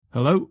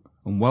Hello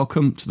and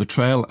welcome to the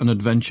Trail and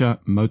Adventure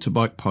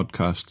Motorbike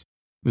Podcast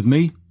with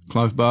me,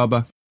 Clive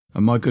Barber,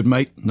 and my good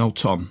mate, Noel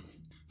Tom.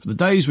 For the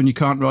days when you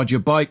can't ride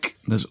your bike,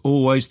 there's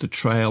always the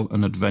Trail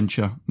and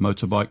Adventure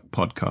Motorbike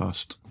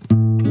Podcast.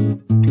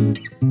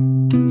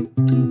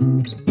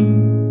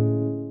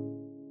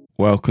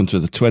 Welcome to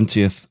the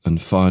 20th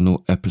and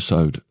final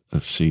episode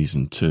of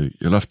Season 2.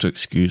 You'll have to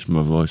excuse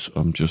my voice,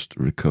 I'm just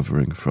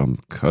recovering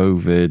from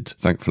COVID.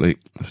 Thankfully,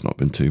 it's not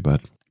been too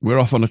bad. We're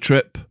off on a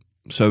trip.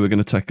 So we're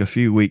going to take a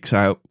few weeks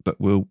out, but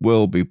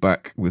we'll be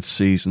back with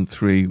Season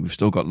 3. We've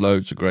still got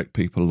loads of great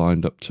people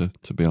lined up to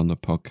be on the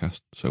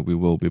podcast, so we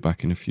will be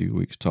back in a few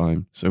weeks'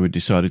 time. So we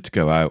decided to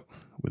go out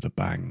with a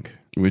bang.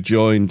 We're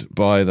joined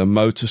by the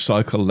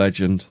motorcycle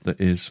legend that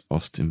is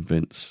Austin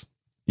Vince.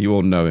 You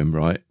all know him,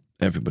 right?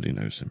 Everybody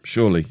knows him.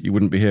 Surely you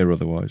wouldn't be here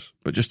otherwise.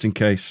 But just in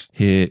case,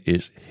 here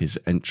is his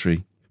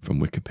entry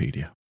from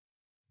Wikipedia.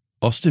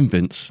 Austin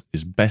Vince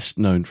is best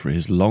known for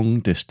his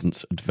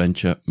long-distance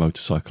adventure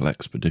motorcycle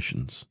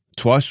expeditions.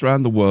 Twice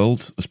around the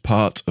world as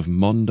part of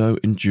Mondo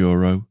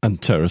Enduro and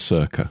Terra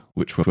Circa,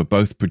 which were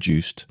both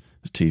produced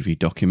as TV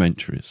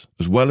documentaries,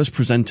 as well as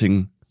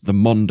presenting the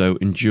Mondo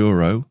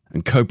Enduro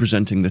and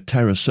co-presenting the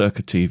Terra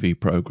Circa TV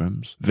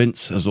programmes.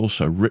 Vince has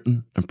also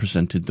written and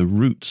presented the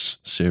Roots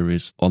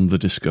series on the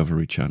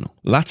Discovery Channel.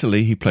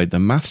 Latterly, he played the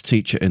maths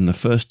teacher in the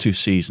first 2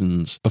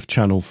 seasons of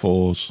Channel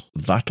 4's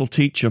That'll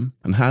Teach 'Em,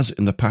 and has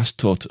in the past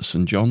taught at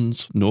St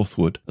John's,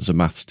 Northwood, as a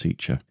maths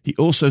teacher. He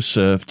also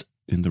served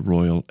in the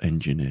Royal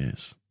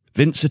Engineers.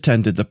 Vince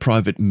attended the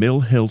private Mill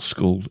Hill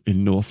School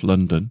in North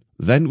London,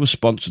 then was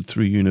sponsored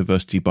through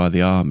university by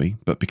the army,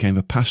 but became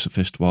a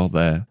pacifist while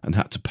there and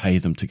had to pay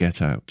them to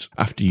get out.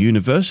 After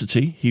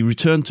university, he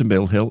returned to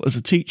Mill Hill as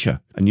a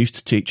teacher and used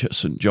to teach at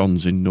St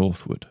John's in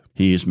Northwood.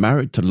 He is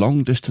married to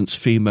long-distance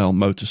female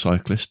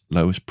motorcyclist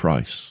Lois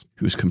Price,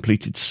 who has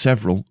completed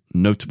several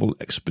notable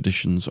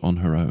expeditions on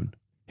her own.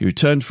 He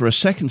returned for a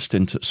second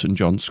stint at St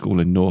John's School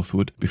in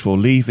Northwood before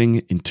leaving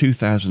in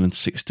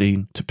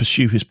 2016 to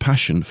pursue his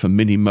passion for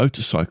mini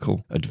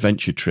motorcycle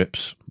adventure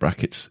trips,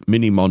 brackets,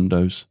 mini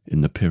mondos,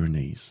 in the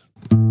Pyrenees.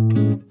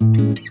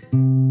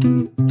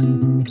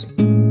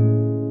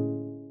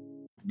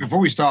 Before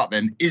we start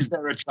then, is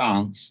there a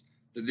chance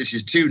that this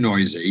is too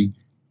noisy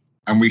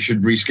and we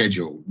should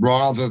reschedule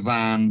rather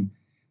than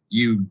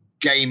you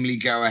gamely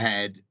go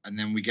ahead and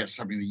then we get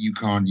something that you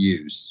can't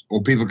use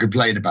or people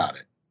complain about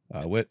it?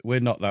 We're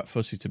not that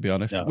fussy, to be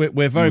honest. No.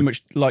 We're very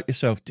much like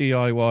yourself,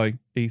 DIY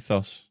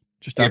ethos.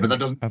 Just but that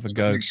doesn't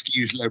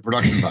excuse low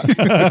production value.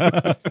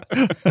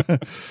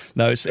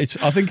 No, it's.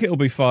 I think it'll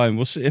be fine.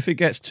 We'll see. If it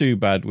gets too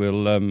bad,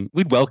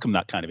 We'd welcome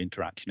that kind of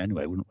interaction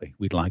anyway, wouldn't we?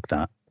 We'd like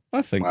that.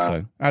 I think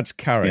so. Adds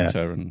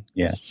character and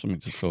something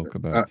to talk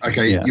about.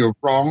 You're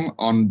wrong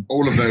on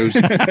all of those.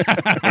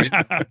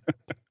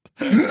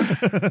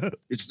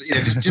 It's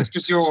just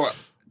because you're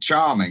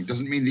charming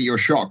doesn't mean that your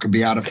shot could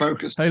be out of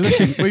focus. Hey,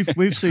 listen,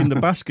 we've seen the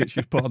baskets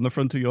you've put on the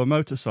front of your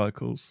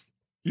motorcycles.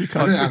 You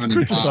can't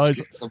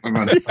criticise.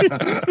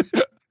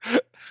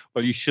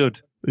 Well, you should.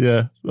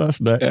 Yeah, that's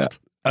next. Yeah.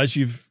 As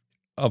you've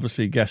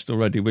obviously guessed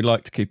already, we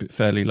like to keep it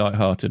fairly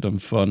light-hearted and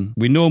fun.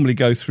 We normally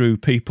go through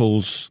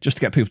just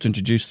to get people to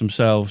introduce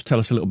themselves, tell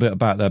us a little bit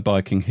about their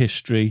biking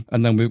history,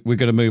 and then we're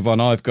going to move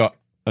on. I've got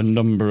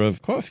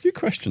quite a few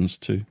questions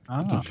too.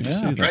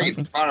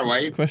 Great, far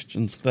away.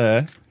 Questions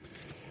there.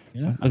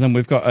 Yeah. And then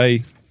we've got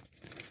a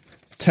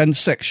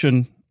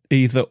 10-section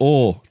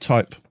either-or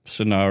type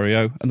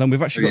scenario. And then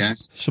we've actually got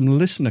some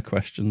listener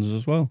questions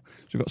as well.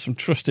 So we've got some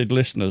trusted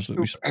listeners.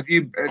 Have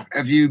you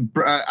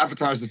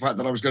advertised the fact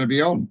that I was going to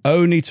be on?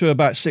 Only to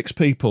about 6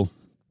 people.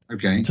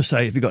 Okay. To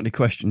say if you've got any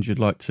questions you'd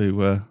like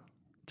to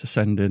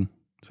send in.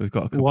 So we've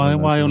got a couple.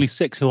 Why only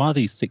 6? Who are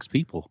these 6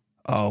 people?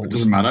 Oh, it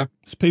doesn't matter.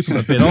 It's people that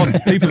have been on.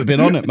 People have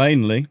been on it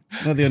mainly.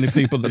 They're the only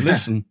people that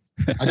listen.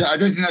 I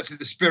don't think that's in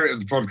the spirit of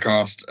the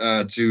podcast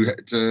to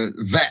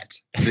vet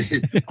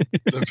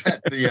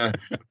the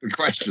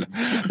questions.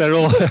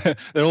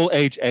 They're all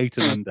age 8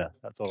 and under.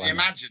 That's all. Can you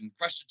imagine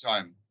question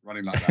time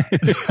running like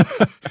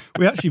that?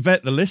 We actually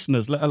vet the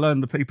listeners, let alone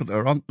the people that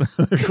are on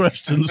the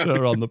questions that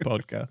are on the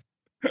podcast.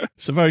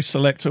 It's a very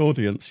select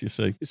audience, you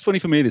see. It's funny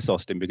for me, this,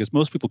 Austin, because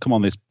most people come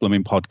on this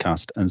blooming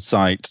podcast and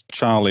cite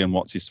Charlie and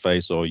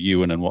What's-His-Face or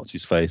Ewan and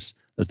What's-His-Face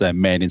as their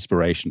main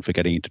inspiration for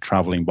getting into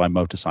travelling by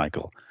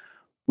motorcycle.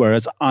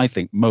 Whereas I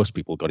think most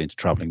people got into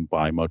travelling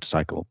by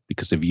motorcycle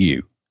because of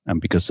you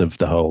and because of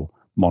the whole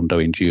Mondo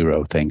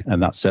Enduro thing.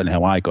 And that's certainly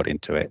how I got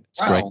into it.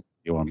 It's great.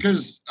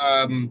 Because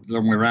The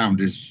Long Way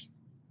Round is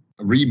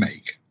a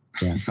remake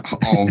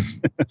of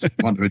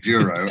Mondo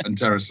Enduro and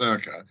Terra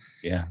Circa.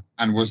 Yeah.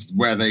 And was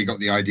where they got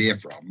the idea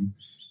from.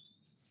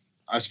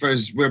 I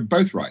suppose we're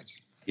both right.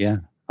 Yeah.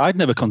 I'd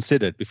never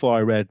considered, before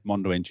I read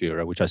Mondo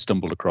Enduro, which I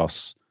stumbled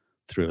across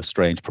through a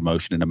strange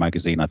promotion in a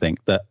magazine, I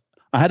think, that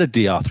I had a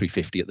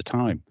DR350 at the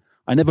time.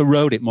 I never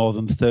rode it more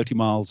than 30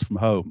 miles from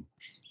home.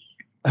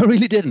 I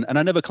really didn't. And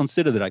I never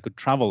considered that I could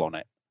travel on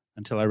it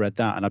until I read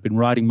that. And I've been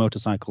riding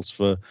motorcycles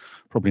for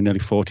probably nearly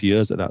 40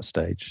 years at that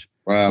stage.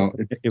 Well,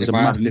 it was a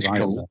massive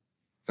idea.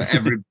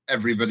 for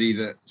everybody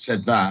that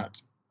said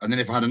that. And then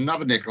if I had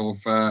another nickel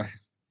for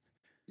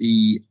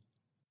the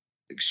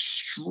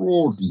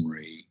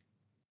extraordinary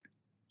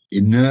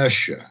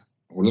inertia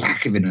or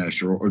lack of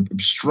inertia or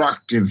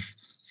obstructive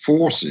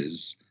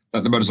forces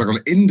that the motorcycle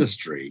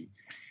industry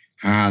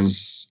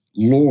has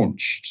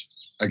launched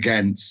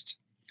against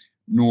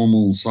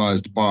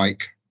normal-sized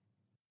bike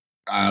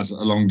as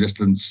a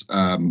long-distance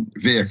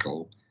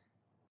vehicle.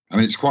 I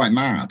mean, it's quite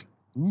mad.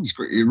 It's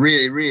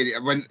really,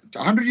 when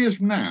 100 years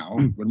from now,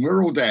 when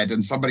we're all dead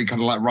and somebody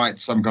kind of like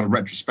writes some kind of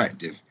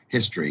retrospective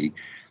history,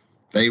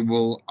 they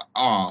will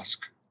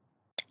ask,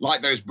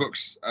 like those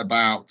books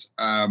about,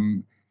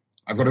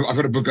 I've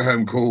got a book at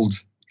home called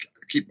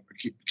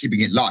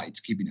Keeping It Light.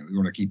 We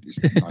want to keep this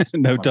nice.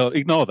 No, don't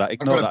ignore that.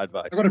 Ignore that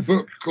advice. I've got a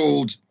book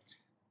called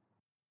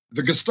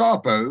The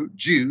Gestapo,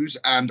 Jews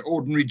and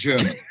Ordinary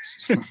Germans.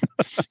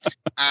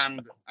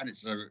 and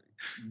it's a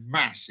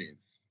massive,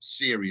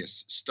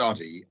 serious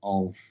study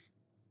of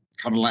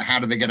kind of like, how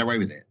do they get away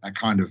with it? That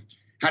kind of,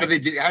 how do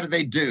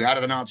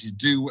the Nazis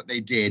do what they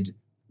did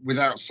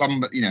without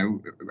some,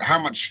 how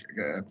much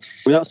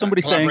without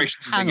somebody saying,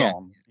 hang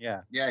on.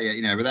 Yeah,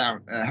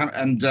 without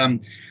and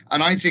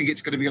I think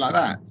it's going to be like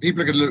that.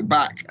 People are going to look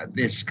back at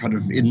this kind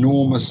of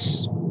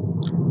enormous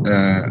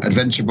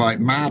adventure bike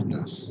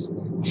madness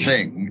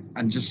thing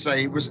and just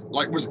say, was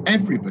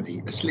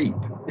everybody asleep?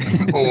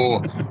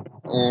 or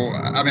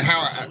I mean,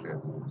 how?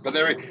 But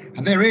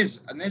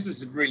there's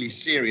a really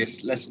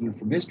serious lesson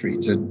from history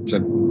to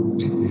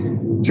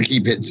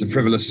keep it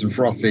frivolous and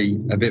frothy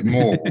a bit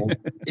more.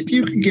 If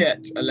you can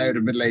get a load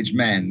of middle-aged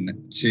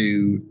men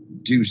to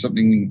do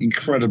something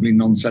incredibly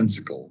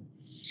nonsensical,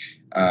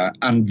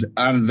 and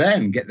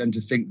then get them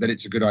to think that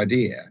it's a good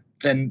idea,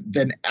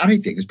 then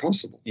anything is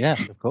possible. Yeah,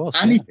 of course.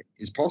 Anything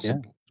is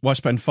possible. Yeah. Why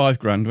spend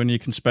 $5,000 when you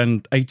can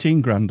spend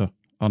 18 grand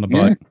on a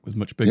bike with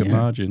much bigger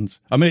margins?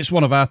 I mean, it's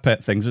one of our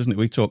pet things, isn't it?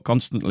 We talk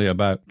constantly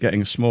about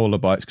getting smaller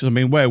bikes because, I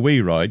mean, where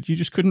we ride, you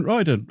just couldn't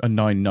ride a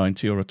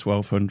 990 or a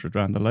 1200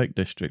 around the Lake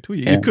District. Well,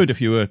 you could if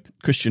you were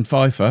Christian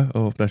Pfeiffer,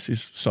 or bless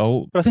his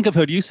soul. But I think I've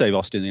heard you say,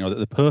 Austin, that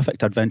the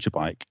perfect adventure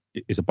bike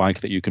is a bike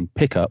that you can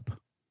pick up,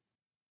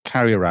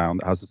 carry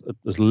around, has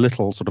as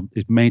little sort of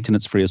is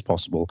maintenance free as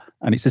possible,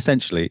 and it's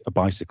essentially a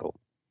bicycle.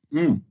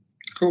 Of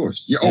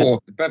course, or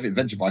the perfect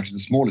adventure bike is the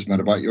smallest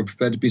motorbike you're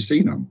prepared to be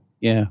seen on.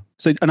 Yeah.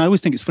 So, and I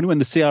always think it's funny when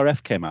the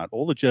CRF came out,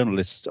 all the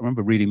journalists, I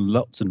remember reading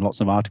lots and lots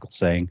of articles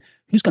saying,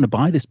 who's going to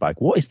buy this bike?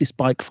 What is this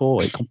bike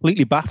for? It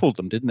completely baffled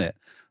them, didn't it?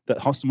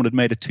 That someone had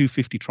made a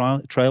 250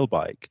 trail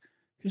bike.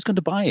 Who's going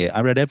to buy it?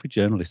 I read every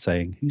journalist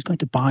saying, who's going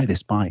to buy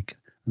this bike?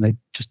 And they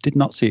just did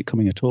not see it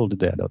coming at all, did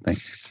they? I don't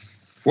think.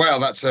 Well,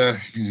 that's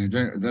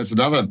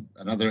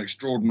another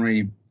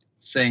extraordinary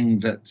thing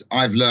that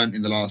I've learned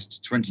in the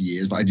last 20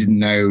 years that I didn't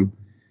know.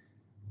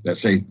 Let's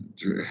say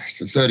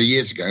 30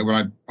 years ago when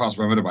I passed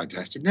my motorbike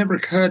test, it never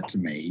occurred to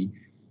me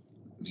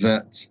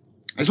that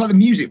it's like the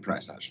music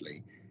press,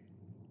 actually.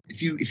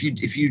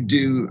 If you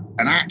do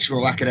an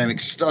actual academic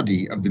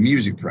study of the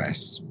music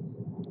press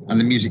and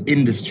the music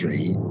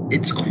industry,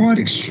 it's quite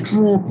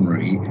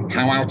extraordinary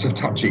how out of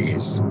touch it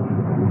is,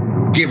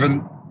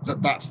 given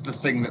that that's the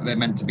thing that they're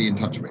meant to be in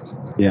touch with.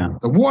 Yeah.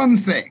 The one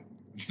thing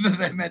that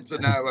they're meant to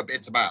know a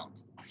bit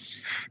about.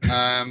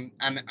 And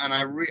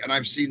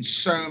I've seen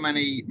so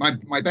many.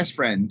 My best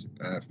friend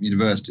from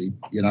university,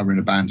 and I were in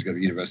a band together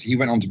at university. He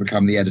went on to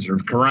become the editor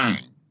of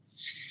Kerrang,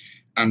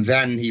 and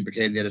then he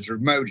became the editor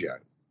of Mojo,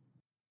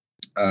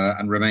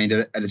 and remained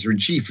editor in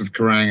chief of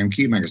Kerrang and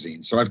Q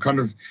magazine. So I've kind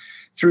of,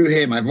 through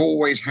him, I've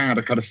always had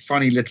a kind of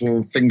funny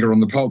little finger on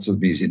the pulse of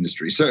the music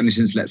industry. Certainly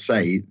since, let's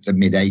say, the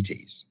mid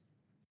 '80s.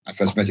 I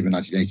first met him in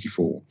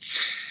 1984,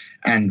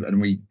 and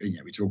we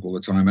talk all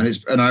the time,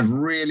 and I've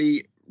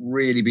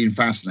really been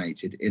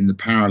fascinated in the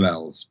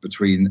parallels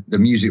between the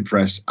music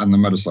press and the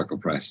motorcycle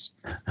press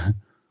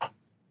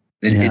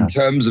in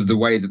terms of the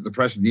way that the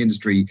press in the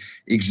industry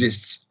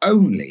exists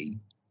only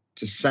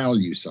to sell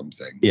you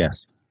something. Yeah,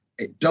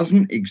 it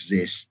doesn't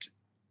exist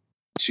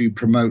to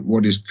promote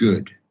what is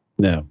good.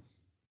 No,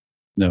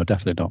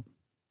 definitely not.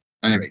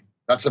 Anyway,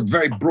 that's a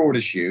very broad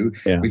issue.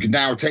 Yeah. We can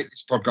now take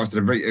this podcast in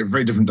a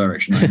very different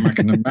direction. I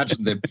can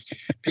imagine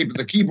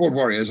the keyboard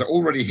warriors are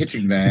already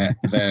hitting their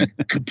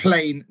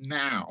complain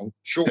now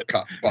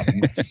shortcut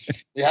button.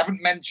 They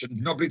haven't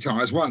mentioned Knobbly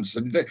Tires once.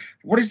 And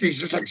what is this?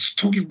 Just like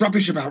talking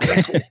rubbish about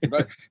records.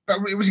 but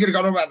was he going to go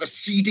on about the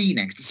CD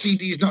next? The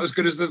CD is not as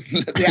good as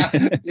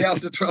the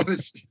Alta 12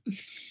 inch.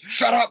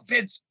 Shut up,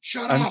 Vince.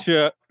 Shut up.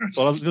 Sure.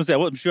 Well,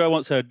 I'm sure I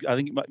once heard, I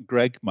think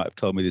Greg might have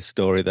told me this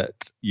story,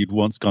 that you'd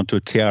once gone to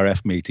a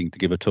TRF meeting to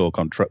give a talk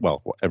on,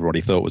 what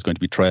everybody thought was going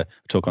to be a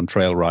talk on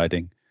trail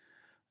riding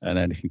and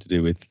anything to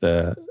do with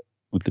the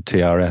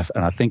TRF.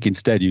 And I think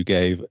instead you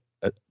gave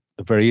a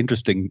very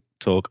interesting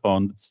talk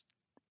on,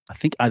 I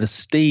think, either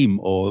steam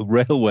or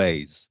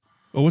railways.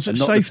 Or was it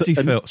safety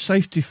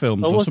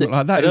films or something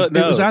like that? It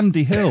was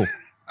Andy Hill.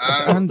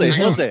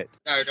 Was it?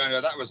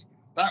 No, that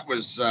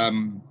was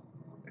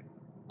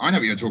I know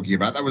what you're talking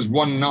about. That was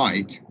one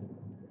night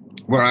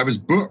where I was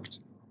booked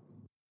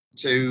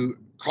to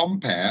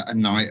compare a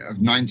night of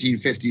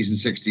 1950s and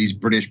 60s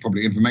British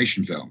public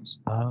information films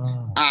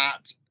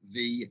at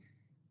the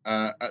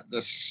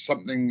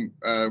something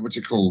what's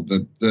it called,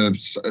 the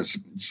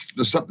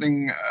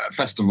something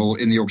festival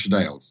in the Yorkshire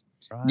Dales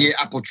near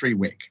Appletree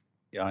Wick,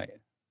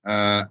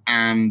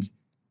 and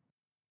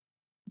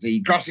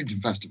the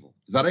Grassington Festival.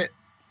 Is that it?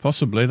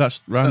 Possibly.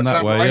 That's round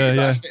that way. Right?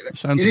 Yeah.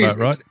 Sounds about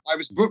right. I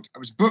was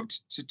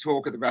booked to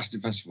talk at the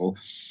Grassington Festival,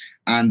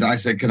 and I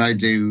said, can I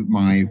do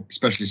my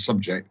specialist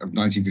subject of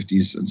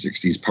 1950s and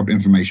 60s public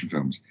information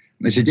films?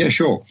 And they said, yeah,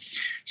 sure.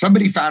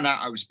 Somebody found out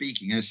I was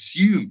speaking and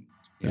assumed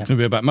it's going to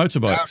be about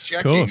motorbikes,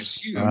 of course.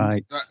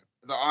 Assumed that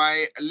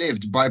I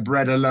lived by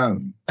bread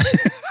alone.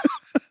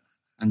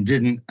 And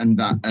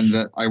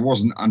that I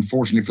wasn't,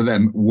 unfortunately for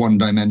them,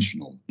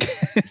 one-dimensional.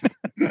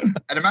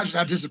 And imagine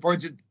how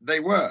disappointed they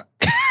were.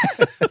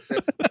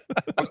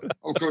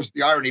 Of course,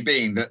 the irony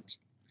being that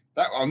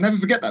I'll never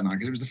forget that night,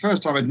 because it was the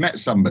first time I'd met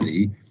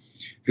somebody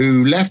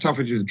who left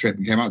halfway through the trip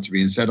and came up to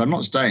me and said, I'm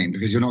not staying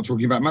because you're not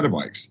talking about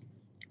motorbikes.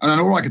 And then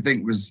all I could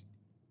think was,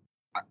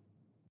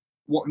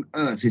 what on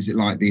earth is it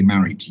like being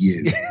married to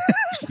you?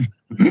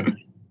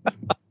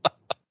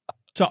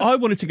 So I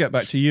wanted to get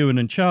back to Ewan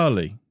and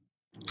Charlie.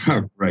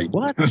 Oh, great.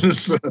 What?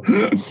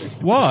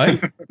 Why?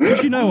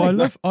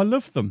 Because I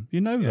love them.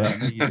 You know that.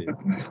 Yeah, you do.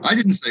 I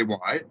didn't say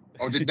why.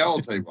 Or did Noel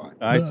say why?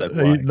 I said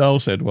why. Noel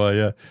said why,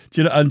 yeah.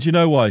 Do you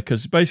know why?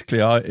 Because basically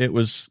it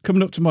was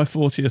coming up to my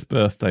 40th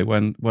birthday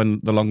when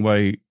The Long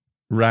Way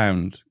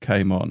Round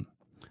came on.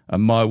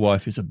 And my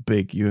wife is a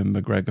big Ewan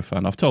McGregor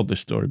fan. I've told this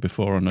story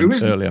before on an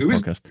earlier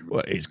podcast.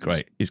 Well, he's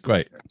great. He's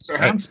great. So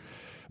handsome.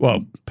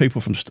 Well,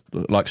 people from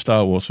like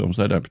Star Wars films,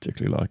 they don't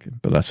particularly like him,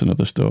 but that's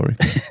another story.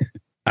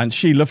 And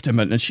she loved him,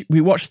 and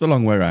we watched The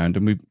Long Way Round,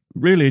 and we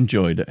really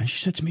enjoyed it. And she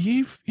said to me,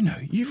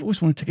 "You've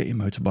always wanted to get your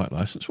motorbike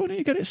license. Why don't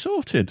you get it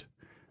sorted?"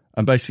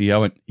 And basically, I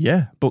went,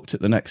 "Yeah," booked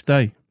it the next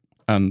day,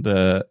 and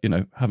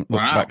haven't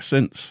looked back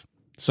since.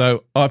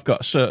 So I've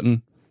got a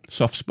certain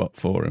soft spot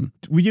for him.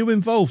 Were you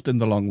involved in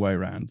The Long Way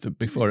Round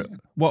before?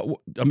 What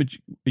I mean,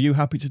 are you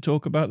happy to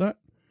talk about that?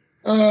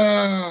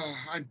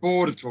 I'm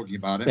bored of talking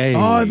about it. Hey,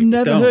 I've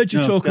never heard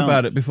you talk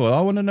about it before.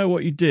 I want to know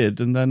what you did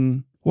and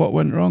then what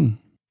went wrong.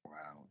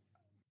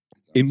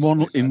 In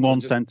one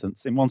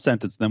sentence,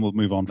 then we'll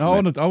move on. I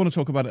want to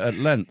talk about it at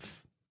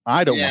length.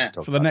 I don't want to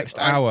talk for the next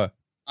hour.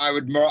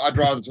 I'd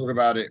rather talk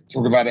about it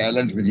at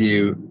length with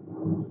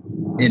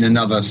you in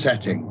another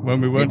setting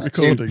when we weren't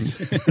recording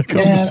the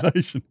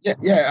conversation.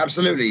 Yeah,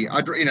 absolutely.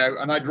 What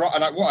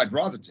I'd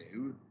rather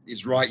do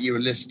is write you a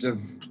list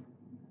of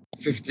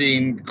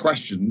 15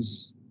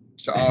 questions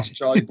to ask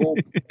Charlie Ball.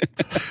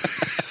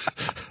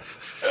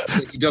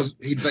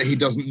 He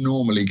doesn't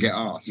normally get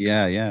asked.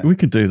 Yeah. We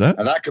could do that.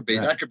 And that could be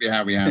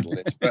how we handle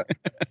this. But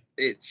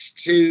it's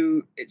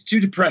too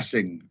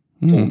depressing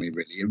for me,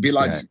 really. It would be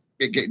like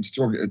getting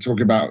to talk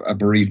about a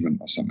bereavement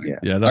or something.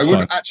 Yeah, that's I would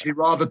fine. actually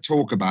rather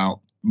talk about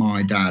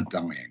my dad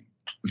dying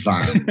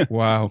than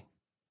wow.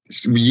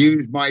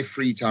 Use my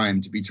free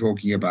time to be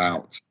talking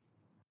about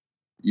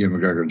Ewan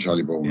McGregor and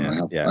Charlie Ball.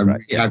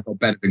 I've got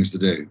better things to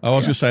do. I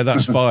was going to say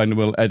that's fine.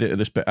 We'll edit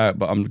this bit out,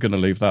 but I'm going to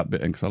leave that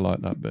bit in because I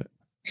like that bit.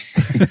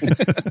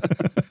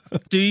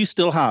 Do you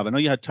still have? I know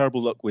you had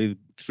terrible luck with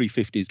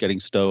 350s getting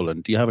stolen.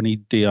 Do you have any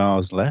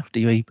DRs left?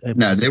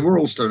 No, they were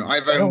all stolen.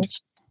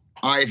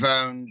 I've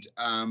owned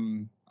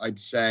I'd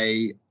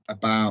say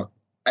about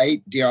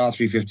 8 DR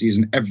 350s,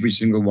 and every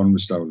single one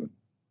was stolen.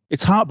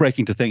 It's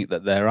heartbreaking to think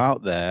that they're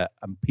out there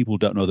and people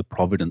don't know the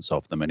provenance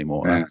of them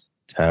anymore. Yeah. That's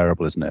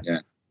terrible, isn't it? Yeah.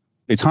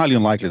 It's highly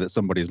unlikely that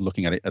somebody's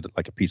looking at it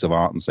like a piece of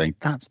art and saying,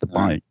 that's the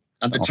bike.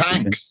 And the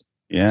tanks.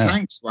 Yeah. The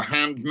tanks were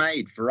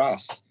handmade for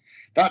us.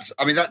 That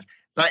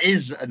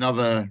is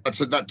another.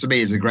 That to me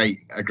is a great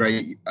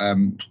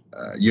Ewan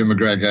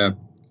McGregor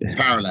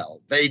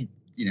parallel. They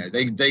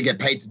get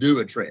paid to do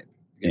a trip.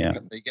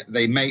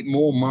 They make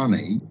more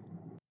money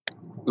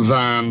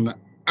than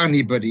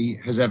anybody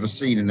has ever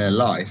seen in their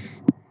life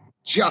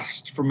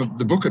just from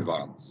the book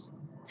advance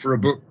for a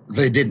book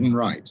they didn't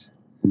write.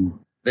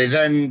 They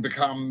then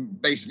become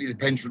basically the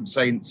patron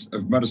saints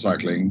of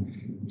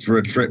motorcycling for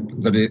a trip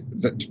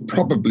that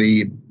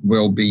probably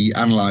will be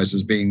analysed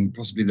as being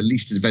possibly the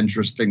least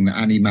adventurous thing that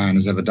any man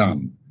has ever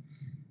done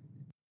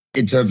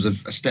in terms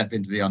of a step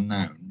into the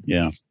unknown.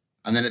 Yeah.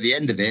 And then at the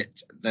end of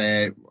it,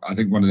 I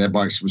think one of their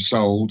bikes was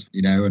sold,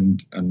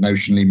 and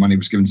notionally money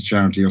was given to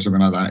charity or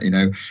something like that,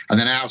 And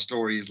then our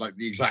story is like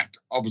the exact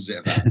opposite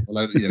of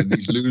that.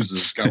 These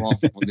losers go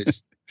off on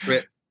this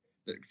trip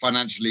that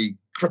financially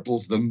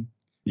cripples them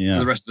for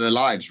the rest of their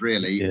lives,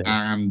 really. Yeah.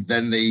 And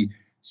then they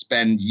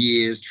spend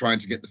years trying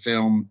to get the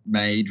film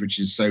made, which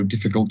is so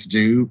difficult to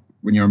do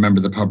when you're a member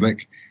of the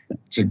public.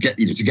 To get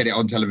it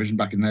on television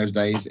back in those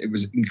days, it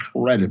was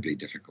incredibly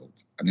difficult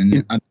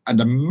and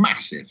a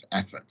massive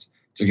effort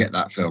to get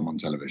that film on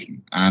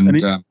television.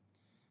 And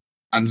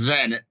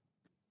then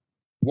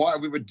while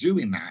we were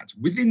doing that,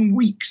 within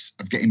weeks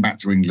of getting back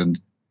to England,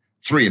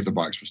 3 of the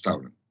bikes were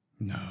stolen.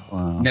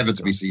 No, never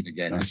to be seen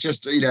again. It's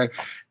just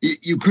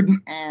you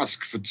couldn't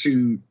ask for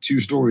two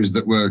stories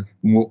that were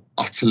more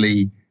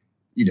utterly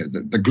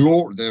the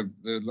glory, the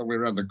way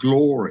around, the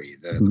glory,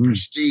 the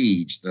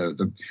prestige,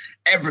 the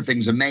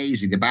everything's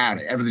amazing about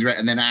it. Everything's right,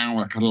 and then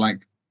our kind of like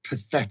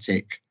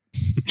pathetic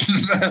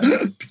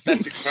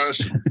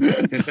version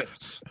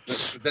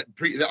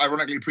that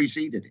ironically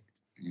preceded it.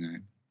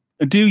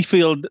 And do you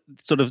feel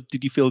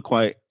did you feel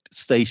quite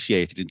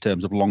satiated in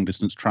terms of long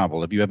distance travel?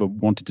 Have you ever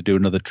wanted to do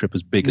another trip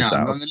as big as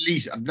that? No,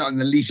 I'm not in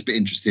the least bit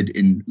interested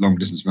in long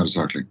distance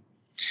motorcycling,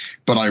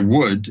 but I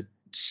would,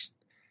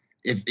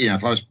 if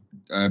I was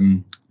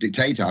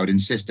dictator, I would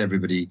insist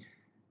everybody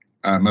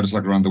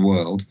motorcycle around the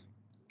world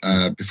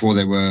before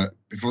they were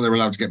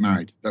allowed to get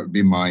married. That would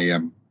be my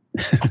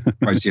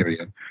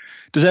criteria.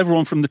 Does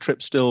everyone from the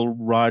trip still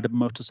ride a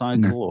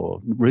motorcycle,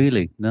 or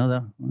really?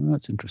 No,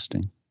 that's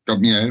interesting. Got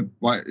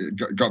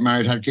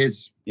married, had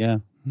kids. Yeah.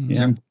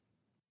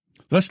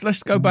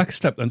 Let's go back a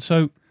step then.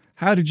 So,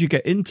 how did you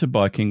get into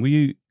biking? Were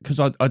you, because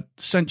I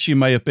sense you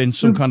may have been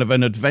some kind of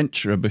an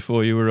adventurer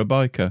before you were a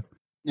biker.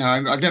 No,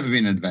 I've never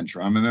been an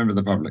adventurer. I'm a member of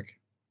the public.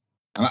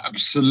 I'm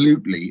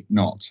absolutely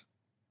not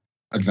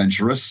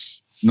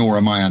adventurous, nor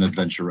am I an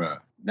adventurer.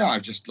 No, I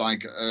just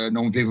like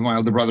normal people. My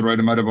older brother rode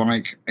a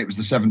motorbike. It was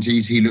the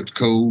 70s. He looked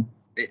cool.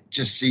 It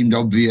just seemed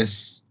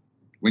obvious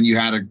when you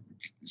had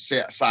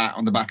sat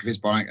on the back of his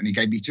bike, and he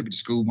took me to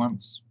school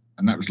once,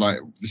 and that was like,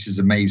 this is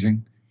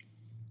amazing.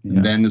 Yeah.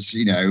 And then, as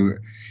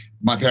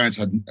my parents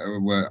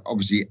were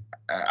obviously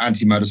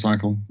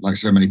anti-motorcycle, like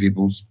so many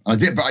people's.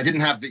 But I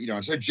didn't have the.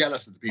 I'm so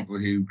jealous of the people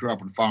who grew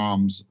up on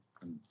farms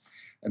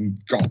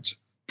and got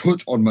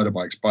put on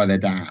motorbikes by their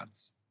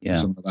dads. Yeah.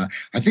 Something like that.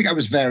 I think I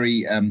was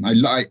very.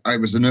 I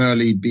was an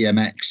early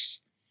BMX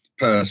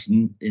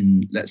person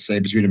in, let's say,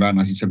 between about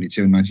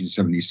 1972 and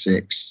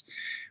 1976,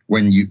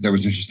 when there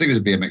was no such thing as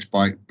a BMX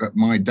bike. But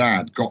my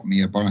dad got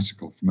me a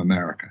bicycle from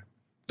America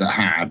that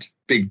had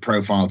big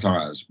profile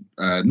tires,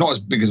 not as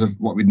big as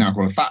what we'd now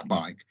call a fat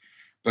bike,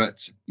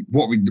 but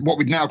what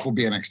we'd now call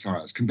BMX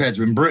tires. Compared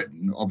to in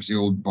Britain, obviously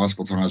all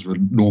bicycle tires were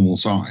normal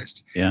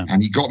sized. Yeah.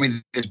 And he got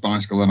me this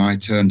bicycle, and I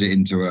turned it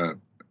into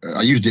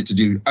I used it to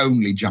do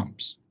only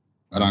jumps,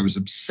 and I was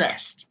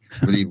obsessed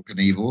with Evel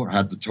Knievel. I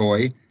had the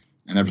toy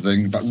and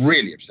everything, but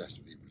really obsessed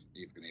with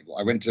Evel Knievel.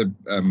 I went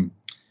to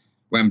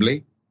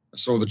Wembley. I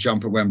saw the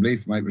jump at Wembley.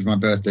 It was my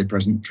birthday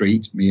present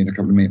treat. Me and a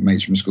couple of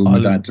mates from school. My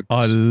dad took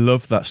us. I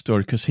love that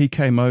story because he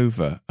came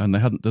over and they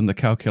hadn't done the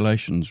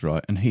calculations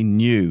right, and he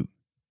knew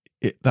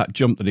that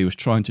jump that he was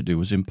trying to do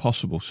was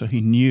impossible. So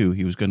he knew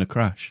he was going to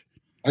crash.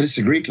 I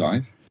disagree,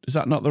 Clive. Is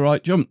that not the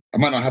right jump? I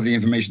might not have the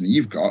information that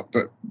you've got,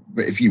 but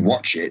if you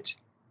watch it,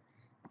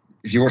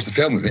 if you watch the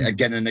film of it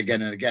again and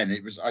again and again,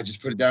 I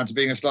just put it down to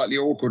being a slightly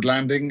awkward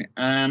landing,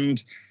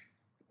 and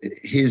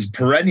his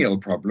perennial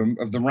problem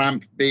of the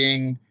ramp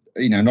being,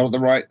 not at the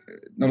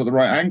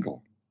right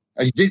angle.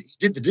 He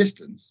did the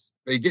distance,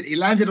 but he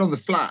landed on the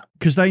flat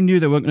because they knew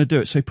they weren't going to do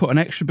it. So he put an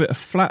extra bit of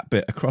flat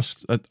bit across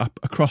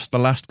the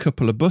last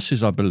couple of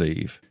buses, I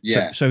believe.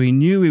 Yeah. So he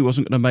knew he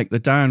wasn't going to make the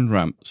down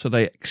ramp, so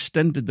they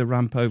extended the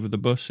ramp over the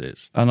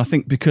buses. And I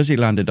think because he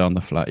landed on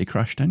the flat, he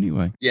crashed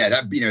anyway. Yeah,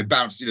 that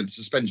bounced. The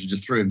suspension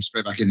just threw him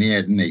straight back in the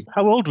air, didn't he?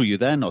 How old were you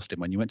then, Austin,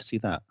 when you went to see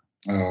that?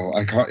 Oh,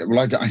 I can't. Well,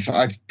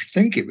 I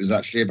think it was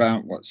actually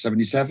about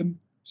 77,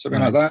 something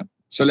like that.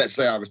 So let's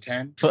say I was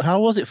 10. But how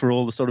was it for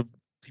all the sort of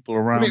people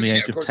around the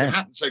age of 10? Of course, it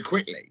happened so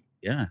quickly.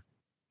 Yeah.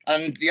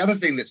 And the other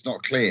thing that's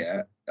not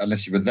clear,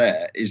 unless you were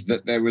there, is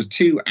that there was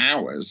 2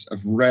 hours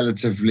of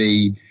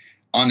relatively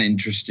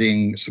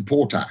uninteresting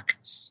support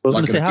acts. I was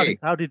going to say,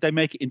 how did they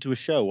make it into a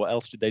show? What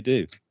else did they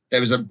do? There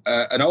was an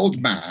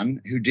old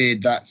man who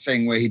did that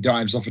thing where he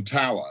dives off a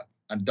tower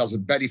and does a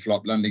belly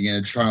flop landing in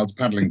a child's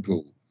paddling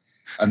pool.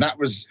 And that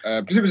was,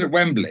 because it was at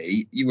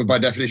Wembley, you were by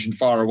definition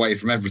far away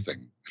from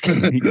everything.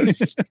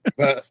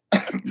 but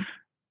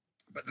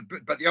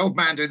the old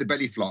man doing the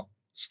belly flop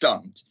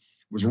stunt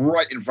was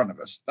right in front of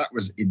us. That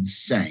was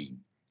insane.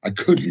 I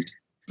couldn't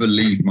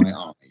believe my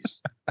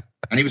eyes.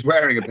 And he was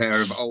wearing a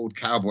pair of old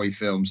cowboy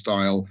film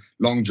style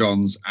long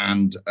johns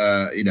and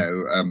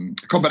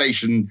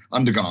combination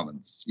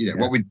undergarments.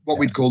 What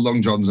we'd call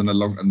long johns and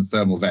a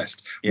thermal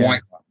vest,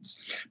 white ones.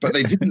 But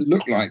they didn't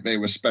look like they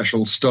were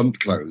special stunt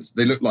clothes.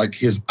 They looked like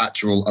his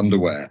actual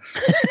underwear.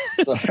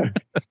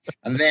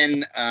 And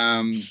then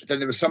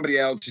there was somebody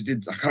else who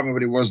did. I can't remember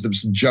what it was. There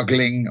was some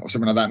juggling or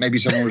something like that. Maybe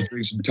someone was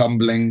doing some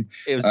tumbling.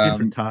 It was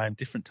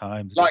different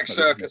times, like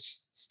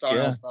circus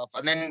style stuff.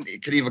 And then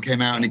Knievel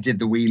came out and he did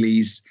the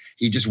wheelies.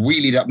 He just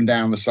wheelied up and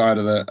down the side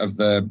of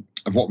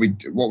what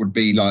would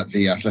be like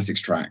the athletics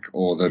track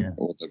or the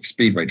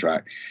speedway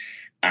track,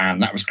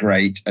 and that was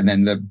great. And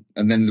then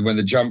when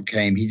the jump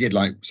came, he did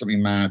like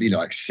something mad. He did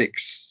like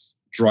 6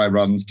 dry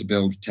runs to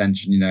build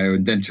tension,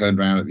 and then turned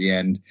around at the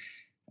end.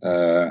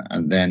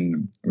 And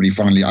then when he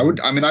finally, I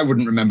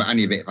wouldn't remember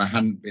any of it if I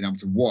hadn't been able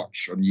to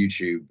watch on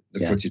YouTube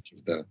the footage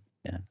of the.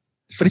 Yeah,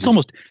 but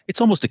it's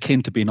almost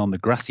akin to being on the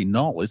grassy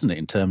knoll, isn't it,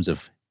 in terms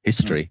of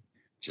history?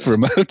 For a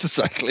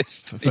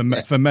motorcyclist,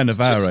 for men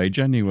of our age,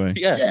 anyway.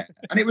 Yeah.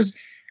 And it was,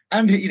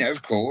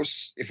 of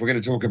course, if we're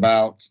going to talk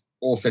about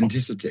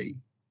authenticity,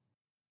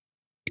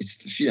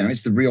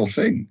 it's the real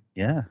thing.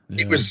 Yeah.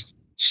 It was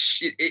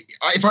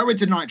if I went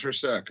to Nitro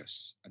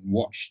Circus and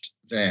watched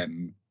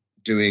them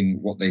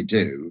doing what they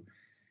do,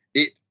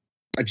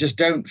 I just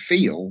don't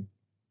feel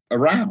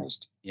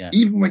aroused. Yeah.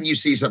 Even when you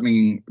see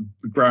something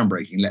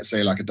groundbreaking, let's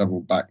say like a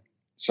double back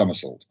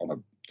somersault on a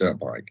dirt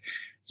bike,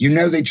 you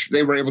know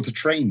they were able to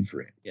train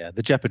for it. Yeah,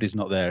 the jeopardy's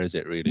not there, is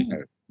it? Really?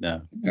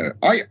 No.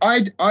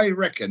 I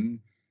reckon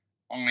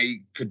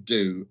I could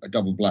do a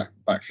double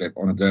backflip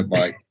on a dirt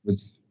bike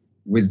with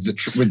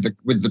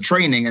the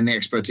training and the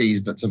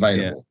expertise that's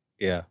available.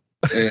 Yeah.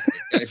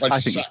 If I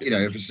just,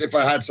 if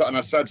I had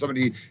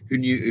somebody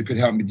who could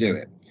help me do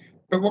it.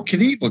 But what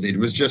Knievel did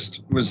was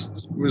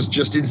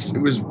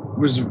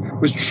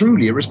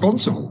truly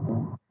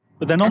irresponsible.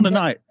 But then on the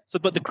night,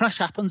 but the crash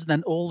happens, and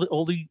then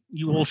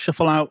you all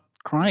shuffle out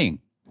crying.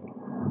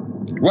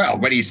 Well,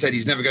 when he said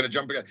he's never going to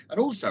jump again, and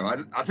also I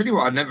tell you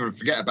what, I'll never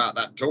forget about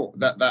that talk,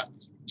 that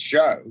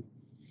show,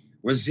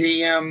 was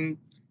he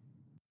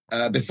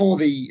before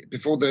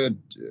the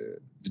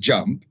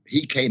jump,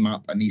 he came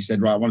up and he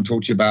said, "Right, I want to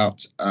talk to you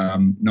about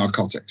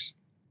narcotics."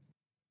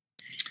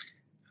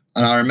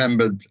 And I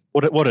remembered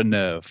what a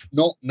nerve,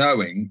 not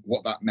knowing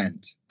what that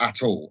meant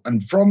at all.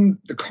 And from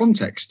the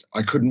context,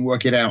 I couldn't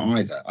work it out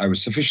either. I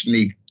was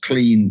sufficiently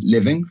clean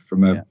living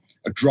from a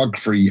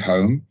drug-free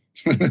home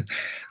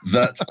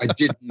that I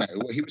didn't know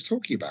what he was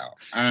talking about.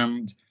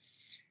 And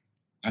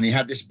he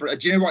had this. Do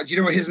you know what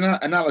his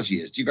analogy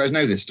is? Do you guys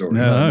know this story?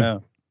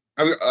 No.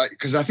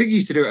 Because I think he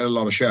used to do it at a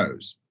lot of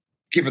shows.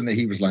 Given that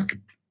he was like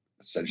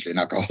essentially an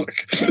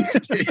alcoholic,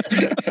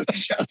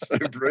 it's just so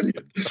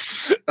brilliant.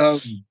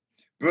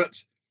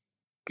 But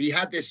he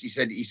had this. He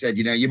said,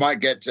 you might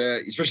get,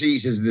 especially he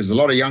says, there's a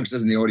lot of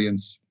youngsters in the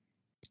audience,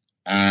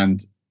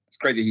 and it's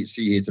great to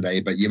see you here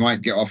today, but you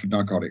might get offered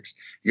narcotics.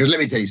 He goes,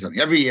 let me tell you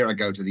something. Every year I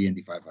go to the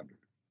Indy 500.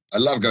 I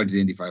love going to the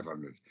Indy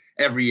 500.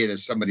 Every year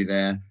there's somebody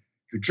there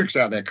who tricks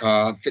out their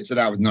car, fits it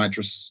out with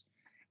nitrous,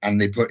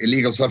 and they put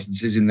illegal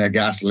substances in their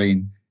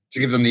gasoline to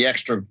give them the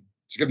extra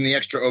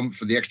oomph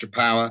for the extra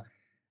power.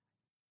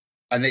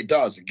 And it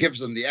does. It gives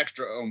them the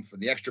extra oomph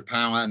and the extra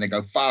power, and they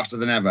go faster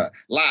than ever.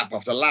 Lap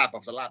after lap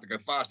after lap, they go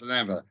faster than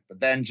ever. But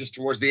then just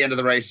towards the end of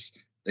the race,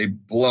 they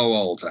blow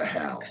all to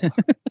hell.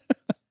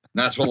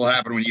 That's what will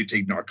happen when you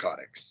take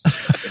narcotics.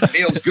 It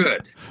feels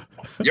good.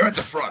 You're at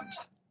the front.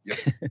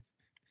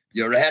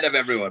 You're ahead of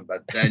everyone,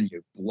 but then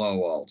you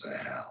blow all to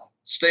hell.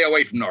 Stay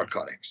away from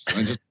narcotics.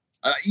 And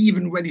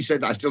even when he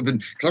said that, I still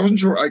didn't, because I wasn't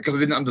sure, because I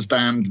didn't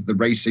understand the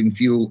racing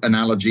fuel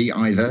analogy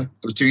either. I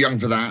was too young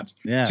for that.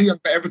 Yeah. Too young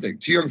for everything.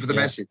 Too young for the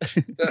message.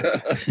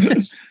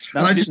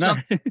 And I just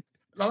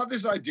love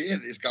this idea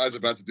that this guy's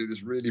about to do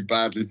this really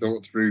badly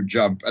thought through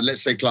jump. And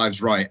let's say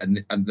Clive's right,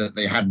 and that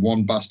they had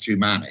one bus too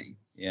many.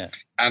 Yeah.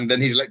 And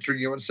then he's lecturing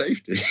you on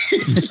safety.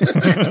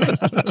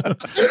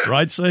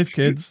 Ride safe,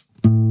 kids.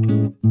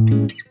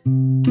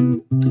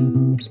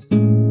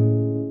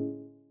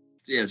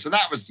 Yeah, so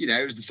that was,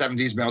 it was the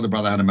 70s. My older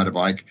brother had a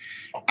motorbike.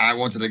 I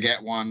wanted to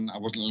get one. I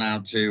wasn't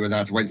allowed to, and I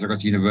had to wait until I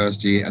got to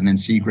university, and then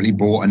secretly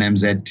bought an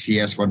MZ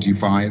TS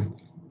 125,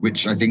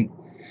 which I think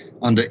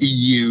under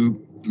EU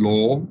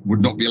law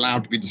would not be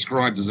allowed to be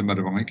described as a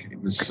motorbike.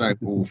 It was so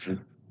awful,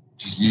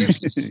 just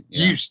useless,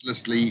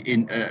 uselessly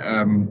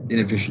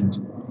inefficient.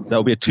 That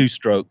would be a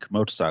 2-stroke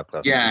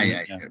motorcycle. Yeah.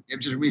 It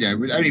just, it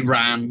only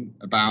ran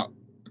about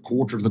a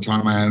quarter of the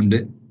time I owned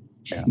it.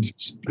 Yeah.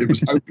 It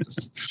was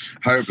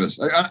hopeless.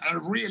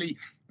 And really,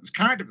 it was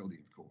character building,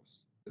 of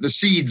course. The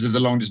seeds of the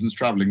long distance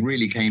traveling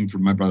really came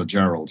from my brother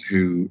Gerald,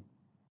 who,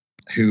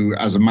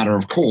 as a matter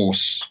of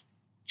course,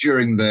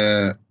 during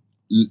the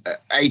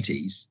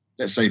 80s,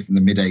 let's say from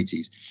the mid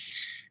 80s,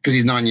 because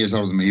he's 9 years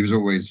older than me, he was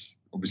always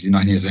obviously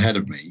 9 years ahead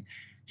of me.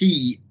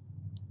 He's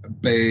a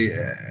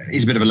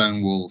bit of a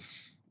lone wolf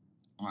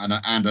and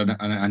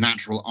a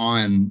natural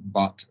iron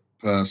butt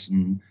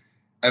person.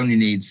 Only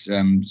needs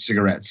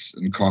cigarettes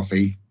and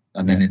coffee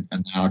and then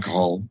and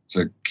alcohol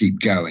to keep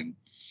going.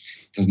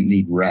 Doesn't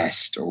need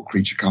rest or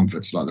creature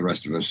comforts like the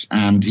rest of us.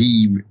 And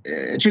he,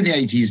 during the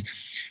 80s,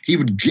 he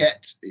would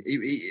get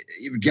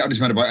on his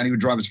motorbike and he would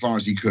drive as far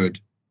as he could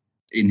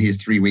in his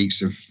 3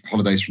 weeks of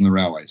holidays from the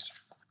railways.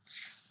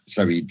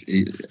 So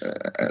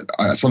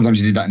sometimes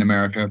he did that in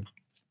America.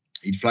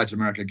 He'd fly to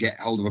America, get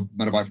hold of a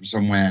motorbike from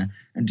somewhere,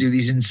 and do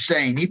these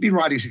insane. He'd be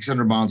riding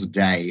 600 miles a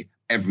day,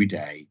 every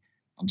day,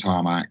 on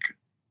tarmac.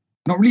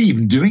 Not really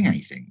even doing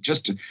anything.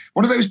 Just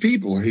one of those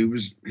people who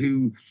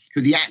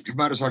the act of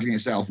motorcycling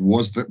itself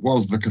was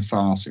the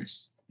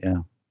catharsis.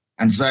 Yeah.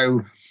 And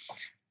so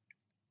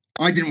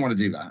I didn't want to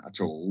do that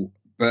at all,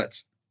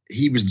 but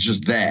he was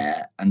just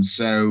there. And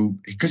so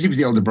because he was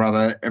the older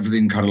brother,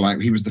 everything kind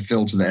of he was the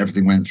filter that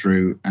everything went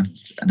through. And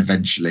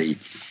eventually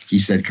he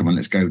said, come on,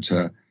 let's go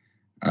to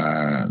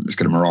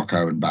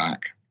Morocco and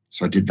back.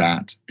 So I did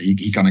that.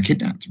 He kind of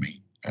kidnapped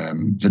me.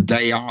 The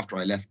day after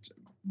I left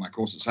my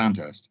course at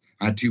Sandhurst,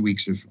 I had 2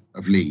 weeks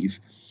of leave,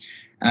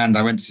 and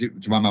I went to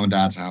my mum and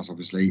dad's house,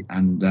 obviously,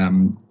 and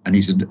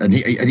he said, and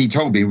he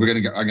told me I'm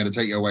going to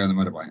take you away on the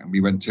motorbike, and we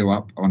went 2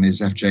 up on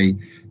his FJ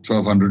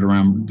 1200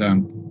 around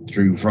down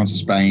through France and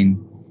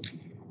Spain,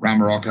 around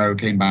Morocco,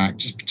 came back,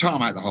 just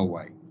tarmac the whole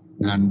way,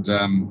 And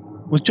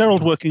was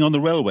Gerald working on the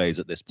railways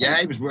at this point?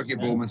 Yeah, he was working at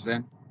Bournemouth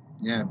then.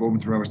 Yeah,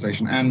 Bournemouth railway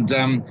station. And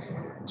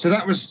so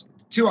that was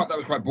that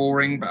was quite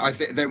boring. But I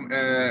think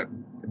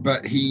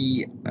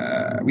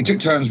we took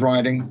turns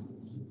riding,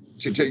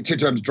 took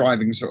turns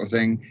driving, sort of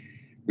thing.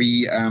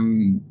 We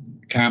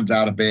camped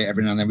out a bit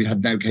every now and then. We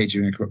had no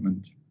catering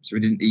equipment, so we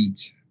didn't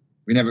eat.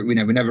 We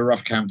never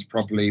rough camped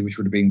properly, which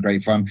would have been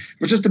great fun.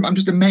 I'm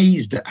just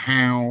amazed at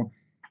how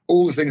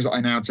all the things that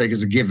I now take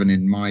as a given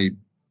in my,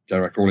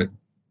 dare I call it,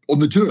 on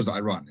the tours that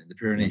I run in the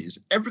Pyrenees,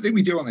 everything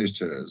we do on those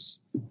tours,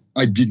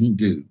 I didn't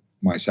do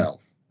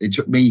myself. It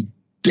took me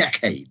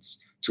decades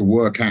to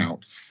work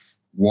out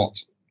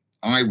what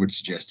I would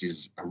suggest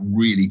is a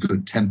really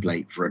good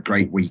template for a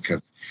great week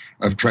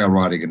of trail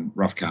riding and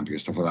rough camping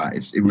and stuff like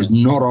that. It was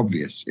not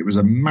obvious. It was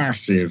a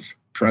massive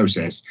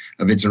process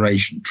of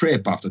iteration,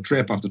 trip after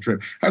trip after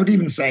trip. I would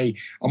even say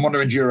on Mondo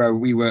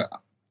Enduro,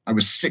 I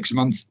was 6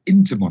 months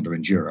into Mondo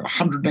Enduro,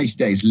 180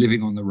 days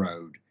living on the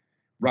road,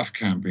 rough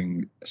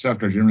camping,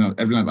 self-coaching,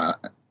 everything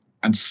like that,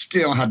 and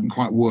still hadn't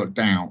quite worked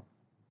out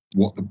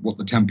what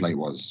the template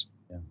was,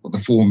 what the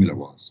formula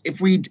was.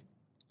 If we'd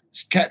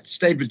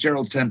stayed with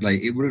Gerald's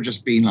template, it would have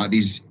just been like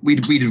these.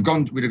 We'd have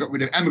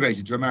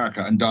emigrated to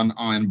America and done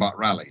iron butt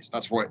rallies.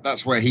 That's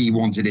where he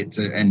wanted it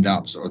to end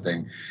up, sort of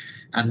thing.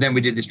 And then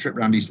we did this trip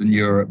around Eastern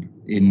Europe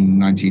in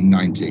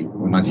 1990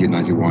 or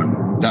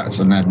 1991.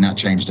 That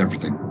changed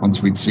everything.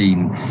 Once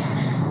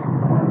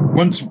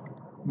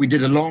we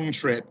did a long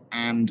trip,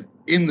 and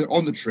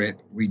on the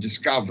trip we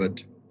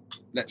discovered,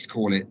 let's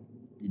call it,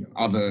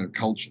 other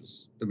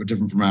cultures that were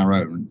different from our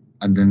own.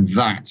 And then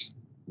that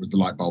was the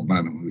light bulb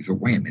moment when we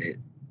thought, wait a minute,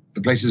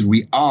 the places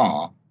we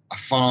are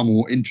far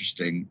more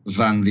interesting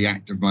than the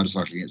act of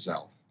motorcycling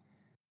itself.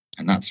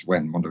 And that's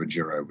when Mondo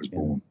Enduro was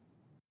born.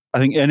 I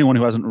think anyone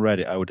who hasn't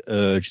read it, I would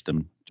urge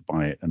them to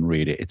buy it and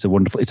read it. It's a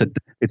wonderful. It's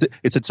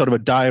a sort of a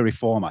diary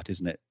format,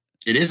 isn't it?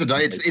 It is a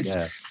diary.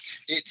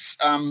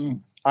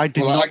 I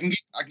can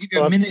give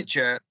you a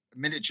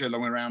miniature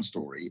Long Way Round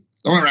story.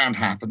 Long Way Round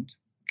happened,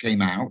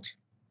 came out,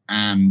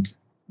 and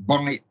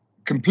by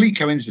complete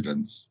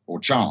coincidence or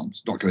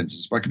chance, not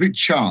coincidence, by complete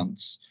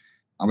chance,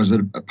 I was at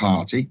a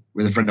party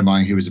with a friend of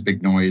mine who was a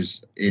big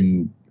noise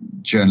in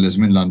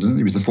journalism in London.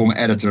 He was the former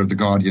editor of the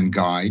Guardian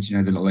Guide,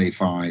 the little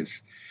A5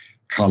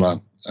 colour,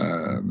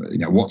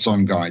 what's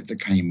on guide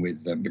that came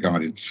with the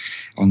Guardian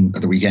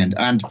at the weekend.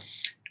 And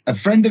a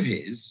friend of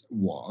his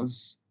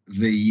was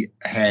the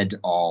head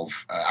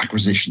of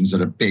acquisitions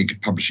at a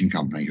big publishing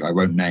company who I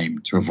won't name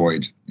to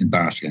avoid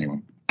embarrassing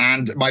anyone.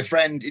 And my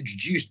friend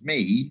introduced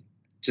me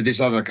to this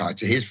other guy,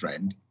 to his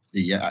friend,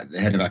 the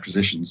head of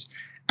acquisitions,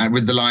 and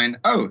with the line,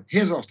 "Oh,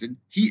 here's Austin.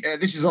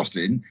 This is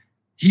Austin.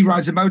 He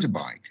rides a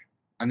motorbike."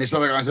 And this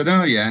other guy said,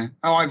 "Oh yeah,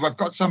 I've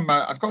got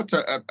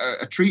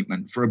a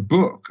treatment for a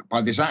book by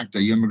this actor,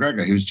 Ewan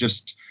McGregor,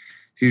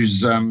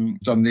 who's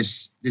done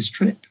this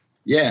trip."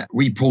 Yeah,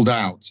 we pulled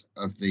out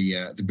of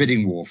the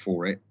bidding war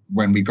for it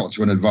when we got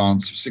to an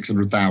advance of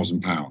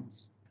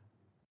 £600,000.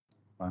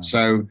 Wow.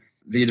 So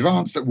the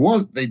advance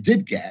they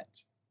did get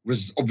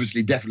was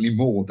obviously definitely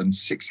more than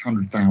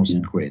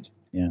 600,000 quid.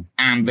 Yeah,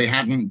 and they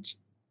hadn't.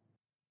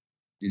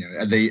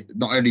 They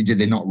not only did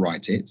they not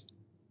write it.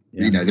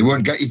 Yeah. They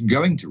weren't even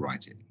going to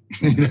write it.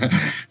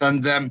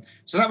 And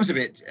so that was a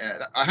bit,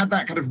 I had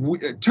that kind of,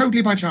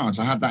 totally by chance,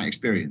 I had that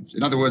experience.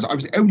 In other words, I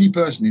was the only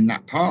person in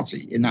that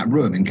party, in that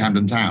room in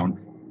Camden Town,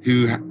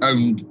 who had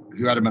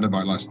a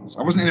motorbike license.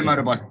 I wasn't in a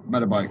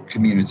motorbike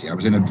community. I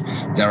was in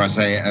a, dare I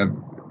say, a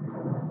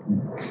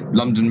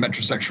London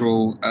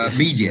metrosexual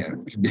media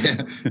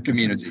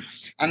community.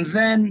 And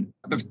then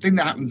the thing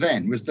that happened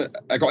then was that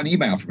I got an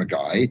email from a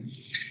guy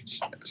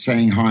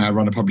saying, "Hi, I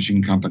run a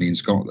publishing company in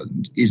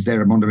Scotland. Is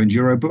there a Mondo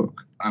Enduro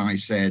book?" And I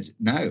said,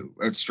 "No."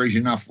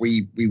 Strangely enough,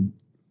 the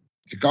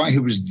guy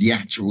who was the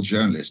actual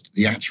journalist,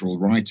 the actual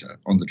writer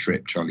on the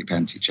trip,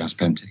 Chas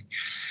Penty,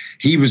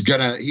 he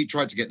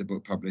tried to get the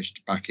book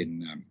published back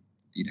in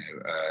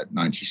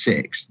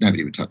 96.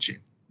 Nobody would touch it.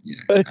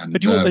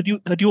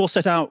 Had you all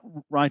set out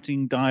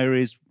writing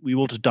diaries? Were you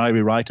all just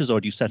diary writers,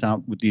 or do you set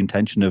out with the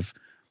intention of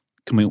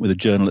coming up with a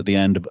journal at the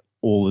end of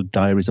all the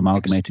diaries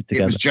amalgamated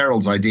together? It was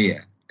Gerald's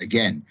idea.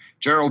 Again,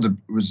 Gerald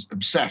was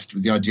obsessed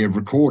with the idea of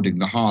recording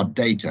the hard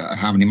data of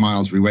how many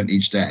miles we went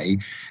each day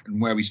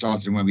and where we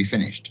started and where we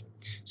finished.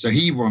 So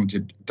he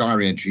wanted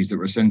diary entries that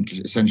were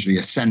essentially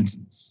a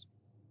sentence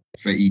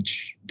for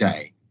each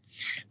day.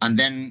 And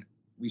then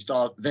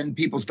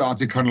people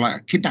started kind of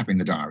like kidnapping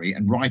the diary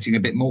and writing a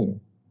bit more.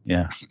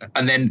 Yeah.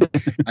 And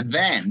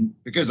then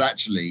because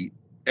actually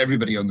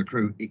everybody on the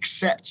crew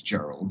except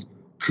Gerald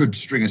could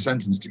string a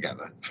sentence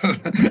together,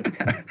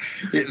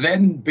 it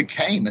then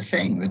became a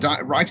thing.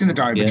 Writing the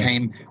diary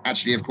became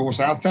actually, of course,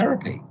 our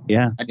therapy.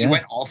 Yeah. And you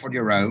went off on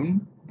your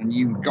own and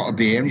you got a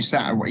beer and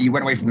you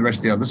went away from the rest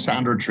of the others, sat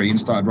under a tree and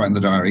started writing the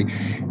diary.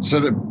 So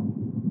that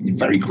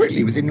very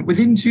quickly,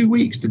 within 2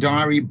 weeks, the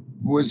diary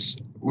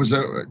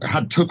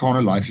took on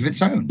a life of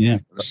its own. Yeah.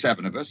 There were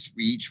 7 of us.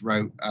 We each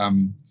wrote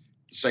the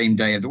same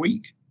day of the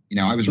week.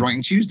 I was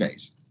writing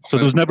Tuesdays So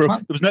there was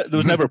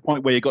never a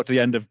point where you got to the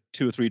end of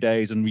 2 or 3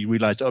 days and we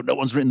realised, oh, no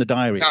one's written the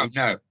diary.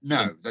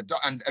 No.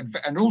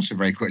 And also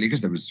very quickly,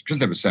 because there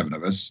were 7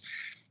 of us,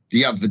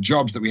 the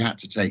jobs that we had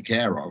to take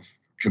care of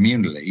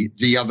communally,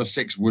 the other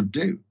 6 would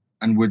do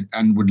and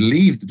would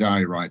leave the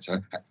diary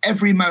writer at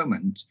every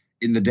moment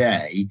in the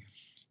day.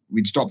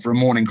 We'd stop for a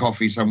morning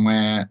coffee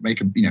somewhere,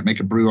 make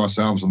a brew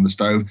ourselves on the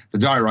stove. The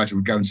diary writer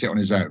would go and sit on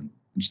his own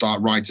and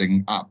start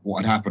writing up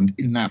what had happened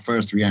in that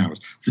first 3 hours.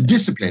 The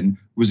discipline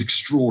was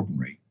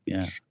extraordinary.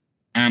 Yeah.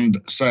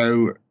 And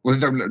so, well,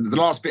 the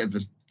last bit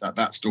of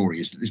that story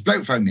is that this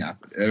bloke phoned me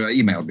up,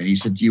 emailed me. He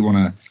said,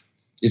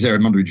 is there a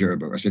Monday Juror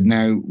book? I said,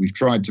 no, we've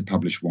tried to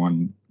publish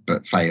one,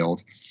 but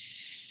failed.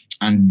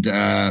 And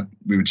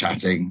we were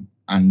chatting,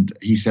 and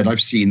he said,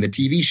 I've seen the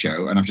TV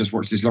show, and I've just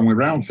watched this Long Way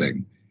Round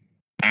thing.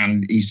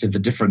 And he said the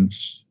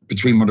difference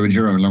between Mondo and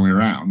Juro and Long Way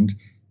Round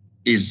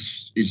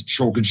is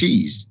chalk and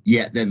cheese.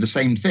 Yet they're the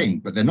same thing,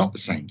 but they're not the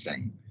same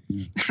thing.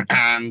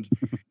 And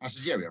I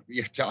said,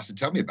 I said,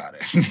 tell me about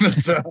it.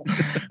 But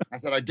I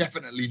said, I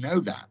definitely know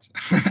that.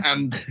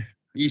 And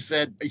he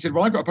said,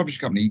 well, I've got a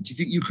publishing company. Do you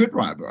think you could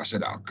write a book? I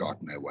said, oh, God,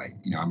 no way.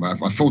 I'm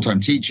a full-time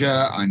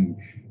teacher. I'm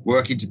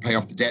working to pay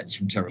off the debts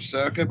from Terra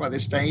Circa by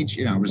this stage.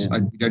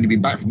 I'd only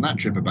been back from that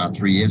trip about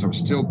 3 years. I was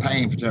still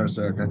paying for Terra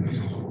Circa.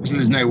 So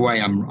there's no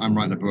way I'm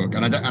writing a book.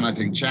 And I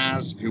think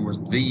Chaz, who was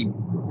the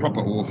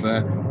proper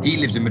author, he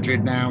lives in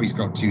Madrid now. He's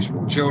got 2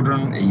 small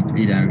children. He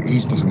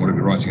doesn't want to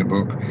be writing a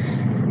book.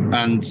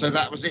 And so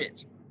that was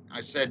it.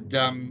 I said,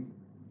 and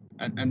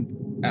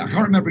I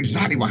can't remember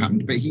exactly what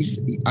happened, but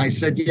I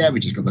said, yeah, we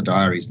just got the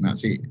diaries and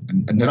that's it.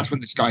 And then that's when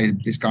this guy,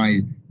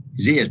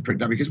 his ears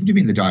pricked up because, what do you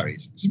mean the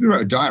diaries? He said, we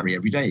wrote a diary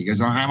every day. He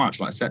goes, oh, how much?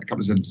 Like, a couple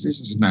of sentences.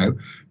 I said, no,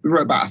 we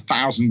wrote about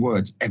 1,000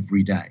 words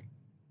every day.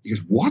 He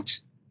goes, what?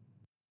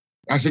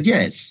 I said,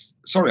 yeah,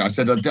 sorry. I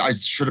said, I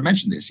should have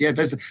mentioned this. Yeah,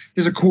 there's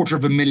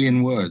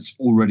 250,000 words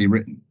already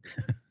written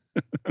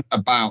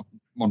about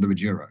Mondo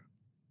Juro.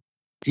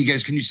 He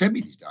goes, can you send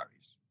me these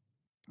diaries?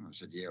 I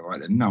said, yeah, all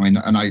right then. No,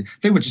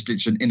 they were just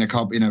in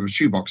a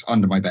shoebox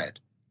under my bed.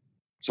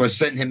 So I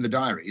sent him the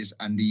diaries,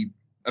 and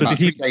about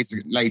 3 days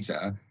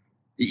later,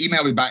 he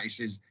emailed me back. He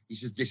says,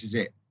 this is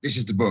it. This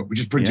is the book. We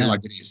just print it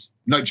like it is.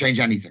 No change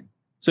anything.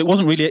 So it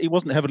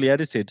wasn't heavily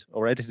edited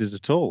or edited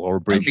at all, or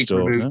abridged.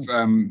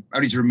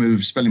 Only to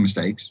remove spelling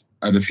mistakes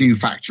and a few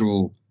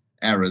factual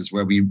errors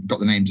where we got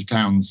the names of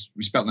towns,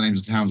 we spelt the names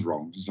of towns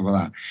wrong and stuff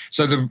like that.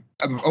 So I think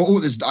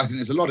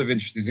there's a lot of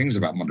interesting things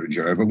about Mondo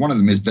Juro, but one of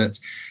them is that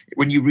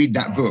when you read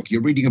that book,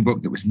 you're reading a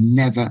book that was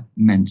never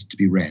meant to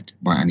be read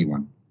by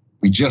anyone.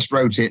 We just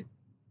wrote it.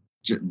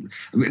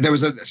 There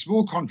was a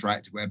small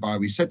contract whereby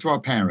we said to our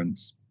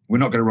parents, we're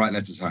not going to write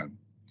letters home.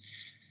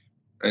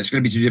 It's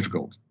going to be too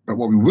difficult. But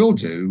what we will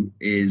do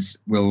is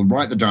we'll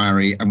write the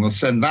diary and we'll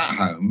send that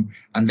home.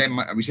 And then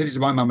we sent it to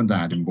my mum and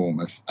dad in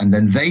Bournemouth. And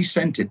then they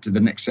sent it to the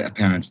next set of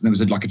parents. And there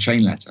was like a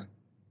chain letter.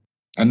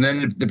 And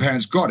then the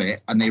parents got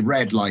it and they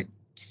read like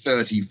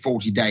 30,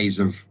 40 days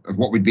of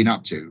what we'd been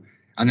up to.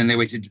 And then they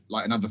waited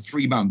like another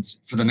 3 months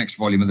for the next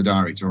volume of the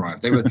diary to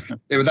arrive. They were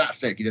that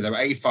thick, they were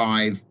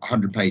A5,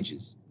 100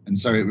 pages. And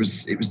so it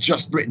was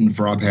just written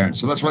for our parents.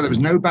 So that's why there was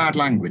no bad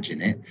language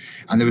in it,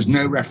 and there was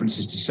no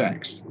references to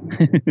sex,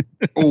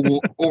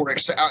 or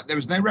there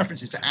was no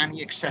references to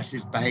any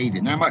excessive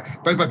behaviour. Now,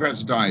 both my parents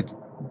have died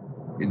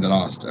in the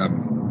last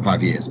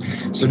 5 years,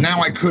 so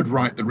now I could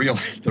write the real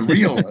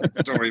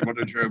story of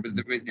Mondo Juro.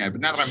 But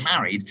now that I'm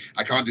married,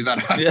 I can't do that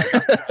either.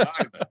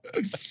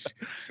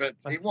 But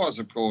it was,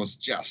 of course,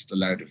 just a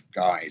load of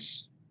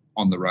guys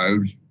on the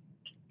road.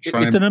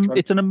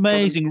 It's an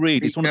amazing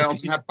read. It's one of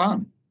girls and have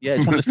fun. Yeah,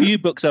 it's one of the few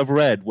books I've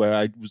read where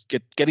I was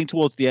getting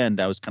towards the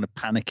end. I was kind of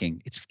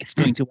panicking. It's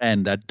going to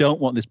end. I don't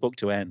want this book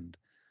to end.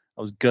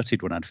 I was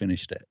gutted when I'd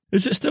finished it.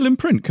 Is it still in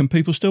print? Can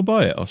people still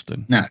buy it,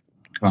 Austin? No.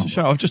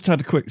 I've just had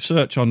a quick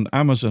search on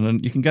Amazon,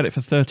 and you can get it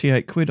for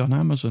 38 quid on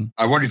Amazon.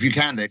 I wonder if you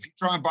can. If you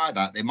try and buy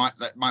that,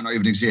 that might not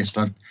even exist.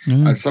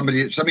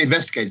 Somebody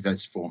investigated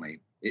this for me.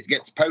 It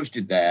gets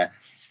posted there.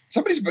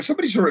 Somebody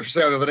saw it for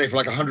sale the other day for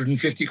like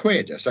 150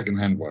 quid, a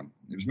second-hand one.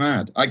 It was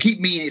mad. I keep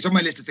meaning, it's on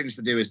my list of things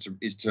to do is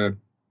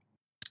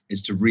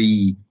to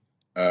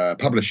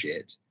republish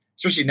it,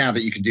 especially now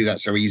that you can do that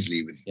so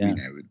easily but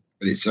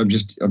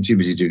I'm too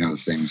busy doing other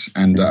things,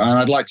 and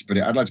I'd like to put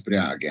it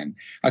out again.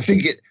 I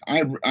think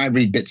I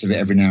read bits of it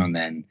every now and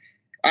then.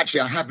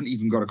 Actually, I haven't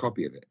even got a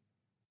copy of it.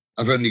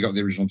 I've only got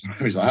the original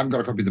diaries. I haven't got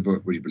a copy of the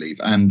book, would you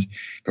believe?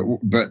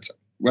 But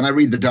when I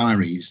read the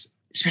diaries,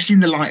 especially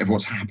in the light of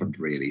what's happened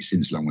really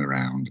since Long Way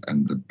Round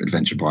and the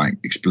adventure bike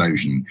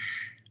explosion,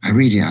 I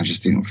read it, I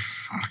just think,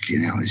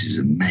 fucking hell, this is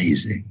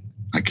amazing.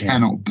 I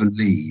cannot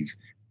believe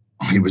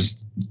I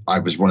was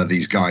one of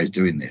these guys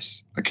doing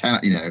this. I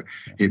cannot, I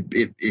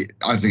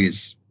think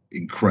it's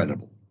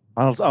incredible.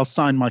 I'll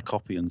sign my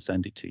copy and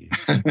send it to you.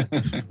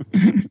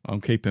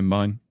 I'm keeping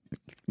mine.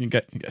 You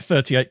get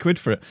 38 quid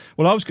for it.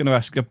 Well, I was going to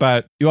ask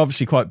about, you're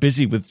obviously quite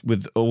busy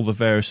with all the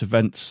various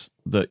events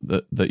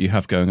that you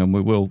have going on.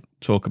 We will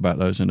talk about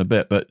those in a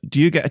bit, but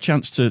do you get a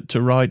chance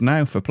to ride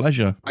now for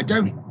pleasure? I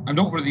don't. I'm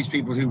not one of these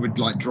people who would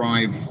like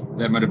drive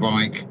their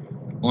motorbike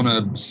on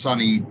a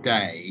sunny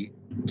day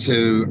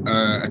to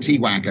a tea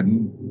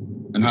wagon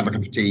and have a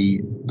cup of tea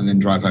and then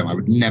drive home. I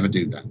would never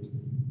do that.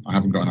 I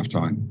haven't got enough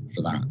time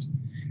for that.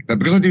 But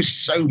because I do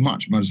so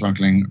much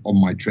motorcycling on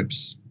my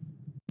trips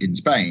in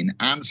Spain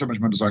and so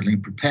much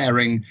motorcycling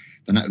preparing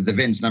the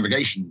Vince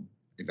navigation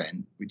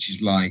event, which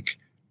is like,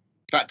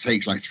 that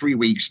takes like 3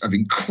 weeks of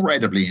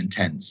incredibly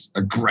intense,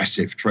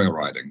 aggressive trail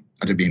riding.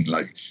 I don't mean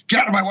like, get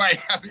out of my way.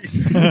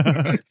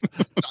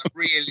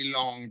 Really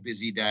long,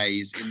 busy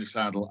days in the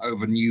saddle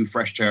over new,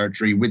 fresh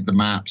territory with the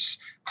maps,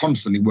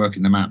 constantly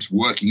working the maps,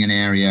 working an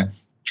area,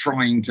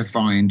 trying to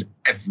find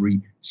every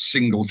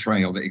single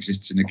trail that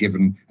exists in a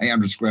given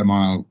 800 square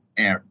mile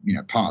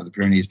part of the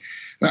Pyrenees.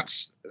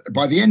 That's,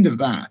 by the end of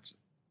that,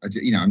 I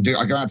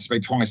go out to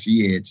Spain twice a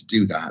year to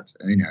do that.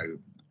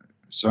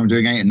 So I'm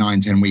doing 8 and 9,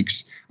 10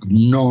 weeks of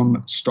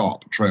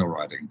non-stop trail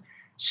riding.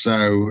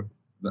 So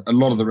a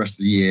lot of the rest of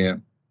the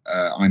year,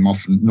 I'm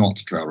often not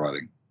trail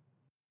riding.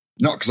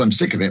 Not because I'm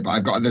sick of it,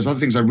 but there's other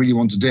things I really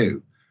want to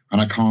do,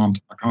 and I can't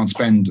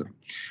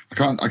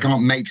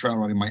make trail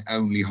riding my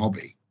only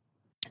hobby.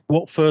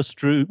 What first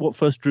drew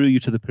you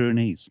to the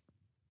Pyrenees?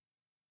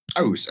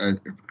 Oh,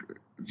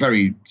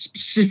 very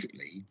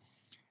specifically,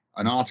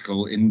 an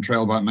article in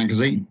Trail Bike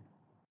magazine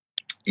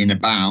in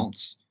about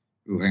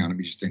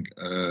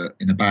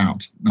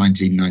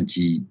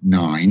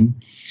 1999,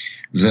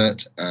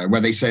 that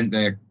where they sent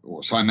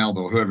Simon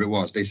Elbow, or whoever it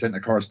was, they sent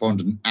a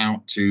correspondent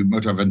out to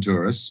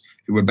Motoaventuras,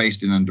 who were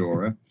based in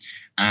Andorra,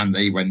 and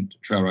they went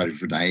trail riding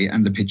for a day,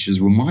 and the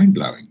pictures were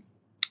mind-blowing.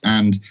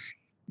 And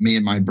me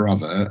and my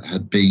brother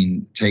had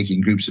been taking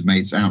groups of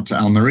mates out to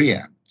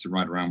Almeria to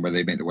ride around where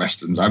they make the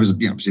westerns. I was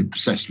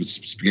obsessed with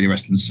spaghetti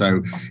westerns,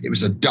 so it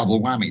was a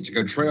double whammy to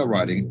go trail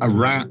riding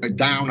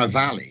down a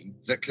valley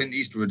that Clint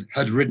Eastwood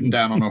had ridden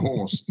down on a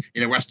horse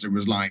in a western.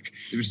 I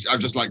was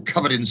just like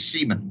covered in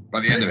semen by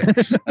the end of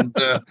it. And,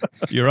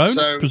 your own,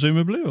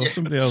 presumably, or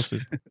somebody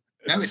else's?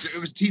 No, it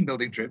was a team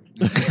building trip.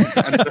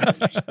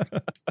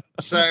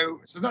 So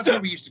that's where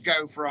we used to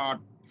go for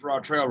our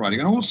trail riding.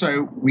 And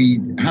also,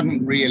 we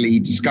hadn't really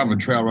discovered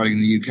trail riding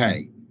in the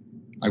UK.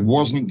 I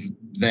wasn't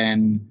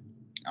then.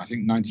 I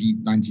think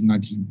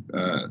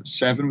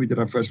 1997 we did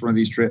our first one of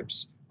these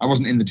trips. I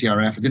wasn't in the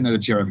TRF. I didn't know the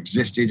TRF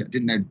existed. I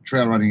didn't know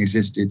trail riding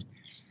existed.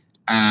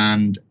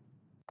 And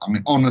I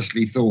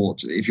honestly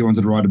thought if you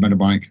wanted to ride a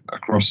motorbike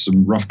across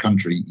some rough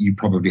country, you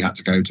probably had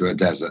to go to a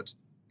desert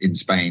in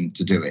Spain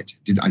to do it.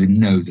 I didn't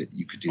know that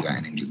you could do that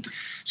in England.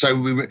 So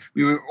we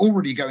were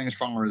already going as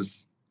far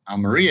as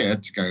Almeria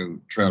to go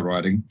trail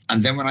riding.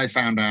 And then when I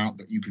found out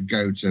that you could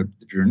go to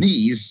the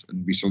Pyrenees,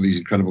 and we saw these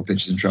incredible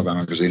pictures in Trail Bike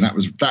magazine, that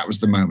was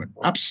the moment.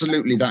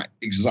 Absolutely, that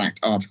exact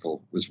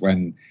article was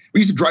when we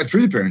used to drive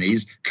through the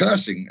Pyrenees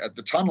cursing at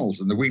the tunnels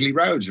and the wiggly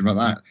roads and all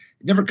that.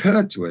 It never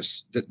occurred to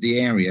us that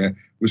the area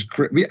was...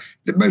 the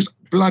most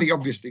bloody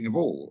obvious thing of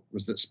all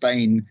was that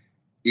Spain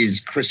is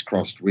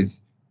crisscrossed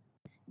with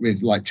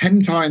like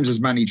 10 times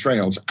as many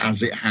trails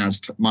as it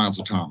has miles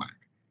of tarmac.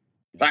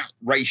 That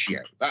ratio,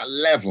 that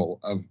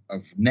level of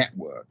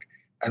network,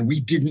 and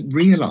we didn't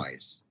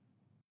realize.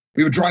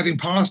 We were driving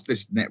past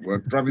this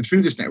network, driving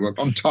through this network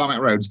on tarmac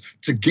roads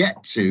to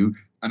get to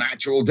an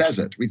actual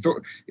desert. We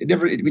thought we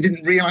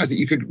didn't realize that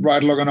you could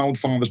ride along an old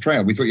farmer's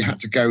trail. We thought you had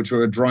to go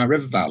to a dry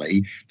river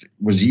valley that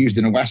was used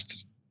in a western.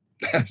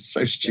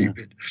 So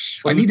stupid.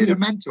 Yeah. I needed a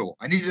mentor.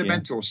 A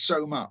mentor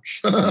so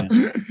much. Well,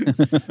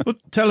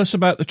 tell us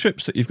about the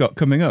trips that you've got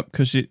coming up,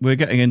 because we're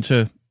getting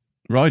into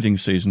riding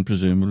season,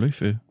 presumably,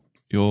 for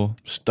your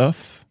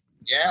stuff.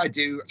 Yeah, I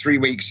do 3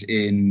 weeks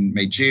in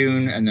May,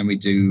 June, and then we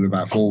do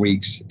about 4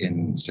 weeks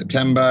in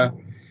September.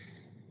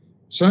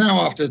 So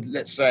now after,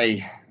 let's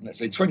say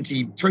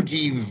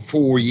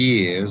 24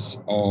 years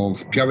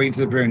of going to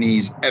the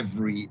Pyrenees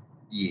every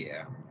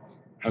year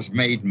has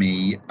made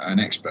me an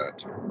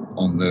expert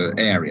on the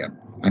area.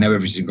 I know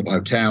every single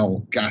hotel,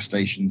 gas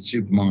station,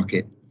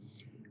 supermarket.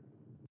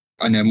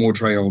 I know more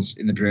trails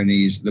in the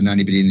Pyrenees than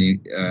anybody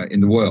in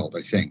the world,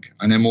 I think.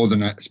 I know more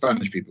than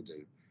Spanish people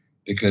do,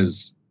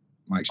 because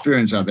my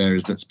experience out there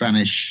is that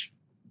Spanish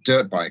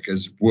dirt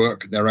bikers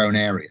work their own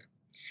area.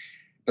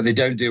 But they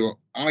don't do what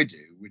I do,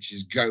 which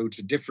is go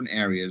to different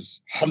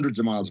areas, hundreds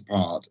of miles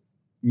apart,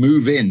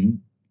 move in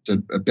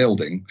to a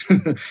building,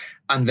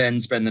 and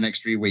then spend the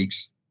next 3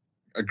 weeks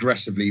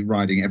aggressively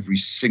riding every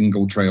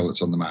single trail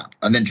that's on the map,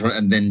 and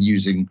then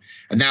using.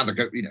 And now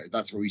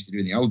that's what we used to do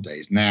in the old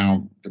days.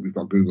 Now that we've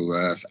got Google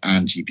Earth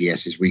and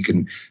GPSs, we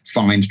can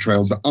find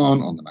trails that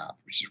aren't on the map,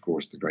 which is of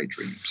course the great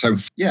dream. So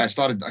yeah, I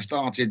started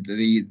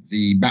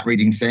the map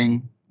reading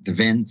thing, the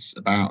Vince,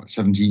 about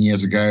 17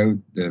 years ago,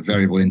 the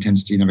Variable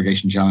Intensity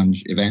Navigation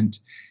Challenge event,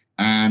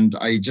 and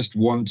I just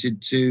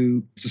wanted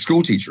to. The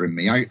school teacher in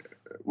me,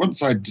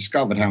 once I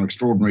discovered how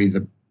extraordinary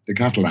the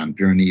Catalan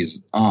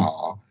Pyrenees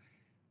are.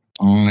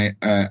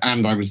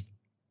 I was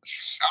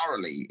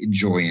thoroughly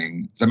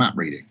enjoying the map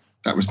reading.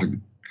 That was the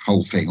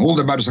whole thing. All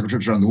the motorcycle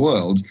trips around the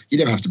world, you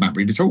never have to map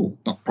read at all,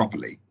 not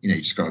properly. You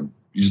just on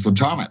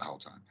tarmac the whole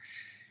time.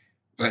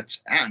 But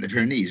out in the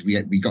Pyrenees,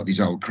 we got these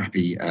old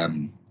crappy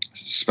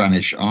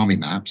Spanish army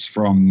maps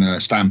from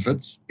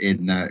Stanford's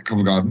in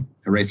Covent Garden.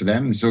 Hooray for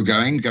them! They're still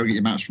going. Go get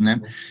your maps from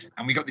them.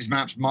 And we got these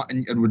maps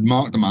and would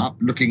mark them up,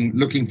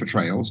 looking for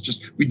trails.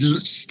 We'd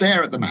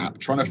stare at the map,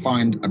 trying to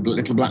find a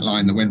little black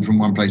line that went from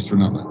one place to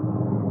another,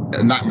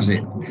 and that was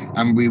it.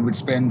 And we would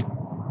spend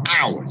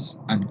hours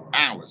and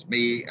hours,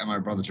 me and my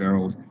brother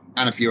Gerald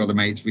and a few other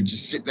mates. We'd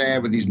just sit there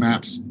with these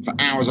maps for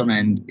hours on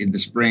end in the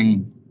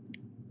spring.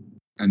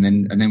 And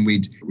then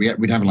we'd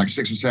have like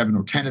 6 or 7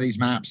 or 10 of these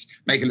maps,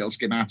 make a little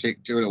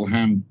schematic, do a little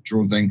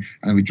hand-drawn thing,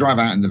 and then we'd drive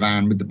out in the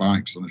van with the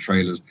bikes on the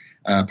trailers,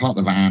 park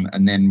the van,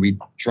 and then we'd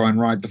try and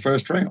ride the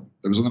first trail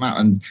that was on the map.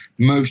 And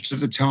most of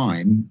the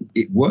time,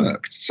 it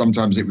worked.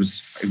 Sometimes it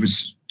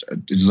was a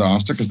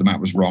disaster because the map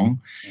was wrong.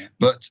 Yeah.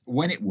 But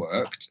when it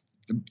worked,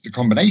 the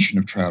combination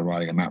of trail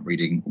riding and map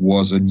reading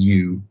was a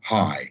new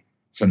high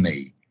for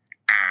me.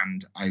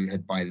 And I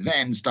had by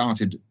then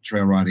started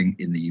trail riding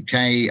in the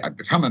UK. I'd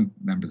become a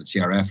member of the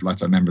TRF,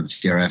 lifetime member of the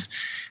TRF.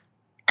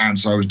 And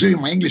so I was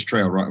doing my English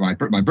trail riding,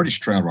 my British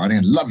trail riding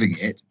and loving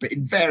it, but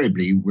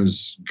invariably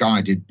was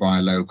guided by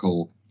a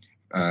local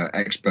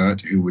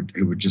expert who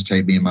would just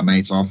take me and my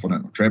mates off on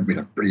a trip. We'd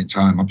have a brilliant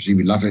time. Obviously,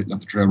 we love it,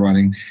 love the trail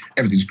riding.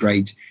 Everything's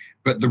great.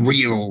 But the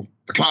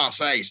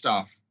Class A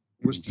stuff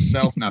was the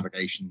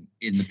self-navigation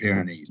in the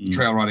Pyrenees, the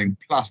trail riding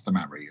plus the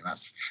map reading.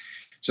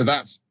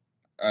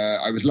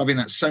 I was loving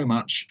that so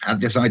much. Had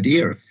this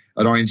idea of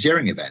an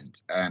orienteering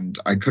event, and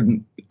I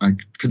couldn't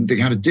think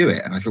how to do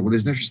it. And I thought, well,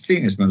 there's no such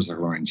thing as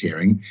motorcycle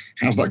orienteering.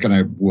 How's that going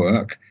to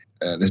work?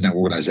 There's no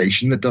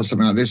organisation that does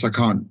something like this. I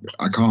can't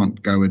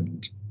go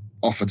and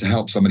offer to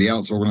help somebody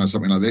else organise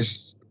something like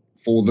this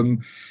for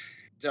them.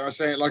 Dare I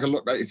say it?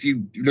 If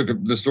you look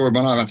at the story of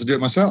my life, I had to do it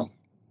myself.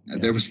 Yeah.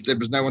 There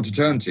was no one to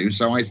turn to,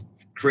 so I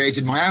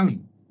created my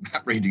own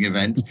map reading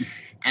event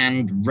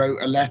and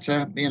wrote a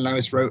letter. Me and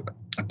Lois wrote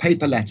a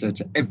paper letter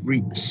to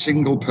every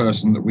single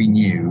person that we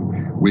knew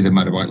with a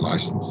motorbike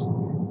license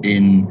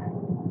in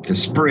the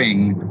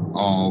spring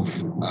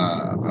of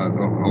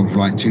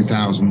like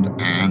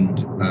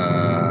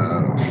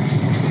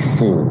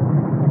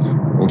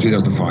 2004 or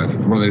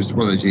 2005, one of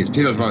those years,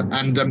 2005,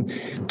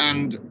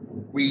 and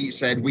we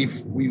said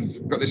we've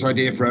got this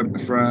idea for a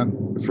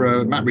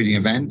map reading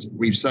event.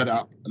 We've set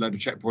up a load of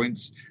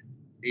checkpoints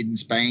in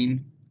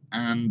Spain,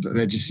 and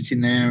they're just sitting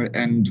there.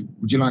 And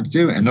would you like to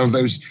do it? And of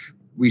those,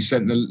 we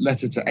sent the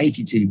letter to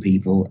 82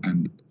 people,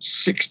 and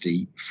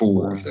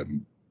 64 of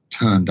them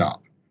turned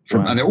up.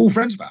 And they're all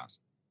friends of ours.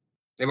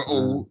 They were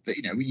all,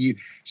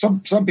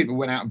 some people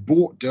went out and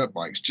bought dirt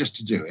bikes just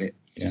to do it.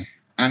 Yeah.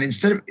 And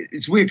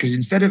it's weird because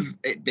instead of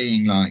it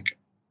being like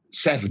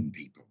 7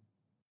 people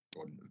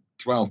or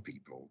 12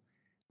 people,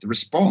 the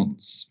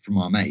response from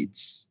our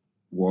mates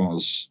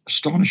was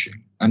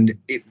astonishing. And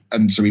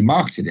so we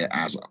marketed it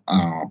as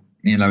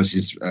me and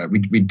Lois's,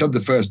 we'd done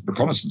the first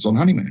reconnaissance on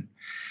honeymoon.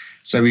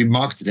 So we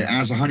marketed it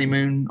as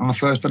our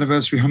first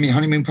anniversary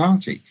honeymoon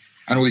party.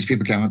 And all these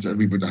people came out.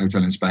 We booked a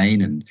hotel in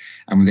Spain, and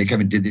they came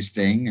and did this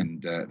thing.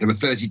 And there were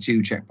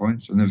 32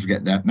 checkpoints. I'll never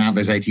forget that. Now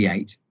there's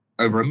 88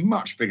 over a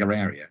much bigger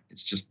area.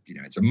 It's just,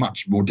 it's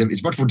much more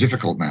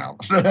difficult now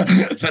than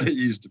it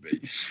used to be.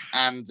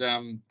 And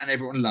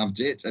everyone loved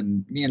it.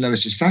 And me and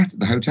Lois just sat at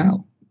the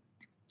hotel.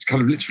 It's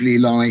kind of literally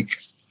like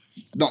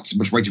not so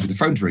much waiting for the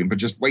phone to ring, but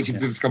just waiting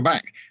for people to come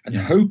back and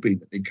hoping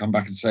that they'd come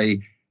back and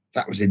say,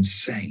 that was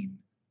insane.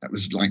 That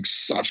was like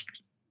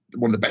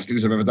one of the best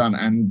things I've ever done.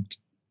 And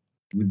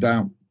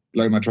without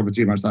blowing my trumpet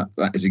too much,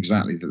 that is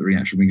exactly the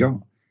reaction we got.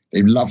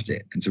 They loved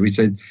it. And so we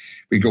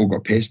all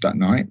got pissed that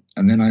night.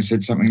 And then I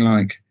said something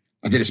like,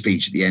 I did a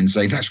speech at the end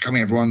saying, thanks for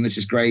coming, everyone. This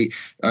is great.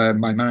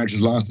 My marriage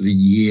has lasted a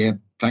year.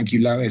 Thank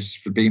you, Lois,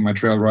 for being my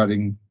trail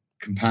riding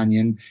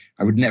companion.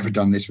 I would never have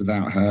done this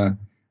without her.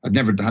 I'd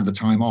never had the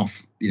time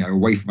off,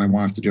 away from my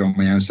wife to do it on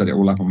my own, set it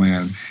all up on my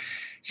own.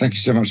 Thank you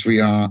so much,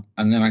 sweetheart.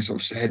 And then I sort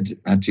of said,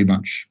 I had too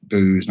much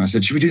booze. And I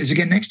said, should we do this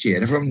again next year?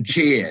 And everyone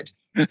cheered.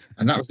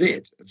 And that was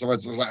it. So I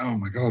was like, oh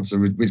my God. So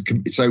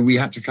we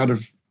had to kind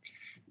of,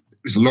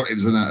 it was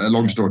a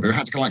long story, but we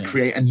had to kind of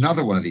create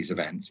another one of these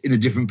events in a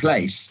different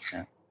place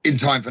in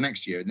time for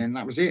next year. And then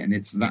that was it. And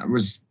that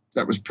was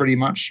pretty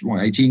much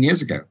 18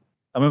 years ago.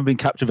 I remember being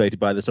captivated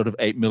by the sort of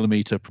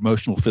 8mm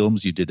promotional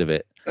films you did of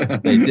it.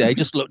 They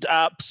just looked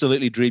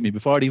absolutely dreamy.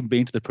 Before I'd even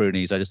been to the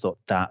Pyrenees, I just thought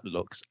that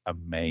looks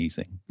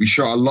amazing. We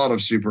shot a lot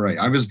of Super 8.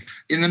 I was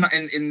in the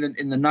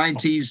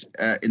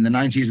 90s, in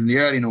the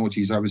early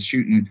noughties. I was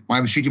shooting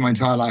my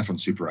entire life on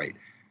Super 8.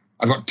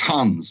 I've got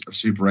tons of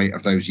Super 8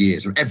 of those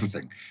years of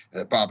everything: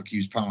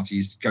 barbecues,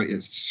 parties,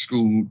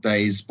 school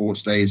days,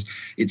 sports days.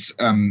 It's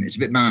a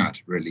bit mad,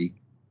 really.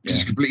 Yeah.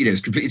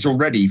 It's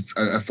already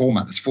a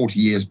format that's 40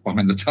 years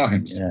behind the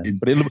times. Yeah.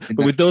 But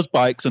with those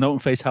bikes and open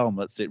face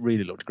helmets, it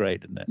really looked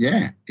great, didn't it?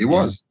 Yeah, it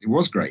was. It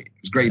was great.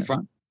 It was great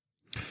fun.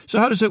 So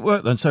how does it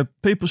work then? So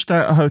people stay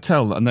at a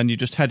hotel and then you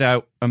just head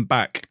out and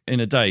back in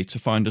a day to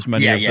find as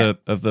many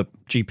of the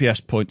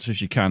GPS points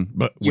as you can,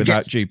 but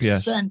without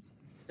GPS.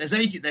 There's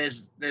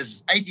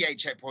 88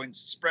 checkpoints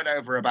spread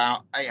over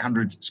about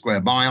 800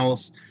 square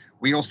miles.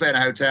 We all stay in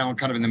a hotel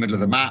kind of in the middle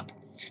of the map.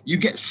 You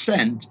get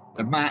sent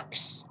the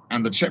maps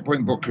and the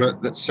checkpoint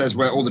booklet that says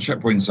where all the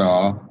checkpoints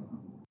are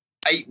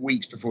 8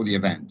 weeks before the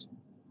event.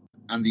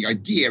 And the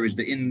idea is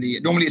that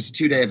normally it's a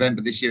 2-day event,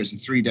 but this year it's a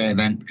 3-day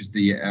event because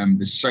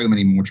there's so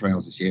many more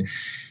trails this year.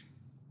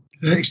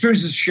 The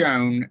experience has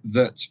shown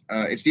that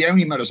it's the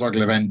only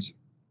motorcycle event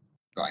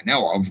that I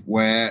know of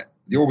where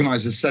the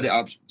organisers set it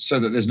up so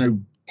that there's no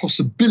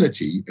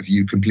possibility of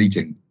you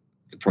completing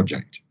the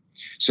project.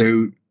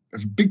 So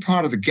a big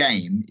part of the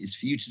game is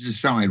for you to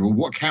decide, well,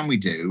 what can we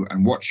do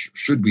and what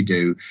should we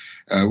do?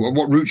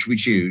 What route should we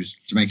choose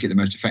to make it the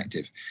most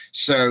effective?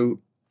 So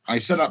I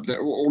set up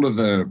all of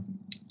the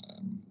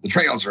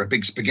trails are a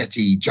big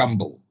spaghetti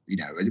jumble. You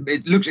know,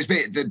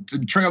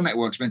 the trail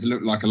network's meant to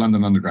look like a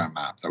London Underground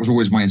map. That was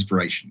always my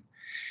inspiration.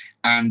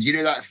 And you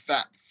know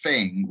that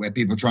thing where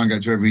people try and go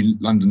to every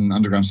London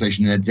Underground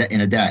station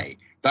in a day.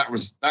 That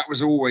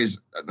was always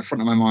at the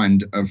front of my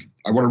mind. I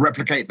want to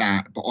replicate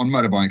that, but on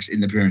motorbikes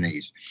in the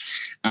Pyrenees.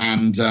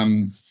 And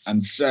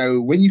so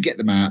when you get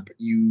the map,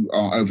 you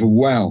are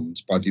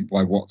overwhelmed by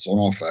what's on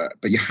offer.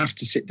 But you have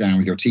to sit down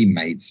with your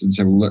teammates and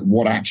say, well, look,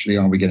 what actually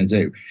are we going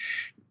to do?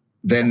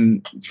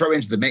 Then throw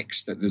into the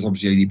mix that there's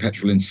obviously only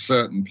petrol in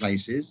certain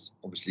places.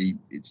 Obviously,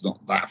 it's not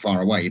that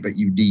far away, but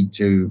you need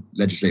to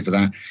legislate for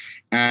that.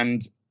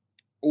 And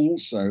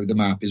also, the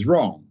map is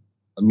wrong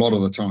a lot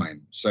of the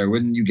time. So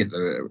when you get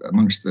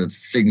amongst the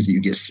things that you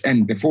get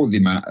sent before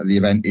the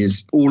event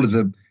is all of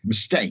the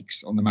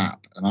mistakes on the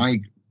map. And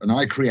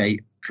I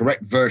create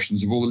correct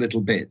versions of all the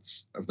little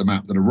bits of the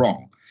map that are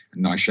wrong.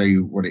 And I show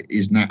you what it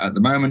is now at the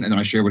moment, and then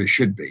I show you what it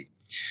should be.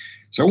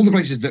 So all the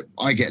places that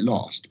I get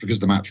lost because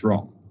the map's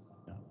wrong,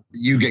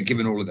 you get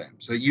given all of them,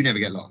 so you never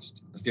get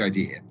lost. That's the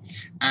idea.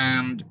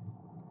 And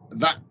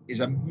that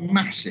is a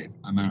massive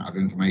amount of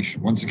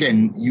information. Once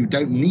again, you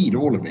don't need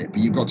all of it,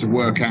 but you've got to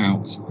work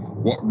out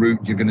what route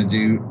you're going to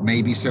do,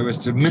 maybe so as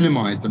to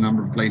minimize the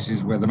number of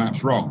places where the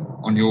map's wrong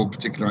on your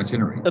particular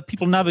itinerary. Are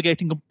people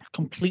navigating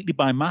completely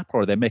by map,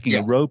 or are they making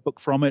a road book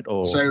from it?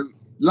 Or so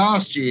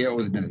last year,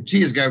 or no, 2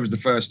 years ago was the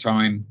first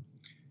time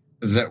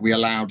that we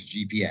allowed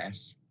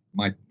GPS.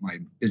 My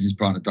business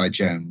partner, Di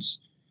Jones,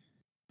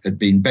 had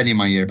been bending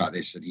my ear about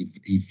this, and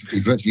he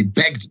virtually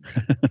begged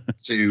me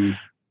to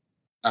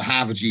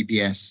have a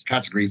GPS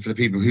category for the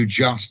people who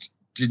just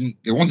didn't.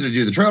 They wanted to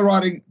do the trail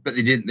riding, but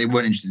they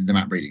weren't interested in the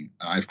map reading.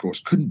 And I, of course,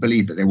 couldn't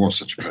believe that there was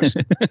such a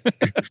person.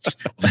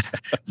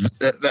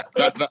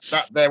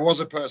 that there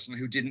was a person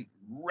who didn't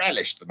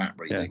relish the map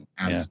reading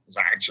as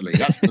actually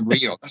that's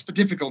the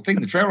difficult thing.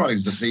 The trail riding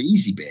is the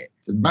easy bit.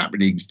 The map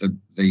reading is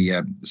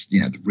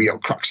the real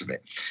crux of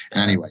it.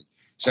 Anyway,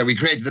 so we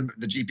created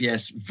the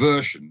GPS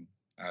version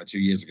 2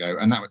 years ago,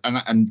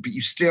 but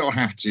you still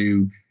have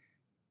to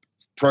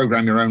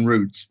program your own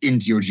routes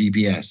into your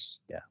GPS.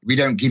 Yeah. We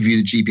don't give you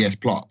the GPS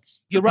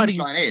plots. The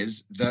punchline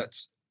is that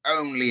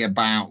only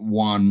about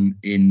 1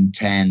 in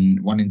 10,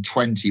 1 in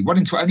 20,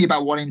 only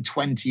about 1 in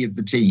 20 of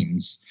the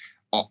teams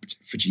opt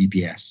for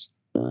GPS.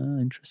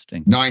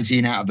 Interesting.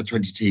 19 out of the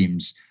 20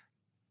 teams,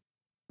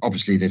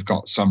 obviously they've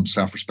got some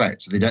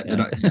self-respect, so they don't.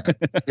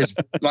 There's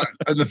like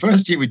in the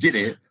first year we did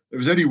it, there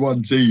was only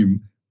one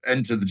team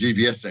enter the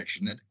GPS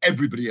section, and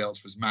everybody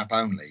else was map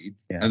only.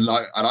 Yeah. And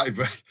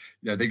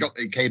they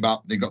came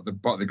up, they got a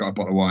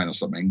bottle of wine or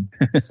something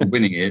for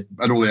winning it,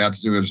 and all they had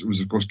to do was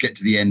of course get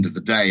to the end of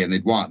the day, and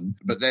they'd won.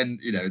 But then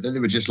then they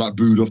were just like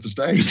booed off the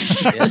stage.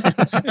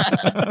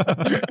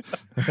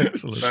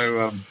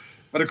 So,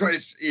 but of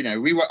course, I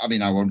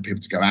want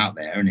people to go out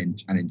there and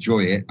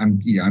enjoy it. I'm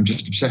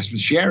just obsessed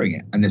with sharing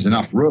it, and there's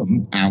enough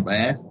room out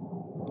there.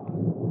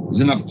 There's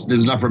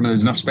enough room and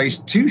there's enough space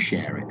to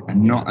share it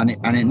and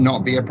it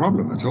not be a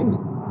problem at all.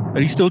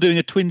 Are you still doing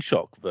a twin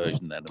shock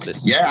version then of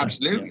this? Yeah,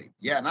 absolutely.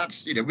 Yeah, and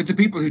that's with the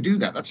people who do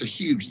that, that's a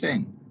huge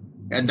thing.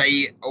 And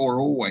they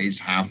always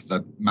have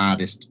the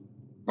maddest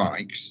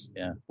bikes.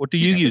 Yeah. What do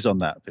you use on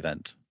that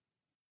event?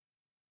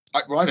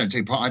 I don't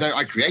take part.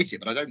 I create it,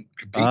 but I don't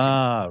compete.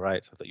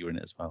 Right. I thought you were in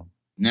it as well.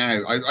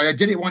 No, I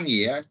did it 1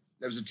 year.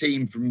 There was a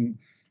team from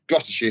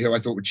Gloucestershire who I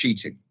thought were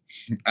cheating.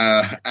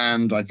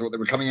 And I thought they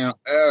were coming out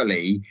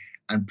early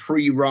and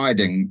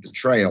pre-riding the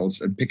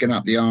trails and picking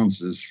up the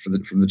answers from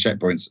the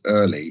checkpoints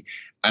early,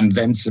 and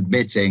then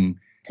submitting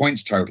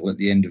points total at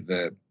the end of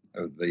the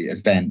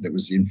event that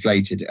was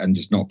inflated and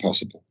just not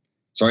possible.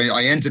 So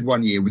I entered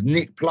 1 year with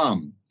Nick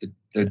Plum,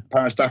 the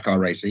Paris-Dakar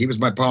racer. He was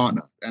my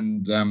partner,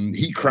 and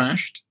he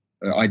crashed.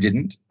 I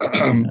didn't,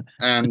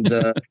 and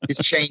his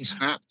chain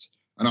snapped,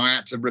 and I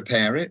had to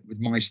repair it with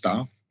my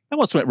stuff. I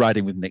once went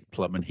riding with Nick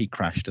Plum, and he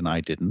crashed, and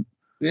I didn't.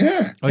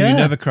 Yeah. Oh, you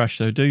never crashed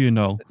though, do you,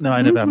 Noel? No,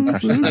 I never have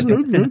crashed. I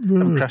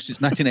haven't crashed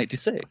since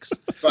 1986.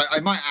 But I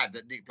might add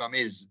that Nick Plum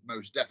is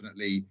most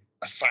definitely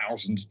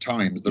 1,000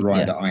 times the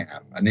rider I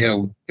am, and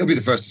he'll be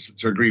the first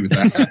to agree with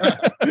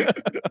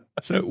that.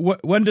 So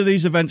when do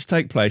these events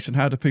take place, and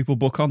how do people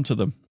book onto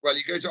them? Well,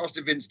 you go to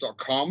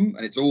austinvince.com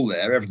and it's all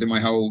there. Everything, my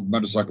whole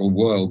motorcycle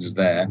world is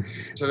there.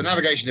 So the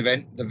navigation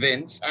event, the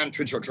Vince and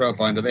Twin Shot Trail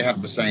Finder, they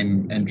have the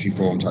same entry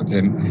form type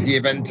thing. The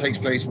event takes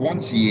place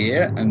once a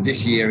year, and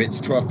this year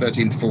it's 12th,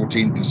 13th,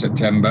 14th of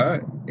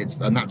September.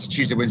 And that's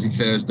Tuesday, Wednesday,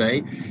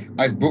 Thursday.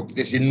 I've booked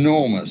this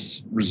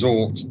enormous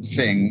resort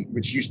thing,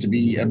 which used to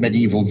be a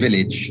medieval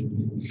village.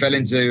 Fell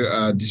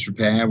into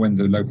disrepair when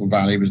the local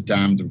valley was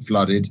dammed and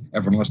flooded.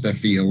 Everyone lost their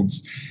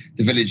fields.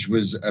 The village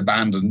was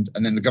abandoned,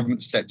 and then the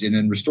government stepped in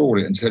and restored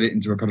it and turned it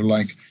into a kind of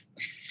like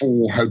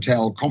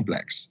 4-hotel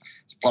complex.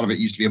 So part of it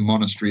used to be a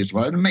monastery as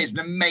well. It's an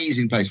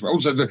amazing place.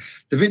 Also, the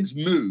Vince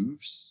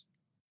moves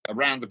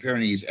around the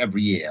Pyrenees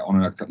every year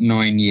on a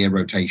 9-year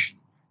rotation.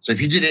 So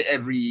if you did it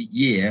every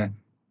year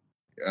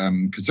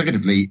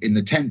consecutively, in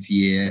the 10th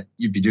year,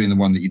 you'd be doing the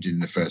one that you did in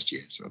the first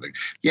year, sort of thing.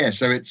 Yeah,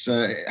 so it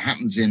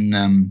happens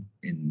in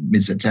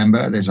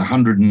mid-September. There's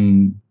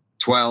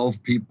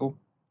 112 people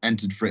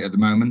entered for it at the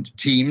moment.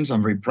 Teams,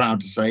 I'm very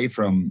proud to say,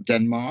 from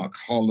Denmark,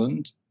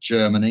 Holland,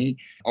 Germany,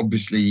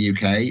 obviously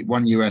UK,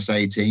 one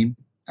USA team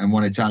and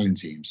one Italian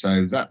team.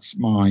 So that's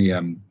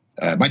my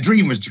my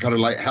dream was to kind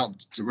of like help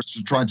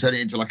to try and turn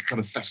it into like a kind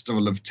of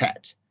festival of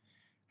Tet.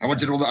 I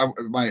wanted all the,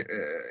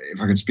 if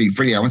I could speak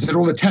freely, I wanted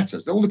all the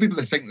Tetters, all the people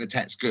that think the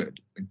Tet's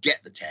good and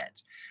get the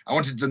Tet. I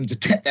wanted them to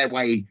Tet their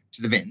way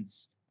to the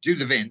Vince, do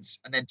the Vince,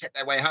 and then Tet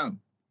their way home.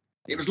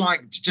 It was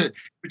like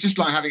just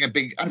like having a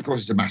big, and of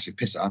course it's a massive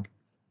piss up.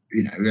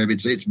 You know,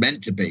 it's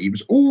meant to be. It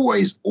was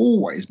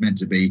always meant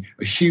to be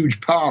a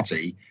huge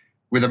party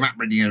with a map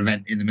reading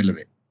event in the middle of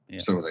it,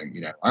 sort of thing.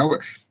 You know,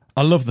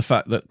 I love the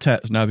fact that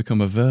Tet has now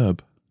become a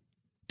verb.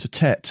 To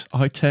Tet,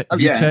 I Tet,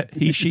 you Tet,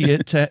 he, she,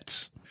 it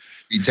Tets.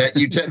 You Tet,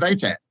 they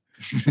Tet.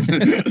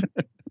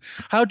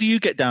 How do you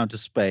get down to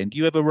Spain? Do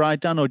you ever ride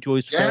down, or do you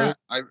always? Yeah,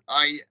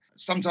 I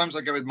sometimes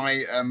I go with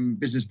my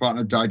business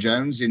partner Di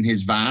Jones in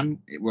his van.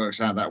 It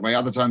works out that way.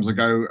 Other times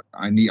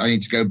I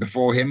need to go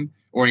before him,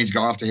 or I need to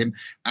go after him,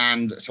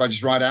 and so I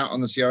just ride out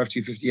on the CRF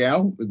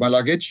 250L with my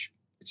luggage.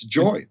 It's a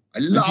joy. I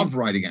love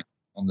riding out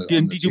on the.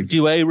 Do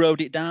you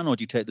A-road it down, or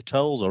do you take the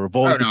tolls, or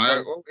avoid? Oh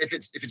no! If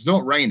it's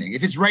not raining,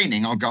 if it's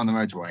raining, I'll go on the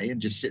motorway and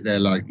just sit there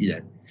like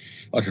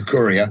a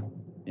courier.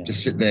 Yeah.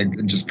 Just sit there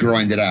and just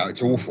grind it out.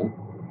 It's awful.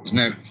 There's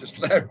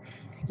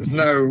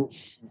no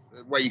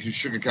way you can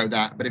sugarcoat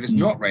that. But if it's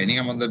not raining,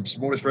 I'm on the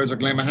smallest roads I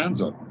can lay my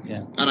hands on. Yeah.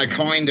 And I've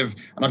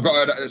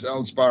got an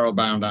old spiral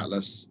bound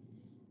atlas,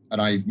 and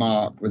I've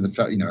marked with a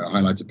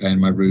highlighter pen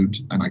my route,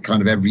 and I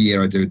kind of every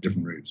year I do a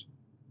different route.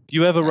 Do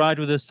you ever ride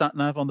with a sat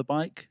nav on the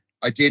bike?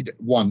 I did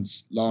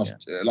once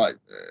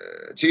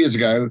 2 years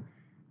ago.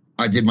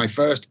 I did my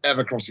first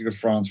ever crossing of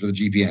France with a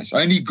GPS.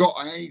 I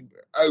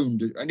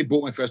only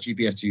bought my first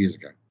GPS 2 years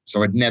ago.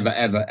 So I'd never,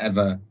 ever,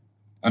 ever,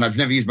 and I've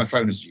never used my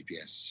phone as a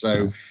GPS.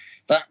 So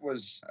that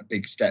was a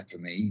big step for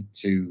me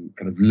to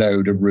kind of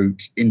load a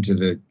route into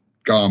the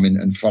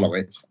Garmin and follow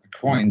it. I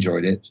quite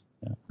enjoyed it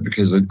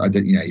because I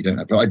didn't, you don't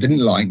know, but I didn't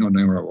like not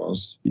knowing where I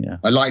was. Yeah.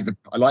 I like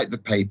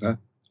the paper.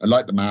 I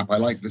like the map. I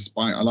like the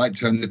spine. I like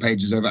turning the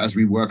pages over as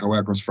we work our way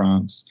across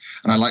France.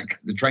 And I like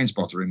the train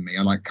spotter in me.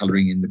 I like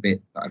colouring in the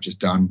bit that I've just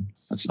done.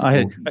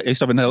 I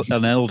used to have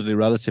an elderly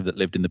relative that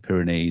lived in the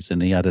Pyrenees,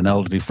 and he had an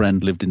elderly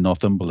friend lived in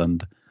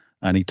Northumberland,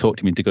 and he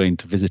talked him into going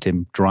to visit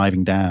him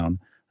driving down.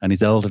 And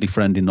his elderly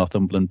friend in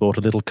Northumberland bought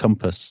a little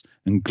compass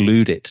and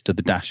glued it to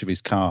the dash of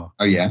his car.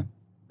 Oh, yeah.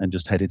 And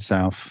just headed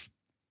south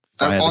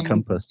via the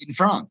compass. In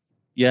France?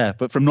 Yeah,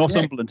 but from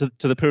Northumberland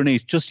to the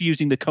Pyrenees, just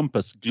using the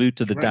compass glued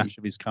to the dash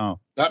of his car.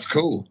 That's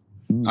cool.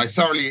 I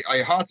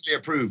heartily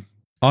approve.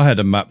 I had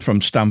a map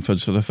from Stanford,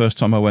 so the first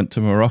time I went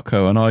to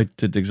Morocco, and I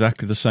did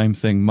exactly the same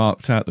thing,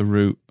 marked out the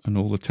route and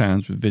all the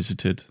towns we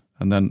visited,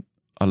 and then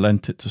I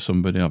lent it to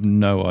somebody. I have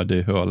no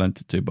idea who I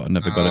lent it to, but I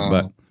never got it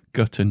back.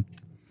 Gutting.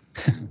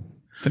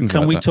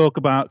 Can we talk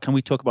about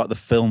the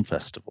film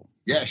festival?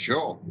 Yeah,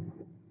 sure.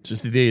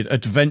 Just the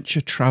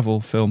Adventure Travel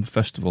Film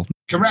Festival.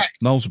 Correct.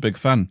 Noel's a big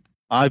fan.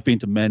 I've been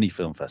to many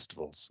film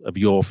festivals, of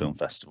your film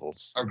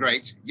festivals. Oh,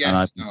 great.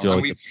 Yes.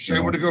 And we've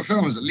shown one of your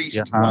films at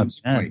least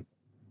once.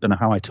 Don't know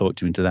how I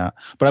talked you into that.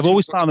 But I've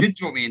always found... You did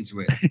talk me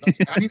into it.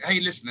 Hey,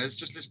 listeners,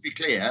 just let's be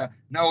clear.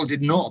 Noel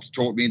did not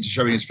talk me into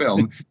showing his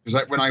film.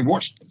 Because when I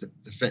watched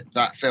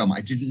that film, I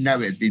didn't know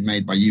it had been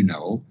made by you,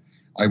 Noel.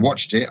 I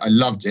watched it. I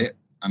loved it.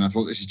 And I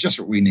thought, this is just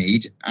what we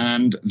need.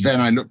 And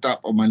then I looked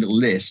up on my little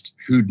list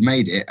who'd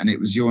made it, and it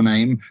was your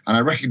name. And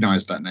I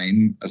recognized that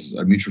name as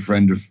a mutual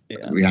friend of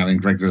we have in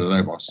Greg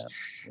Villalobos.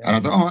 Yeah. And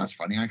I thought, that's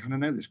funny. I kind of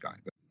know this guy.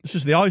 But this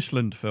is the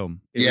Iceland film.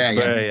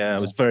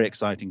 It was very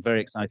exciting. Very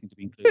exciting to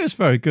be included. It's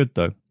very good,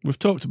 though. We've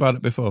talked about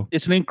it before.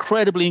 It's an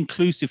incredibly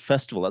inclusive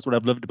festival. That's what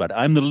I've loved about it.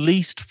 I'm the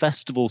least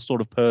festival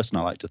sort of person,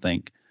 I like to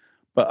think.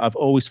 But I've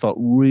always felt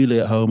really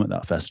at home at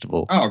that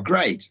festival. Oh,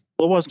 great.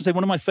 Well, I was going to say,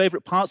 one of my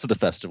favourite parts of the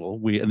festival,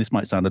 and this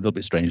might sound a little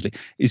bit strangely,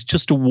 is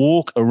just to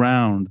walk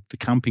around the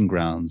camping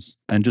grounds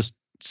and just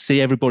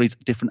see everybody's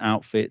different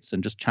outfits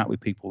and just chat with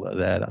people that are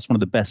there. That's one of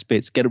the best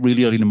bits. Get up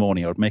really early in the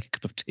morning. I would make a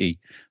cup of tea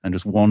and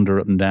just wander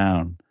up and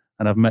down.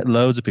 And I've met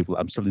loads of people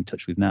that I'm still in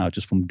touch with now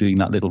just from doing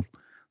that little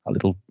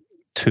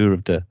tour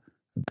of the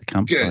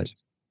campsite. Good.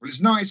 Well,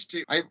 it's nice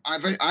to.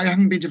 I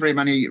haven't been to very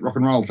many rock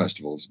and roll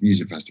festivals,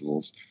 music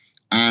festivals,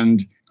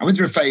 and I went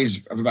through a phase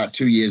of about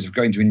 2 years of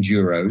going to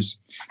Enduros.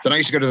 Then I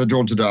used to go to the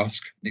Dawn to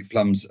Dusk, Nick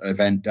Plum's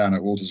event down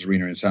at Walters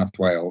Arena in South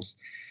Wales.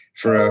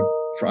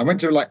 I went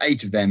to like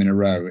 8 of them in a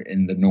row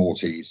in the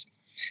noughties,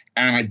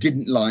 and I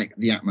didn't like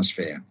the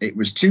atmosphere. It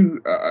was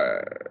too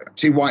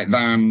white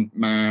van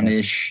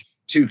man-ish,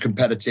 too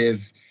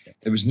competitive.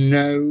 There was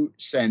no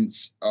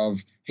sense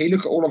of, hey,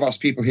 look at all of us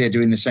people here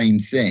doing the same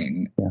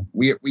thing.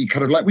 Yeah. We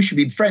kind of like, we should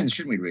be friends,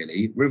 shouldn't we,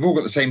 really? We've all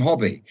got the same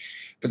hobby.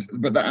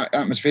 But that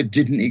atmosphere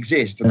didn't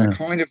exist. And I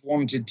kind of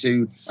wanted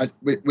to,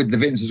 with the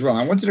Vince as well,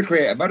 I wanted to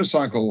create a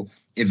motorcycle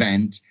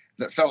event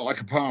that felt like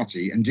a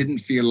party and didn't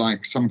feel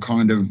like some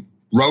kind of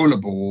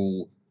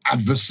rollerball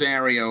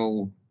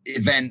adversarial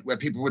event where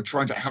people were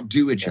trying to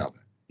outdo each other.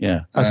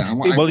 Yeah. I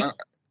want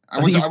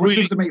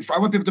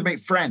people to make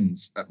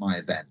friends at my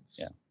events.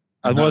 Yeah.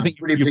 I think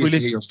really pleased to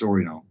hear your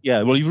story now.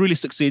 Yeah, well, you've really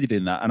succeeded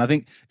in that. And I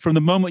think from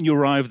the moment you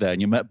arrived there and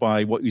you're met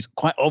by what is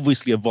quite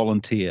obviously a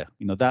volunteer,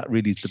 that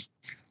really is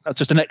that's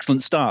just an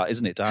excellent start,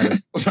 isn't it?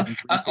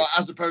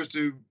 As opposed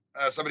to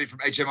somebody from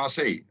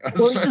HMRC.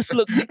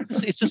 Well,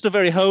 it's just a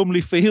very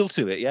homely feel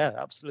to it. Yeah,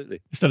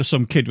 absolutely. Instead of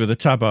some kid with a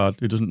tabard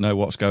who doesn't know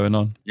what's going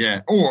on. Yeah.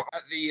 Or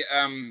at the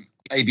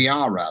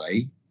ABR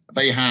rally,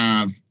 they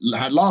had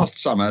last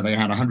summer, they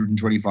had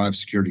 125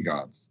 security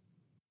guards.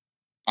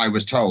 I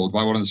was told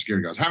by one of the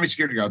security guards, how many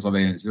security guards are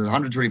there? There's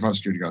 125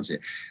 security guards here.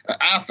 At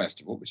our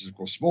festival, which is, of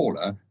course,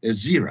 smaller, there's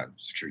 0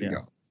 security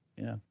guards.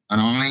 Yeah.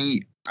 And I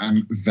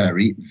am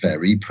very,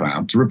 very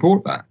proud to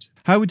report that.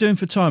 How are we doing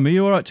for time? Are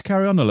you all right to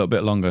carry on a little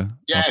bit longer?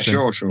 Yeah,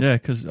 Austin? sure. Yeah,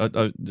 because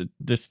I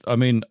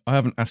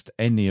haven't asked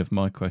any of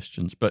my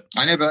questions, but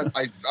maybe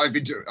I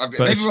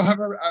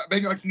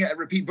can get a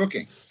repeat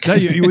booking. No,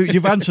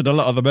 you've answered a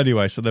lot of them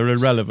anyway, so they're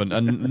irrelevant.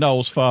 And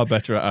Noel's far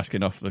better at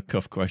asking off the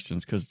cuff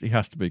questions because he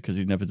has to be, because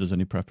he never does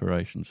any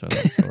preparation. So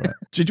that's all right.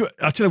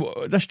 I tell you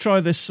what, let's try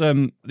this.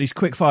 These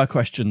quick fire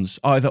questions,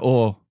 either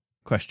or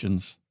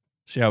questions.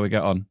 See how we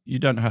get on. You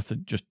don't have to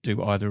just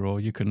do either or.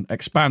 You can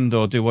expand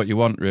or do what you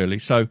want, really.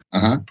 So,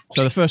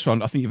 So the first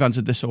one, I think you've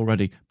answered this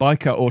already.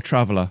 Biker or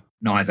traveller?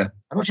 Neither.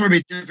 I'm not trying to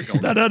be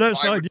difficult. No, it's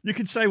fine. You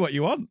can say what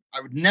you want.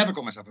 I would never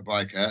call myself a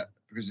biker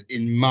because,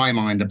 in my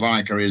mind, a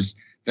biker is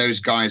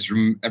those guys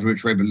from Every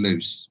Which Way But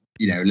Loose.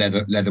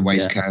 Leather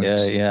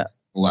waistcoats,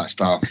 all that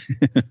stuff.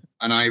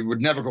 And I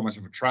would never call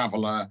myself a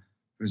traveller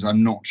because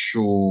I'm not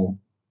sure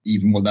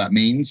even what that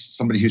means.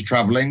 Somebody who's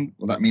traveling,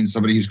 well, that means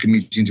somebody who's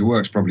commuting to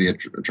work is probably a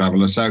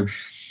traveller. So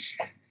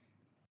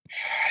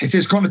if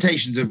there's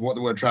connotations of what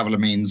the word traveller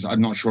means,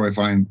 I'm not sure if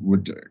I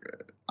would.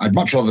 I'd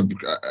much rather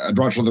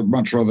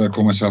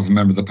call myself a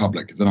member of the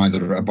public than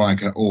either a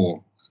biker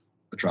or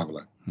a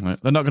traveller. Right.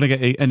 They're not going to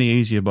get any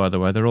easier, by the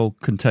way. They're all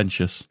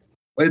contentious.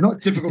 Well, they're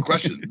not difficult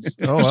questions.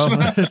 Oh,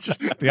 well, it's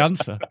just the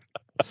answer.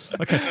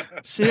 Okay,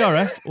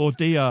 CRF or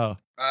DR?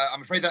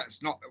 I'm afraid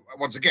that's not,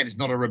 once again, it's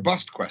not a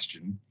robust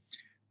question.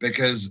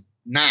 Because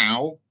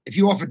now, if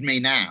you offered me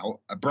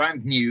now a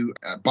brand new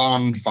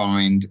barn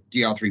find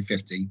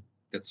DR350,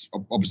 that's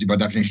obviously by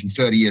definition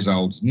 30 years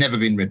old, never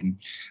been ridden,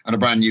 and a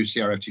brand new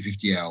CRF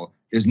 250L,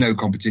 there's no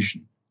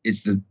competition.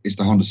 It's the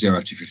Honda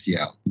CRF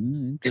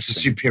 250L. It's a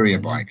superior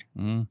bike.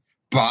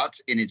 But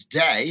in its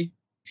day,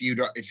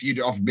 if you'd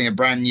offered me a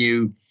brand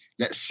new,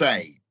 let's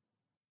say,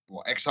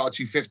 XR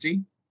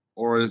 250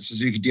 or a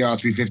Suzuki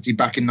DR350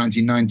 back in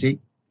 1990, if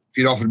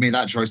you'd offered me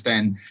that choice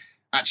then,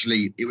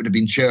 actually, it would have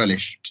been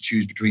churlish to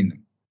choose between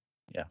them.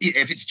 Yeah.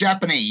 If it's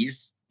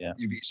Japanese,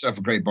 you get yourself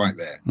a great bike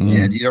there.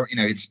 Yeah.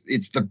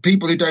 It's the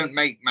people who don't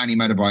make many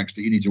motorbikes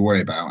that you need to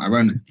worry about. I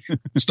won't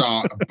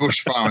start a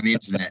bushfire on the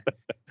internet.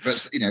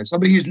 But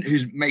somebody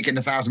who's making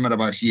 1,000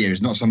 motorbikes a year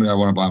is not somebody I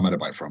want to buy a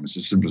motorbike from. It's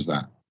as simple as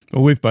that.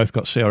 Well, we've both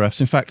got CRFs.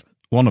 In fact,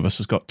 one of us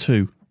has got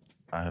 2.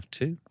 I have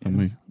 2. And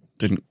we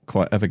didn't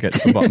quite ever get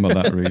to the bottom of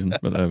that reason.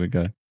 But there we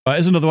go. Right,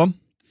 here's another one.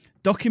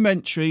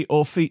 Documentary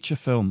or feature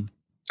film?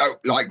 Oh,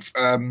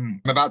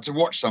 I'm about to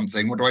watch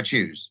something. What do I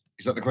choose?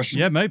 Is that the question?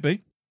 Yeah,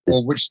 maybe.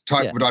 Or which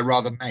type would I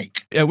rather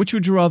make? Yeah, which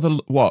would you rather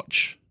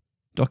watch?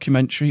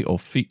 Documentary or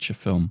feature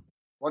film?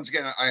 Once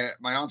again,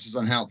 my answer is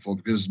unhelpful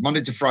because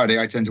Monday to Friday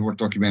I tend to watch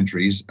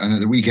documentaries, and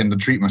at the weekend I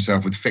treat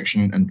myself with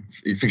fiction and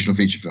fictional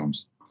feature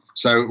films.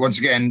 So once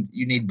again,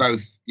 you need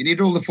both. You need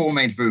all the 4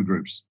 main food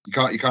groups. You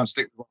can't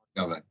stick with one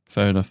or the other.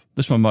 Fair enough.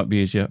 This one might be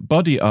easier.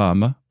 Body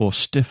armour or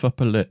stiff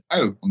upper lip?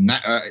 Oh,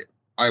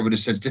 I would have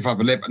said stiff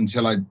upper lip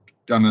until I'd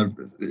done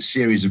a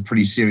series of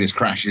pretty serious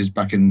crashes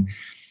back in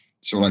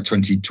sort of like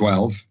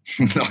 2012.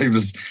 I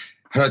was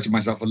hurting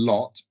myself a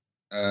lot,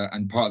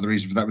 and part of the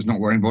reason for that was not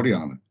wearing body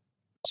armour.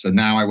 So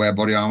now I wear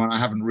body armour, and I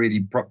haven't really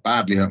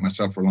badly hurt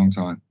myself for a long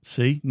time.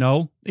 See,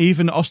 Noel,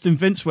 even Austin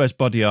Vince wears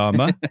body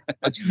armour.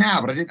 I do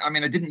now, but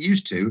I didn't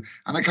used to,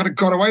 and I kind of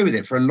got away with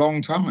it for a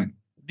long time.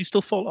 Do you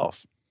still fall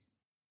off?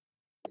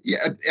 Yeah,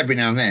 every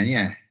now and then,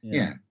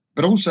 yeah.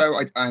 But also,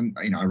 I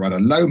ride a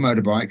low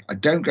motorbike. I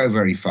don't go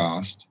very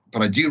fast,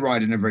 but I do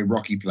ride in a very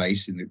rocky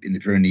place in the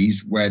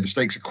Pyrenees where the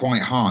stakes are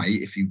quite high.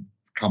 If you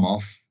come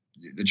off,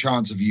 the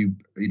chance of you,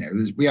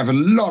 we have a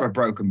lot of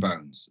broken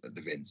bones at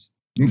the Vince.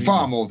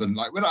 Far more than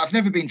I've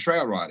never been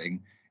trail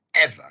riding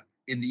ever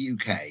in the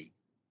UK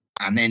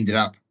and ended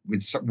up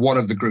with one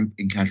of the group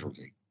in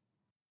casualty.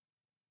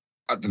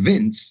 At the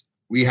Vince,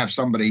 we have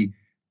somebody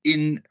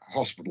in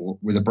hospital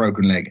with a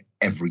broken leg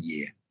every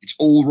year. It's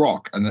all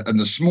rock. And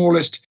the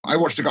smallest, I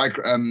watched a guy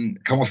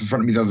come off in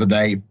front of me the other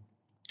day.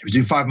 He was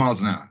doing 5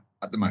 miles an hour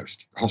at the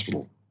most.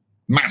 Hospital.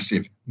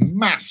 Massive,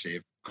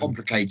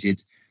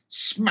 complicated,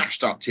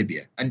 smashed up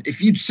tibia. And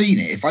if you'd seen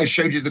it, if I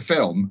showed you the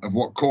film of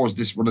what caused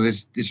this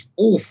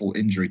awful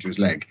injury to his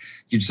leg,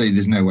 you'd say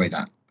there's no way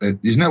that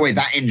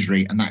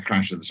injury and that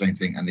crash are the same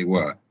thing, and they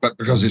were. But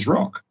because it's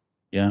rock.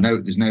 Yeah.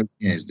 No,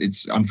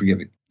 it's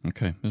unforgiving.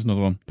 Okay, there's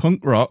another one.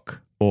 Punk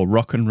rock or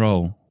rock and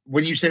roll?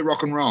 When you say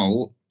rock and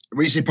roll,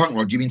 when you say punk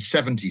rock, do you mean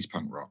 70s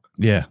punk rock?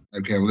 Yeah.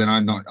 Okay, well then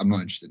I'm not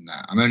interested in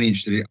that. I'm only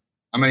interested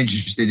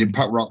in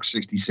punk rock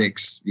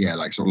 66. Yeah,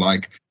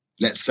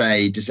 let's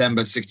say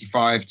December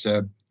 65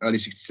 to early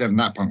 67,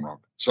 that punk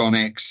rock.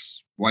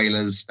 Sonics,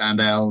 Wailers,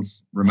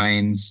 Standells,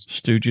 Remains.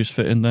 Stooges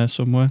fit in there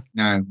somewhere?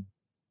 No,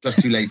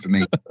 that's too late for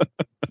me.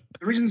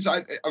 The reasons,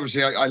 the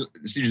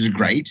Stooges are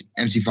great,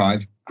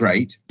 MC5,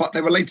 great, but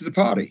they were late to the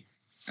party.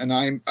 And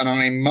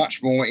I'm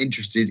much more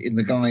interested in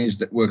the guys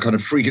that were kind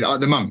of freaking out.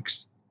 The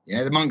Monks.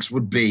 Yeah, the Monks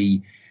would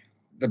be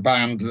the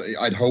band that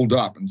I'd hold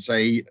up and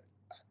say,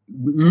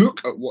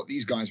 look at what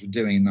these guys were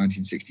doing in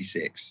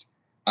 1966.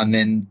 And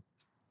then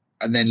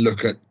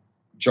look at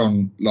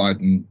John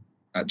Lydon,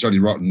 Johnny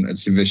Rotten, and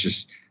Sid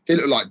Vicious. They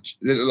look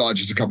like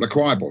just a couple of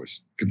choir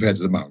boys compared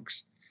to the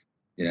Monks.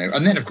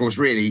 And then of course,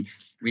 really,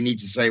 we need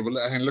to say, well,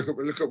 look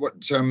at what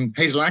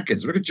Hazel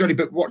Adkins. Look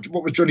at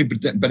what was Johnny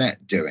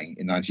Burnett doing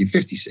in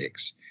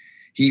 1956?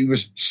 He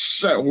was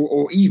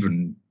or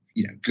even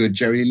good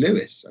Jerry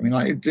Lewis. I mean,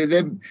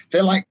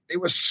 they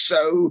were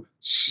so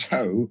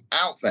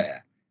out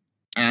there,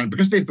 and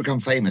because they've become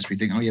famous, we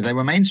think, oh yeah, they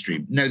were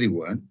mainstream. No, they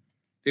weren't.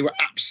 They were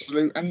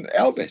absolute, and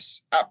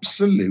Elvis,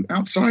 absolute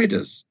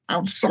outsiders.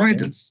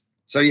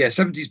 So yeah,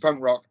 70s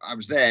punk rock, I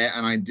was there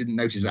and I didn't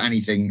notice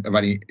anything of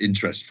any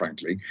interest,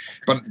 frankly.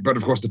 But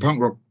of course, the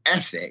punk rock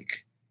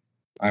ethic,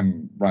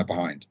 I'm right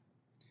behind.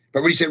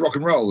 But when you say rock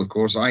and roll, of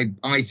course, I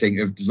think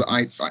of,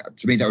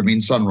 to me, that would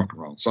mean Sun rock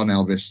and roll. Sun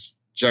Elvis,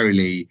 Jerry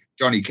Lee,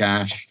 Johnny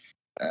Cash,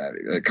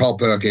 Carl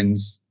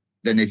Perkins.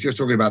 Then if you're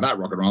talking about that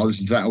rock and roll, I'll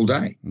listen to that all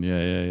day.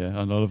 Yeah.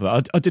 I love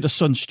that. I did a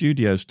Sun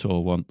Studios tour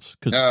once.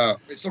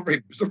 It's not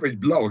very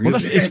long. Well,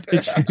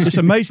 it's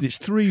amazing. It's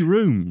 3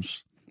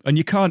 rooms. And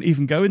you can't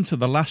even go into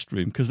the last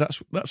room because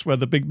that's where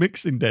the big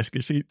mixing desk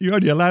is. So you're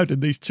only allowed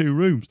in these 2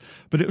 rooms.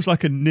 But it was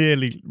like a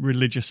nearly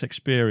religious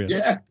experience.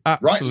 Yeah,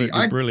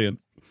 absolutely brilliant.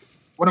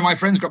 One of my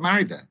friends got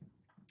married there.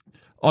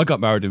 I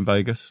got married in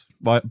Vegas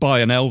by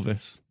an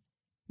Elvis.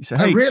 He said,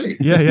 "Hey, really?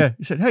 Yeah."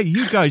 He said, "Hey,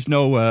 you guys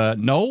know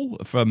Noel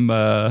from?"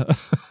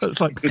 It's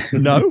like,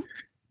 no,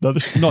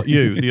 that's not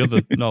you. The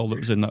other Noel that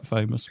was in that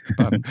famous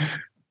band.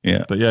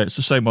 Yeah, but yeah, it's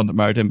the same one that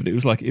married him. But it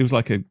was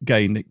like a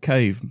gay Nick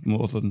Cave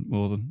more than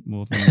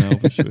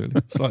Elvis. Really,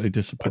 slightly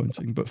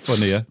disappointing, but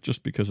funnier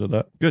just because of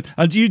that. Good.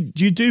 And do you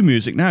do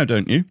music now?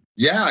 Don't you?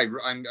 Yeah,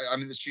 I'm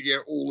in the studio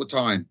all the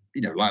time.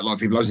 Like a lot of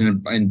people, I was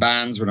in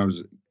bands when I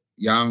was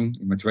young,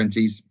 in my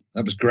 20s.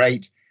 That was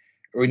great.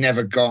 We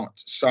never got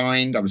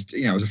signed. I was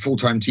a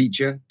full-time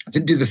teacher. I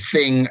didn't do the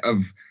thing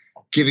of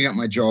giving up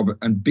my job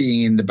and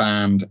being in the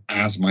band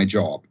as my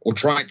job, or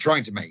trying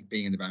to make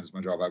being in the band as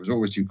my job. I was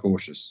always too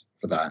cautious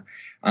for that,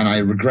 and I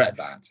regret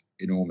that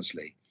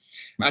enormously.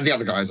 And the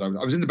other guys, I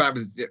was in the band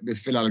with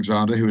Phil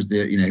Alexander, who was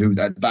who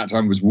at that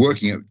time was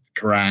working at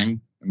Kerrang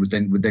and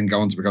would then go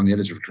on to become the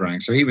editor of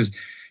Kerrang. So he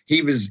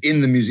was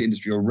in the music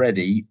industry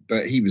already,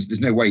 but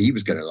there's no way he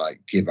was going to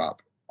give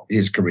up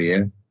his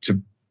career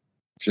to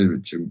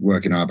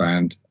work in our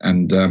band.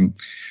 And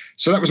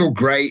so that was all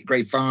great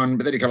fun,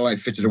 but then it kind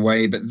of fitted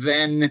away. But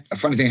then a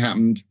funny thing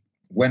happened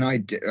when we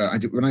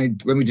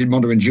did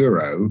Mondo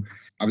Enduro.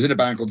 I was in a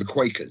band called the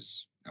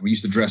Quakers, and we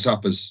used to dress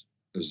up as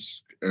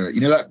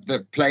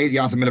that play, the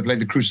Arthur Miller play,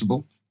 The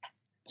Crucible,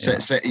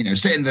 set in the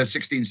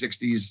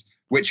 1660s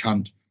witch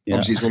hunt. Yeah.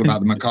 Obviously, it's all about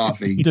the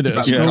McCarthy,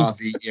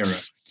 McCarthy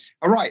era.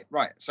 Oh, right.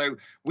 So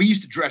we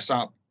used to dress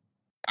up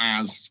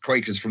as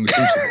Quakers from The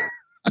Crucible,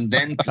 and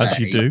then play. As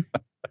you do.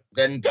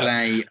 Then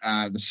play.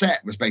 The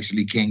set was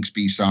basically Kinks,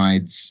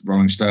 B-sides,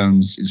 Rolling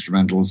Stones,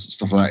 instrumentals,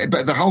 stuff like that.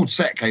 But the whole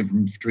set came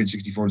from between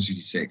 64 and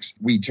 66.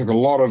 We took a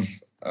lot of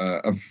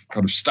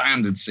kind of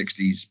standard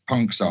 60s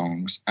punk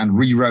songs and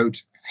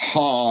rewrote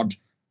hard.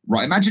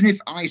 Right, imagine if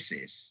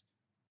ISIS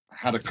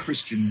had a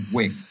Christian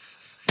wing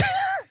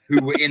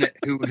who were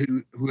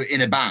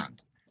in a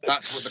band.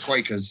 That's what the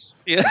Quakers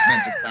meant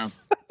to sound.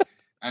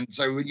 And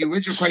so when you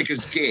went to a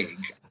Quakers gig,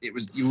 it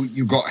was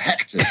you got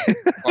hectored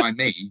by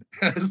me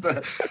as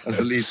the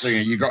lead singer.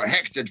 You got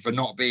hectored for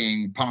not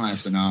being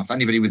pious enough.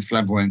 Anybody with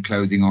flamboyant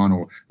clothing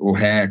on or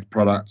hair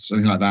products,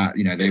 something like that,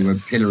 they were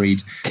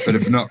pilloried for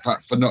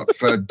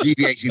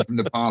deviating from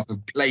the path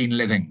of plain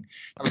living.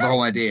 That was the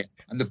whole idea.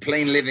 And the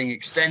plain living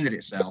extended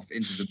itself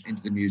into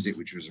the music,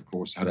 which was, of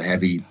course, had a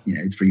heavy,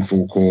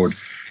 3/4 chord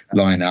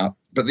lineup.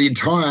 But the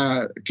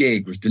entire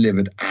gig was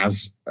delivered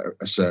as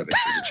a service,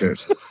 as a church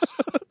service.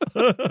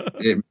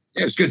 It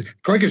was good.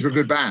 Quakers were a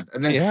good band,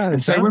 and then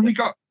so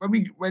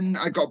when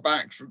I got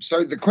back from,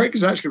 so the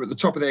Quakers actually were at the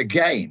top of their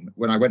game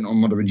when I went on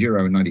Mondo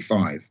Enduro in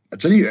 '95. I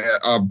tell you,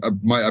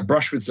 a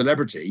brush with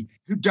celebrity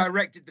who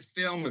directed the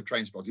film of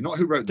Trainspotting, not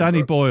who wrote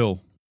Danny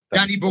Boyle.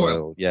 Danny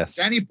Boyle, yes.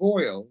 Danny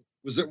Boyle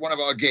was at one of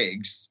our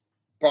gigs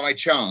by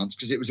chance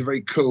because it was a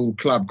very cool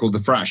club called the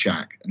Frat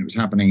Shack, and it was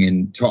happening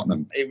in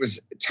Tottenham. It was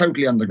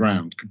totally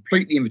underground,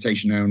 completely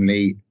invitation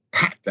only,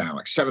 packed out,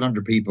 like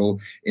 700 people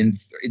in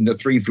the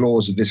 3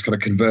 floors of this kind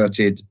of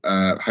converted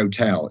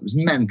hotel. It was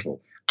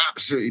mental,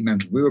 absolutely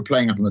mental. We were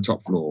playing up on the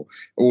top floor,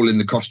 all in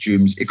the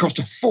costumes. It cost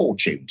a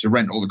fortune to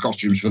rent all the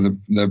costumes for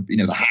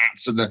the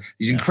hats and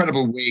these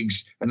incredible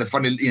wigs and the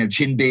funny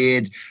chin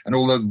beard and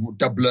all the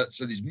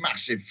doublets and these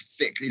massive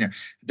thick.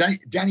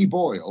 Danny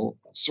Boyle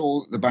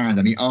saw the band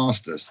and he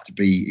asked us to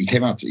be. He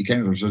came up to us.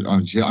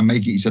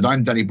 He said,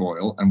 "I'm Danny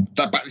Boyle," and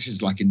this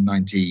is like in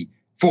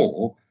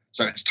 '94.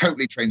 So it's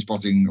totally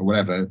Trainspotting or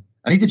whatever.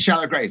 And he did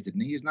Shallow Grave,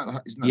 didn't he? Isn't that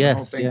the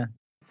whole thing? Yeah.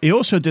 He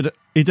also did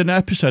an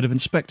episode of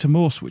Inspector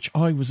Morse, which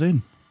I was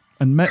in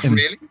and met him.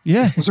 Really?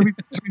 Yeah. So we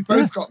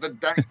both got the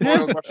Danny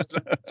Boyle. So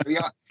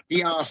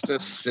he asked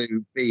us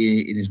to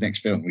be in his next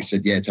film. We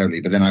said, yeah, totally.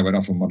 But then I went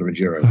off on Mondo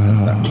Enduro.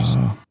 That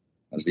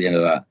was the end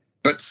of that.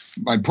 But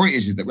my point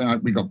is that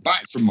when we got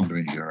back from Mondo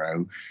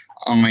Enduro,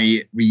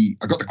 I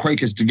got the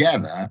Quakers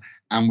together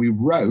and we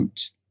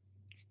wrote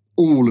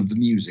all of the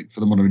music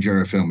for the Mondo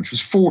Enduro film, which was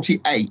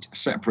 48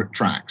 separate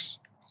tracks,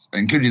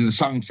 including the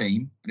sung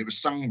theme, and it was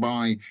sung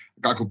by a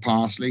guy called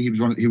Parsley. He was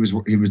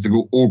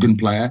the organ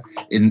player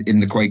in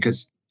the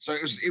Quakers. So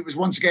it was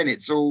once again,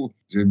 it's all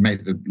to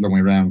make the long way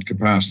around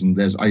comparison.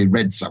 I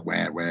read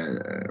somewhere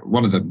where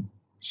one of them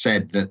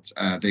said that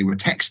they were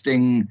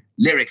texting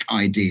lyric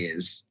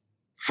ideas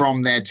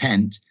from their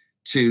tent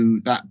to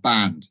that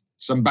band,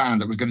 some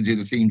band that was going to do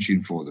the theme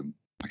tune for them.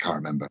 I can't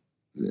remember.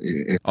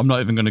 I'm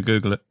not even going to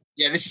Google it.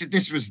 Yeah, this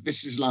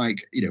is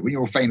like, when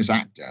you're a famous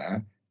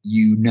actor,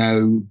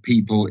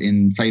 people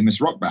in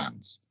famous rock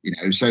bands,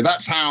 so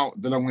that's how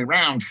the Long Way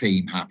Round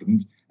theme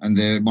happened. And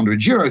the Mondo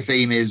Enduro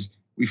theme is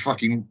we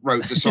fucking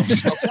wrote the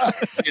songs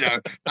ourselves,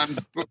 and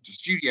booked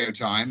studio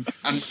time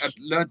and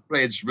learned to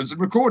play instruments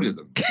and recorded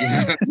them.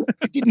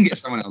 We didn't get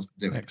someone else to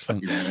do it.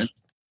 Excellent.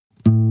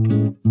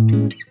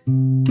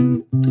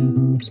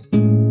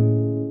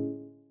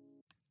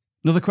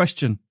 Another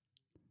question.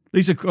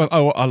 These are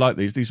I like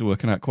these. These are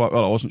working out quite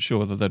well. I wasn't sure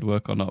whether they'd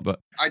work or not,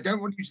 but I don't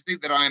want you to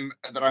think that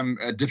I'm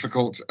a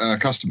difficult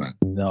customer.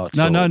 No.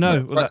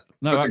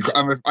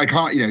 I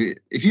can't.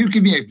 If you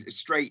give me a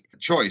straight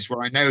choice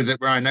where I know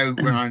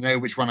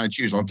which one I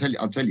choose, I'll tell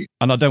you.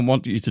 And I don't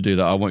want you to do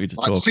that. I want you to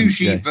talk.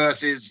 Sushi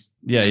versus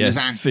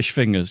fish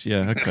fingers.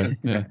 Yeah, okay,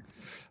 yeah.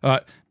 All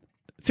right,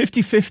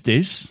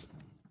 50/50s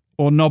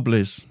or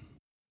Nobblies?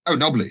 Oh,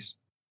 Nobblies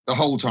the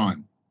whole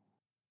time.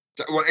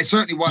 Well, it's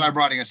certainly while I'm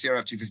riding a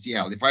CRF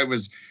 250L. If I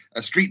was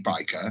a street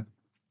biker,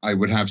 I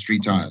would have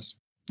street tyres.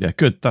 Yeah,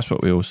 good. That's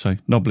what we always say.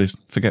 Nobblies,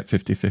 forget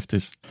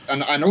 50/50s.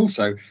 And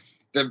also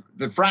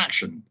the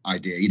fraction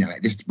idea,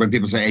 this when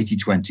people say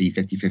 80/20,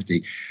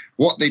 50/50,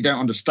 what they don't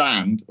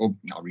understand, or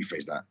I'll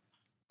rephrase that.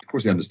 Of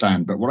course they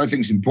understand, but what I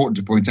think is important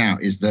to point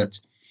out is that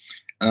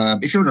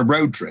if you're on a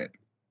road trip,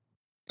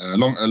 a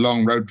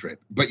long road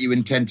trip, but you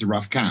intend to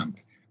rough camp,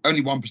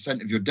 only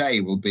 1% of your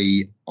day will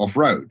be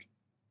off-road.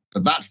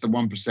 But that's the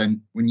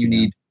 1% when you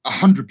need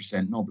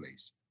 100%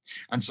 Nobblies.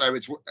 And so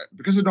it's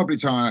because a Nobly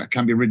tyre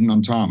can be ridden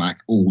on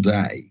tarmac all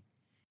day,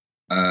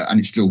 and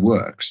it still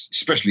works,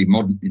 especially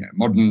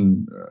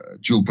modern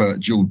dual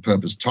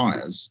purpose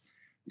tyres.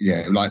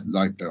 I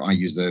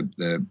use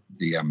the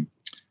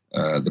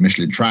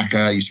Michelin Tracker.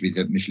 I used to be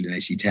the Michelin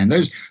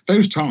AC10.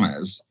 Those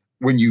tyres,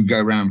 when you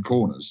go round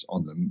corners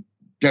on them,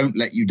 don't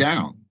let you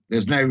down.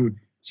 There's no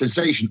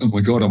sensation. Oh my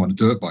God, I'm on a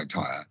dirt bike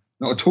tyre.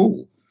 Not at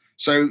all.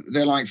 So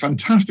they're like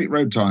fantastic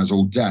road tyres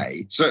all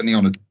day, certainly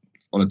on a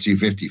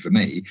 250 for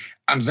me.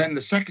 And then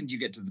the second you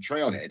get to the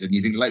trailhead and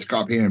you think, let's go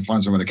up here and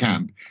find somewhere to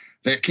camp,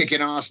 they're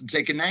kicking ass and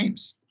taking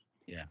names.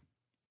 Yeah.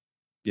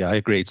 Yeah, I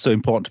agree. It's so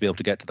important to be able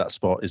to get to that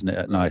spot, isn't it,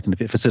 at night? And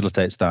if it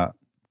facilitates that,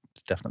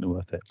 it's definitely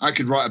worth it. I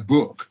could write a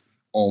book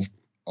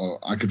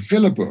I could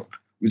fill a book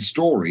with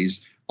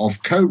stories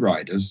of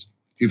co-riders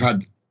who've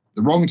had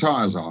the wrong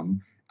tyres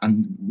on,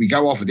 and we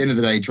go off at the end of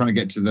the day trying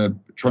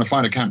to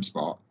find a camp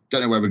spot.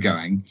 Don't know where we're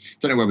going,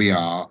 don't know where we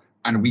are,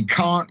 and we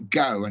can't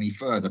go any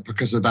further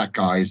because of that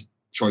guy's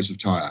choice of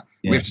tyre.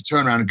 Yeah. We have to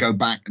turn around and go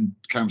back and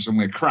camp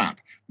somewhere crap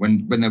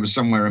when there was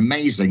somewhere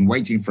amazing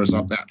waiting for us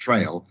up that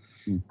trail.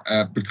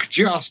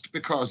 just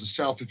because a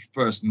selfish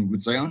person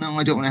would say, "Oh no,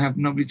 I don't want to have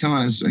knobbly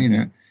tyres." You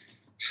know.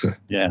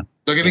 Yeah.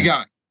 Don't get me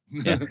going.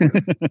 Yeah.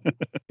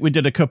 We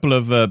did a couple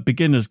of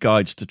beginner's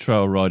guides to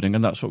trail riding,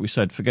 and that's what we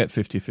said. Forget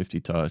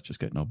 50-50 tyres, just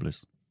get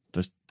knobblies.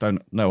 Just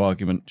no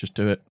argument, just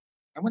do it.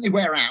 And when they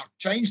wear out,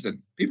 change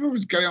them. People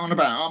always go on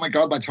about, "Oh my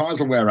God, my tyres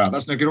will wear out.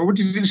 That's no good." Or what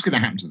do you think is going to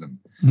happen to them?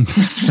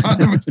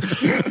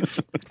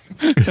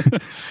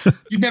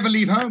 You'd never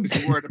leave home if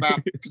you're worried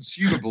about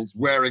consumables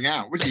wearing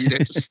out, would you? You know,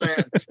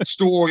 to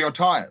store your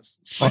tyres.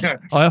 So,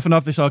 I often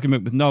have this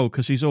argument with Noel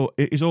because he's all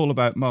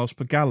about miles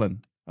per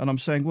gallon. And I'm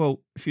saying,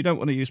 well, if you don't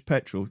want to use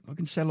petrol, I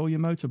can sell all your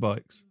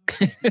motorbikes.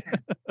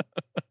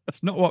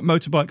 It's not what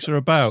motorbikes are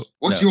about.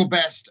 What's your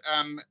best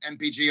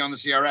MPG on the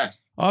CRF?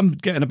 I'm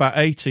getting about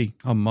 80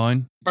 on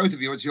mine. Both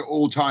of you, what's your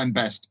all-time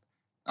best?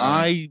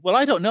 I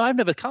don't know. I've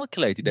never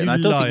calculated it. You and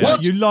I don't liar.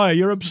 think You liar.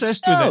 You're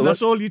obsessed with it.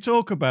 That's all you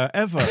talk about,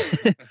 ever.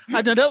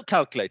 I don't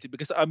calculate it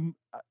because I'm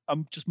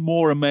just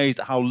more amazed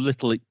at how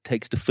little it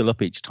takes to fill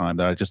up each time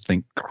that I just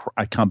think,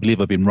 I can't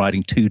believe I've been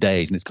riding 2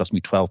 days and it's cost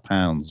me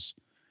 £12.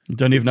 You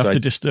don't even have to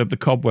disturb the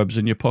cobwebs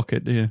in your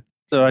pocket, do you?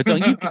 So I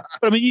don't. But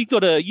I mean, you've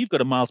got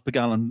a miles per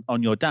gallon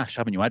on your dash,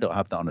 haven't you? I don't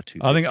have that on a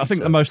 250. I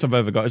think the most I've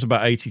ever got is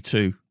about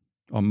 82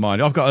 on mine.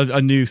 I've got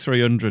a new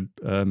 300,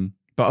 but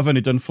I've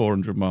only done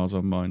 400 miles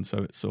on mine, so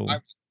it's all. I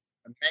was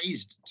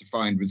amazed to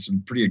find with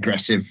some pretty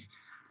aggressive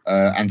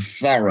and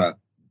thorough,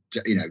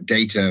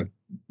 data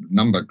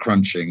number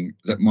crunching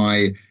that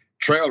my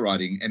trail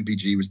riding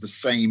MPG was the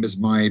same as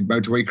my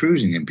motorway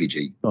cruising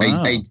MPG,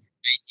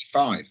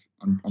 85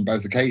 on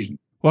both occasions.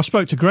 Well, I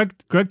spoke to Greg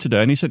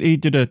today, and he said he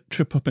did a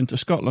trip up into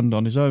Scotland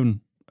on his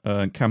own,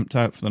 camped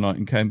out for the night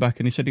and came back,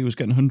 and he said he was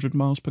getting 100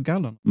 miles per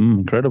gallon.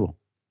 Incredible.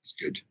 It's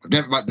good.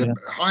 The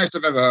highest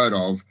I've ever heard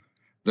of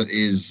that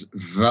is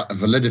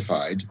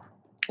validified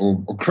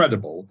or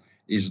credible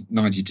is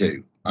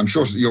 92. I'm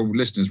sure your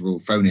listeners will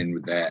phone in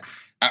with their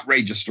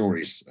outrageous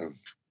stories of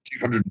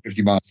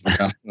 250 miles per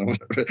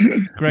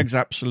gallon. Greg's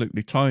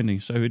absolutely tiny,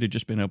 so he'd have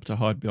just been able to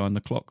hide behind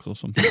the clocks or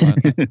something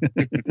like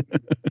that.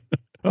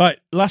 Right,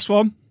 last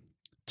one.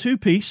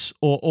 2-piece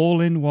or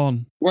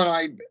all-in-one? Well,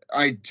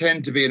 I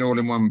tend to be an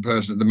all-in-one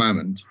person at the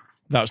moment.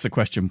 That's the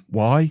question.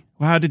 Why?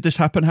 How did this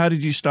happen? How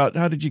did you start?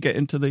 How did you get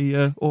into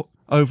the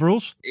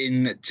overalls?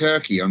 In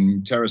Turkey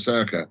on Terra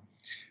Circa,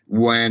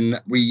 when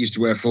we used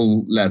to wear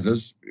full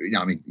leathers,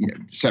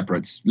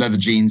 separate leather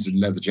jeans and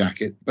leather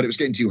jacket, but it was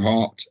getting too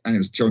hot and it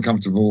was too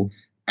uncomfortable.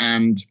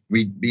 And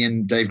me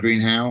and Dave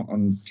Greenhow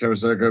on Terra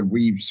Circa,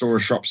 we saw a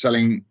shop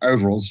selling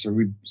overalls, so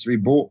we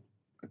bought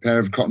a pair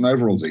of cotton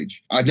overalls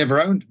each. I'd never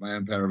owned my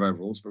own pair of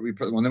overalls, but we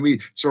put them on. Then we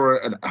saw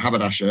a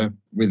haberdasher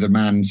with a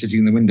man sitting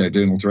in the window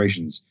doing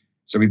alterations.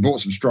 So we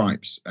bought some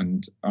stripes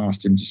and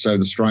asked him to sew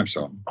the stripes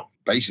on,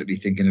 basically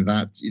thinking of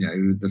that,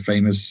 the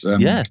famous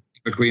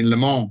McQueen Le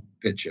Mans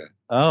picture.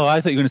 Oh,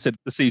 I thought you were going to say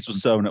the seats were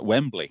sewn at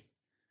Wembley.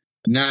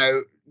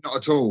 No, not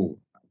at all.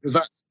 Because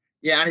that's,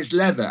 and it's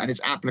leather and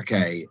it's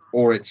applique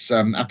or it's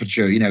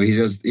aperture. He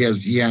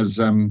has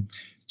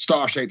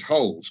star-shaped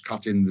holes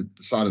cut in the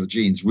side of the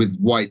jeans with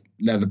white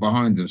leather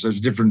behind them. So it's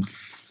a different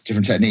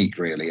technique,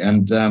 really.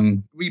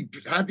 And we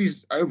had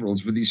these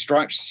overalls with these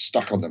stripes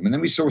stuck on them. And then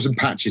we saw some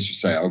patches for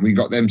sale. We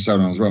got them sewn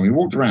on as well. We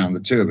walked around,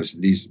 the two of us,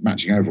 in these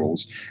matching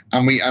overalls.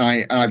 And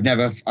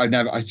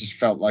I just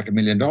felt like $1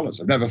 million.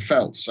 I've never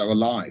felt so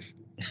alive.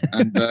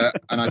 And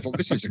I thought,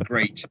 this is a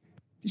great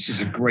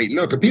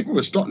look. And people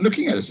were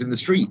looking at us in the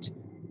street,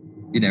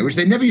 which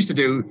they never used to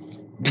do,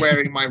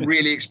 wearing my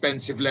really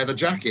expensive leather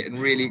jacket and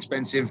really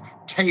expensive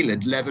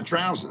tailored leather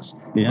trousers.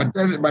 Yeah.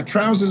 My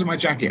trousers and my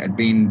jacket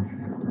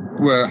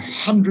were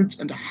hundreds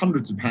and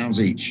hundreds of pounds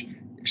each,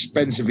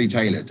 expensively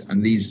tailored.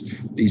 And these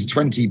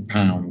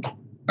 £20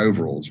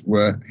 overalls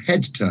were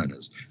head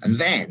turners. And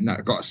then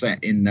I got a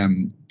set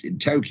in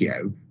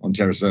Tokyo on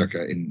Terra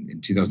Circa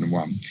in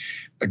 2001.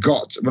 Then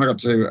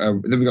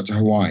we got to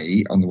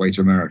Hawaii on the way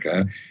to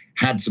America,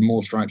 had some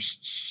more stripes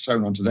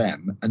sewn onto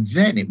them, and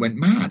then it went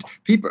mad.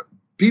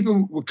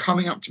 People were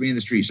coming up to me in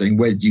the street saying,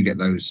 "Where did you get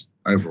those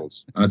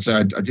overalls?" And I'd say,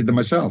 "I did them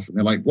myself." And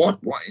they're like, "What?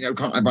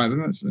 Can't I buy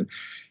them?"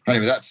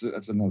 Anyway, that's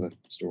another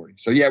story.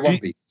 So one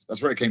piece. That's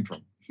where it came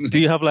from. Do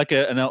you have like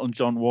an Elton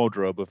John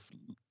wardrobe of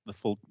the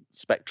full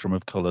spectrum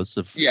of colours?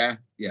 Yeah.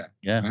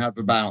 I have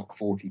about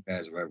 40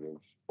 pairs of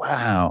overalls.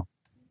 Wow.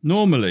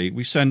 Normally,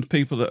 we send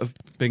people that have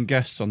been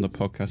guests on the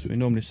podcast, we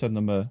normally send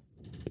them a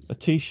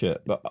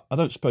T-shirt, but I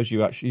don't suppose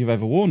you've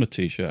ever worn a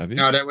T-shirt, have you?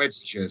 No, I don't wear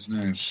T-shirts,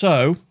 no.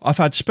 So, I've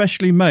had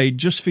specially made,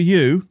 just for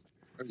you,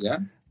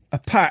 a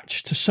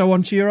patch to sew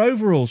onto your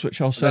overalls,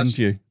 which I'll send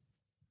you.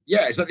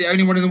 Yeah, is that the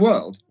only one in the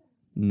world?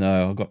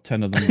 No, I've got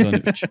 10 of them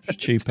done. It's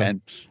cheaper.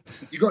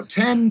 You got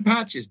 10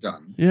 patches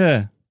done?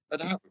 Yeah.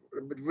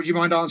 Would you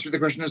mind answering the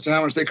question as to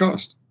how much they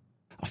cost?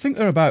 I think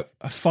they're about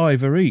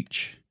 $5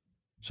 each.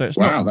 So it's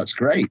that's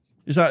great.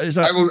 Is that?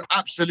 I will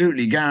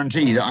absolutely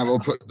guarantee that I will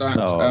put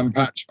that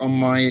patch on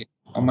my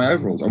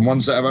overalls, on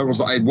one set of overalls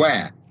that I'd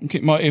wear. I think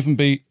it might even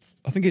be.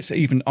 I think it's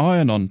even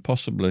iron-on,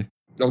 possibly.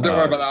 Oh, don't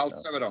worry about that. I'll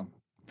sew it on.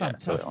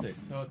 Fantastic.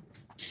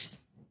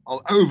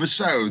 I'll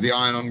oversew the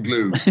iron-on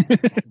glue.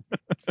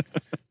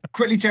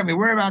 Quickly tell me,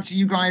 whereabouts are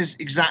you guys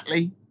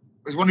exactly?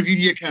 Was one of you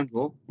near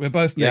Kendal? We're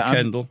both near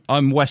Kendal.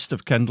 I'm west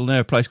of Kendal,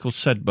 near a place called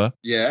Sedbergh.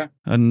 Yeah.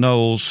 And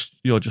Noel's,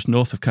 you're just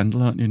north of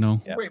Kendal, aren't you,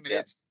 Noel? Yeah. Wait a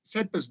minute.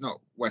 Sedbergh's not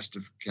west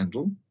of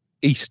Kendal.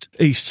 East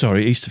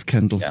of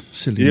Kendal. Yeah.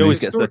 Silly. He always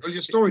gets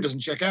your story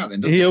doesn't check out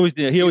then, does he it?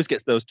 He always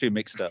gets those two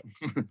mixed up.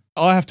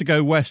 I have to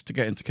go west to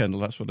get into Kendal.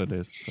 That's what it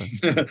is.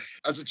 So.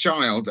 As a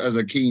child, as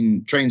a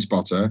keen train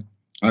spotter,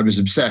 I was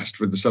obsessed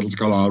with the Settle to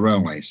Carlisle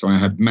Railway. So I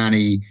had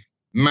many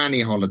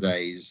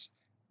holidays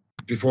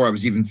before I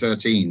was even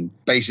 13,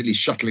 basically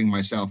shuttling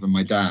myself and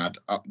my dad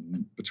up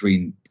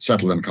between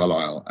Settle and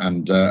Carlisle.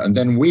 And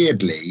then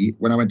weirdly,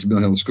 when I went to Mill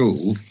Hill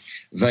School,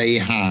 they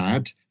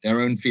had their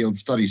own field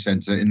study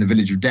centre in the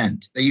village of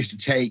Dent. They used to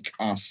take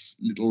us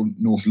little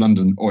North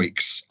London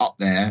oiks up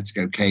there to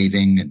go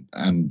caving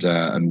and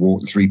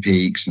walk the Three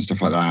Peaks and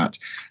stuff like that,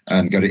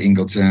 and go to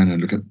Ingleton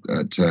and look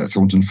at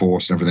Thornton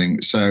Force and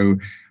everything. So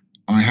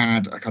I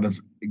had a kind of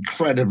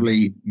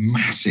incredibly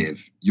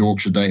massive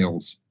Yorkshire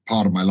Dales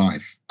part of my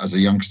life as a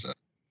youngster,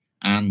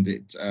 and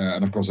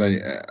of course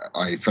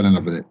I fell in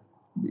love with it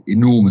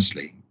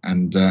enormously.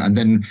 And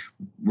then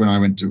when I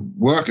went to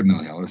work at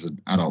Mill Hill as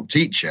an adult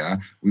teacher,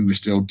 we were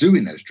still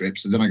doing those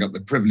trips. So then I got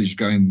the privilege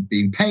of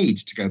being paid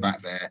to go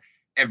back there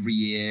every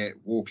year,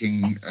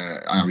 walking.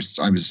 I was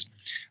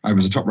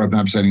a top rope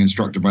and abseiling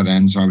instructor by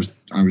then, so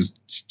I was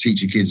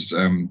teaching kids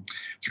to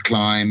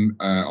climb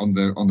on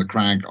the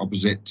crag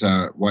opposite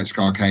White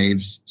Scar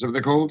Caves. Is that what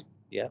they're called?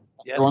 Yeah.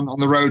 So on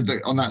the road,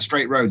 on that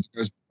straight road that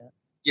goes,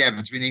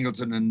 between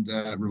Ingleton and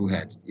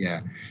Rulehead.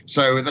 Yeah.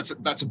 So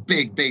that's a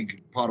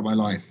big part of my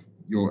life.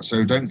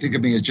 So don't think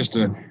of me as just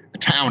a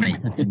townie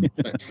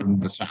from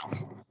the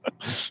south.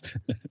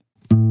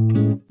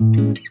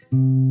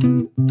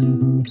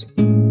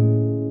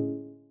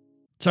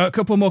 So a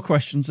couple more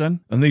questions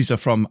then, and these are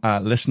from our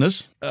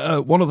listeners.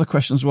 One of the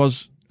questions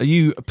was, are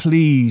you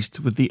pleased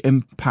with the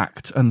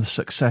impact and the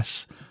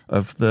success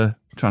of the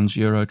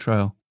Trans-Euro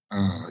Trail?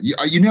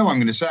 You know what I'm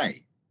going to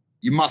say.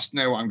 You must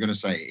know what I'm going to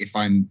say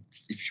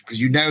because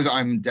you know that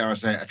I'm, dare I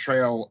say, a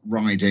trail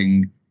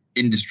riding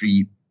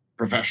industry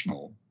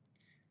professional.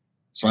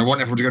 So I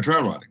want everyone to go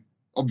trail riding,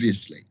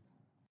 obviously.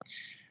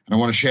 And I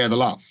want to share the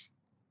love.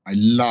 I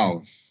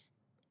love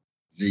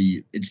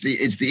it's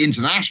the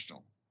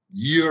international,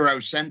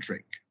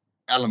 Eurocentric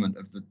element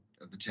of the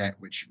TET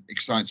which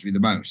excites me the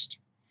most.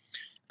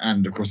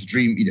 And of course the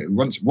dream,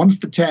 once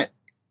the TET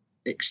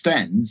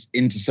extends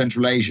into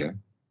Central Asia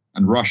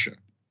and Russia,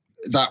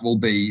 that will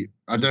be,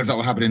 I don't know if that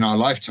will happen in our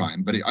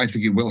lifetime, but I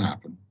think it will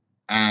happen.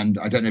 And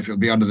I don't know if it'll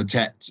be under the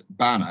TET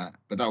banner,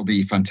 but that will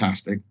be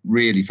fantastic,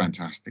 really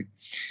fantastic.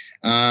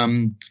 So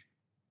I'm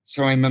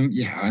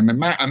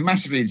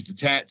massively into the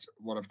TET.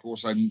 What, of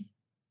course,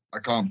 I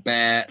can't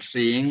bear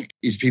seeing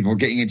is people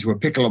getting into a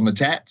pickle on the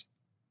TET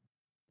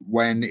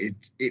when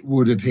it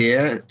would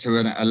appear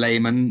to a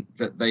layman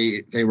that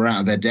they were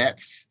out of their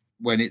depth,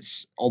 when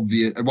it's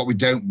obvious. And what we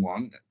don't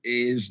want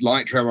is,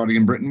 like trail riding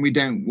in Britain, we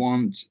don't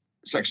want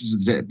sections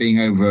of the TET being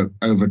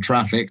over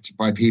trafficked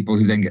by people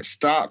who then get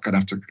stuck and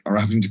are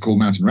having to call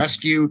mountain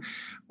rescue,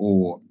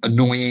 or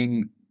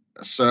annoying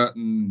a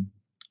certain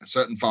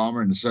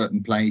farmer in a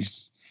certain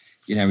place.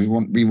 We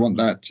want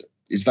that.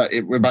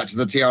 We're back to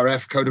the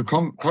TRF code of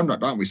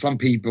conduct, aren't we? Some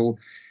people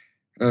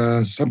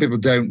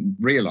don't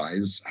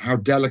realise how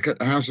delicate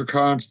a house of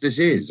cards this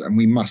is, and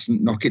we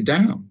mustn't knock it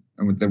down.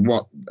 And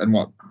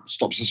what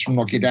stops us from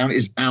knocking it down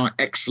is our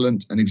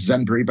excellent and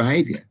exemplary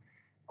behaviour.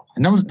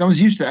 And no one's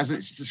used to it, as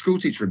it's the school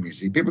teacher in me.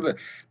 See,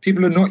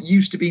 people are not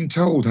used to being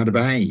told how to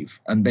behave,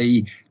 and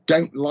they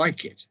don't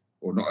like it.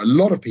 Or not. A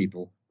lot of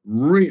people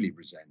really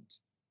resent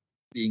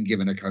being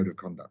given a code of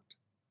conduct.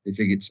 They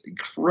think it's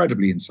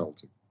incredibly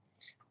insulting.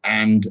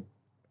 And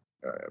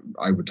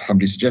I would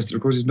humbly suggest that,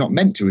 of course, it's not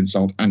meant to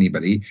insult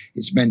anybody.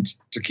 It's meant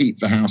to keep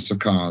the house of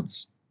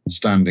cards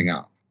standing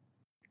up.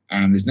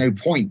 And there's no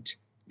point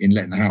in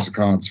letting the house of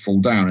cards fall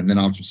down and then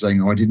afterwards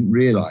saying, I didn't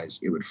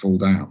realise it would fall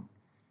down.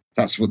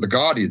 That's what the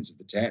guardians of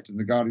the TET and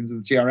the guardians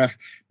of the TRF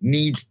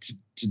need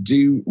to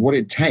do, what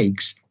it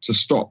takes to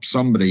stop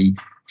somebody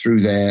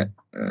through their,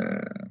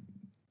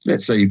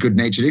 let's say,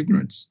 good-natured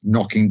ignorance,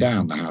 knocking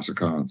down the house of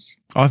cards.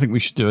 I think we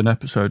should do an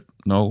episode,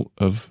 Noel,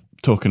 of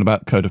talking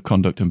about code of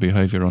conduct and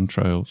behaviour on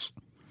trails.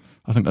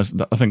 I think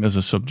there's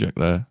a subject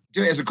there.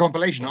 Do it as a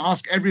compilation.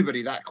 Ask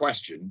everybody that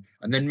question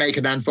and then make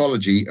an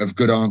anthology of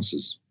good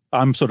answers.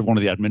 I'm sort of one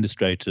of the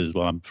administrators.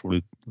 Well, I'm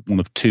probably one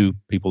of two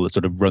people that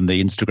sort of run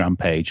the Instagram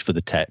page for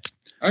the TET.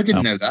 I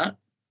didn't know that.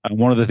 And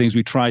one of the things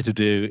we try to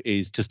do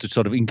is just to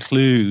sort of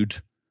include,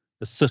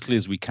 as subtly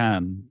as we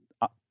can,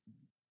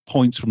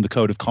 points from the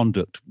code of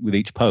conduct with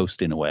each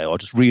post in a way, or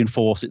just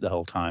reinforce it the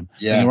whole time.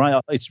 Yeah. And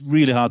right, it's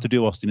really hard to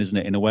do, Austin, isn't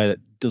it? In a way that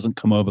doesn't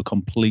come over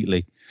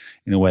completely,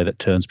 in a way that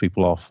turns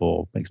people off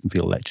or makes them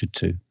feel lectured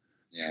to.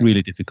 Yeah.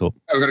 Really difficult.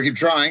 We've got to keep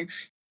trying.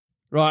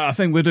 Right, I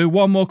think we'll do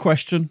one more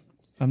question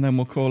and then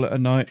we'll call it a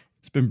night.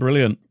 It's been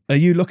brilliant. Are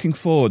you looking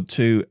forward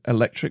to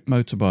electric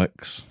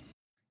motorbikes?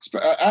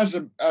 as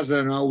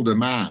an older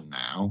man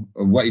now,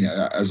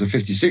 as a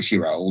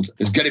 56-year-old,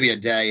 there's going to be a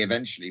day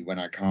eventually when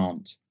I'm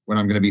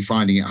going to be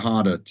finding it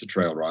harder to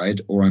trail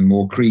ride, or I'm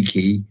more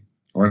creaky,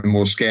 or I'm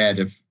more scared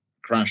of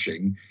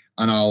crashing,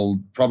 and I'll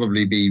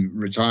probably be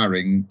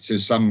retiring to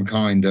some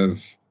kind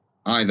of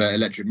either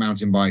electric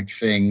mountain bike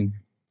thing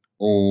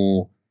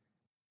or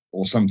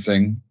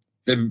something.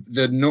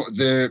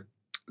 The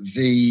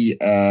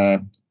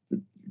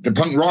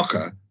punk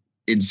rocker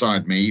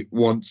inside me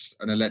wants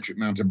an electric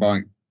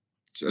motorbike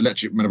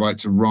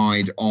to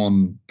ride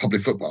on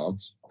public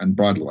footpaths and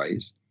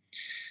bridleways,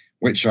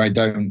 which I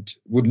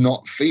would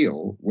not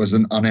feel was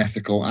an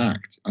unethical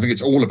act. I think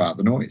it's all about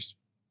the noise.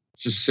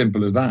 It's as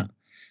simple as that.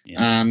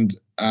 Yeah. And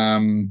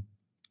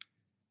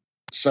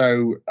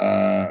so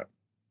I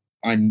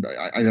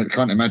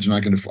can't imagine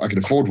I could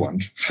afford one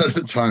for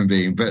the time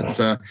being.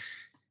 But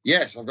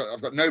yes, I've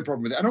got no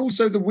problem with it. And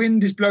also the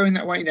wind is blowing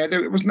that way.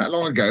 It wasn't that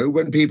long ago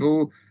when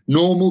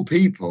normal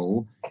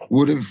people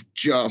would have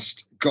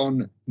just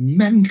gone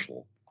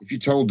mental if you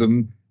told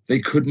them they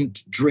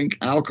couldn't drink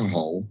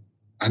alcohol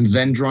and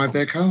then drive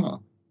their car.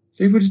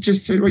 They would have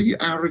just said, "Well,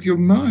 you're out of your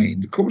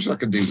mind. Of course I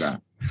can do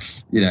that."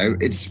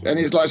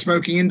 It's like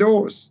smoking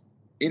indoors.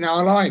 In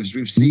our lives,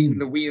 we've seen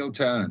the wheel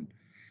turn,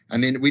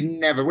 and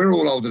we're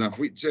all old enough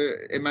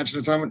to imagine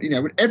a time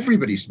when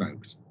everybody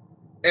smoked.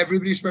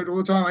 Everybody smoked all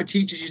the time. Our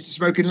teachers used to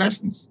smoke in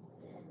lessons,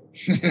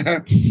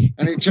 and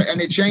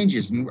it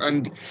changes.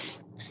 And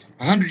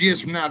 100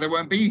 years from now, there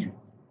won't be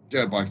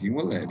dirt biking,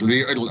 will there?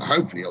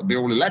 Hopefully it'll be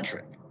all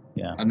electric.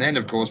 Yeah. And then,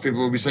 of course, people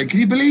will be saying, "Can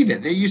you believe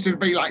it? They used to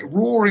be like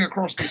roaring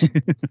across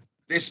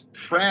this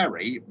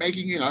prairie,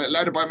 making a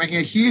load of bike, making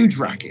a huge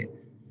racket,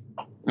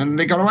 and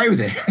they got away with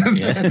it."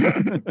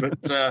 Yeah.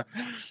 But so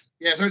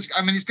it's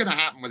going to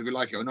happen whether we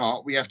like it or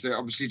not. We have to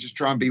obviously just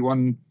try and be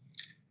one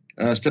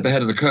step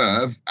ahead of the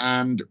curve,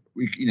 and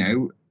we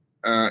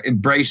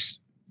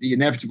embrace the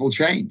inevitable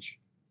change.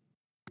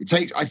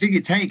 I think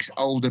it takes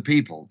older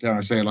people, dare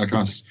I say, like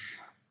us,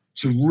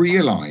 to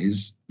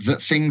realise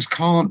that things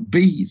can't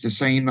be the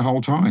same the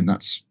whole time.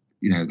 That's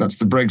the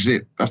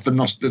Brexit. That's the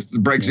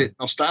Brexit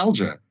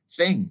nostalgia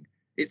thing.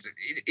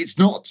 It's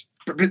not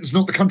Britain's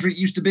not the country it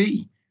used to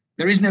be.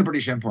 There is no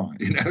British Empire.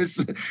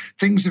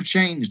 Things have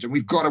changed, and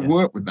we've got to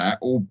work with that,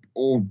 or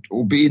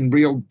be in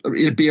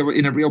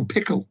a real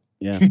pickle.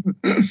 Yeah.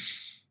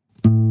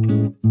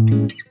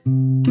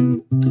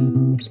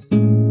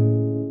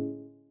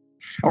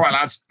 All right,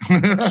 lads.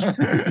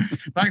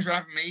 Thanks for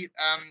having me.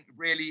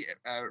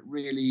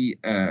 Really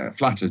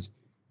flattered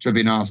to have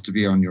been asked to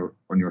be on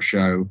your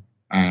show,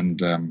 and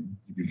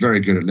you're very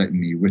good at letting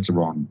me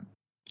witter on.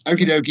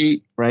 Okie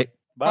dokie. Right.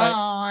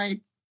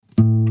 Bye.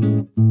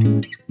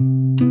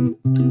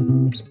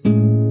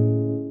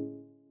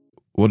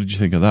 What did you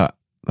think of that?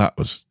 That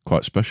was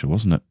quite special,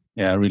 wasn't it?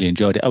 Yeah, I really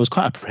enjoyed it. I was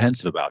quite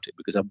apprehensive about it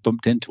because I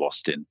bumped into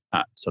Austin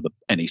at sort of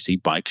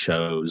NEC bike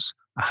shows.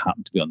 I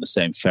happened to be on the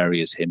same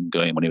ferry as him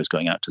when he was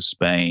going out to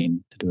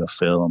Spain to do a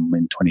film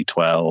in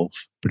 2012.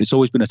 But it's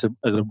always been at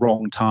the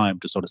wrong time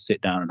to sort of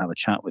sit down and have a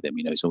chat with him.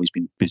 He's always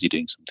been busy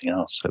doing something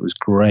else. So it was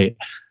great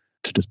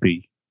to just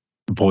be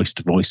voice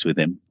to voice with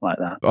him like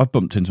that. I've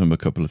bumped into him a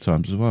couple of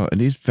times as well, and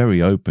he's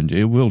very open.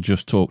 He will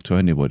just talk to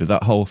anybody.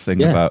 That whole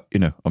thing about,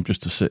 I'm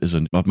just a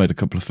citizen. I've made a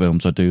couple of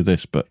films. I do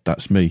this, but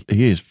that's me.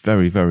 He is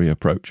very, very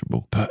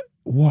approachable. But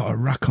what a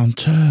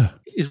raconteur.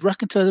 Is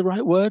raconteur the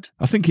right word?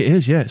 I think it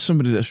is, yeah.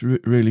 Somebody that's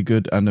really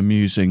good and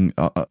amusing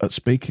at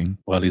speaking.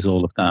 Well, he's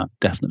all of that.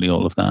 Definitely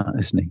all of that,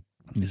 isn't he?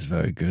 He's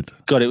very good.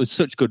 God, it was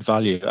such good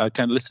value. I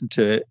kind of listened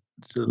to it,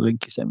 the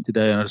link he sent me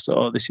today, and I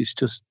thought, this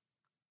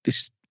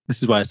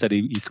is why I said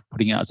you're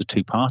putting it out as a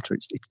two-parter.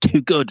 It's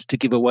too good to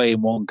give away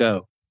in one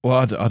go. Well,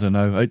 I don't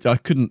know. I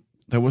couldn't.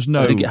 There was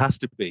no. I think it has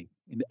to be.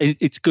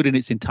 It's good in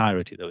its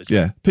entirety, though, isn't it?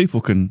 Yeah, people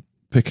can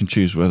pick and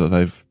choose whether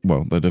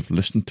they'd have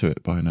listened to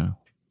it by now.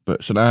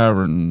 But it's an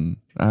hour and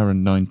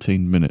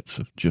 19 minutes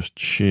of just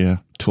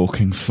sheer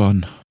talking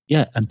fun.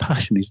 Yeah, and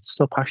passion. He's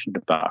so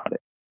passionate about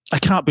it. I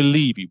can't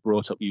believe you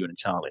brought up Ewan and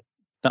Charlie.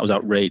 That was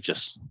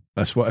outrageous.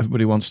 That's what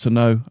everybody wants to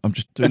know. I'm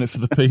just doing it for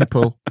the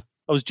people.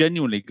 I was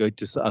genuinely going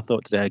to. I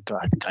thought today,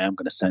 I think I am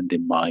going to send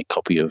him my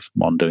copy of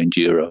Mondo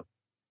Enduro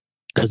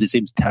because it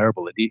seems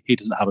terrible that he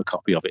doesn't have a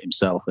copy of it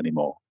himself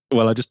anymore.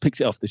 Well, I just picked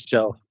it off the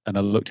shelf and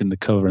I looked in the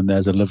cover, and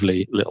there's a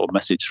lovely little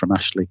message from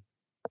Ashley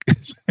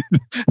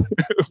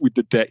with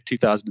the date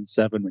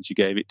 2007 when she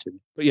gave it to me.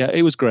 But yeah,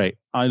 it was great.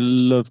 I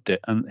loved it,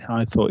 and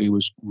I thought he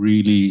was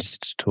really easy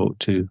to talk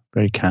to,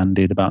 very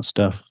candid about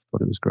stuff.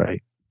 Thought it was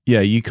great. Yeah,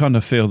 you kind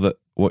of feel that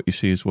what you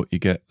see is what you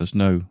get. There's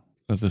no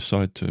other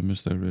side to him,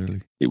 is there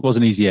really? It was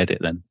an easy edit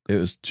then. It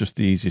was just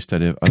the easiest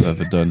edit I've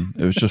ever done.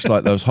 It was just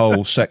like those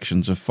whole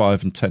sections of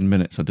 5 and 10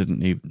 minutes. I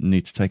didn't even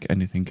need to take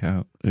anything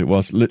out. It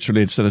was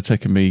literally, instead of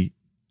taking me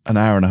an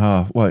hour and a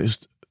half, well, it was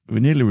we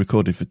nearly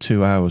recorded for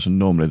 2 hours, and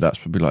normally that's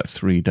probably like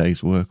 3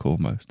 days' work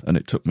almost. And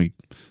it took me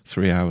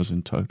 3 hours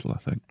in total, I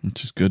think,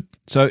 which is good.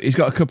 So he's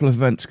got a couple of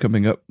events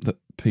coming up that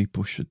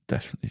people should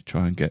definitely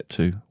try and get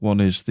to. One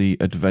is the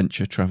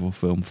Adventure Travel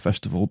Film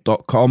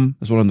Festival.com.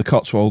 There's one in the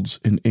Cotswolds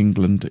in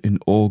England in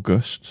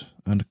August,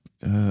 and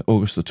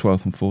August the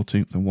 12th and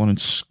 14th, and one in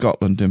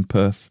Scotland in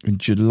Perth in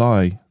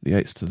July the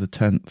 8th to the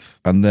 10th.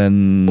 And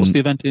then what's the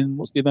event in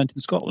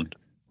Scotland?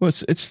 Well,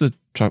 it's the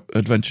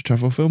Adventure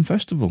Travel Film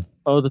Festival.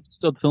 Oh, the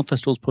film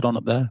festival's put on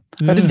up there.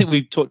 Yeah. I didn't think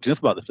we talked enough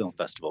about the film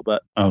festival,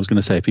 but I was going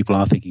to say, if people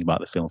are thinking about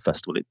the film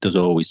festival, it does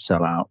always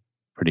sell out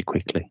pretty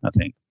quickly, I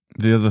think.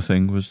 The other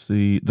thing was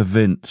the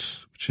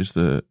Vints, which is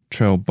the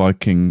trail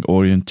biking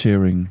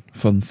orienteering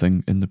fun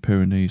thing in the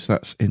Pyrenees.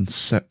 That's in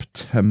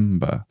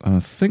September. And I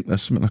think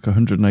there's something like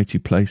 180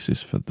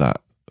 places for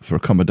that, for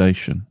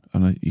accommodation.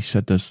 And he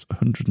said there's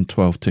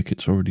 112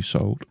 tickets already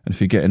sold. And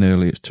if you get in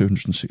early, it's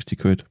 260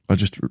 quid. I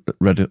just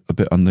read it a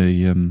bit on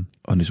the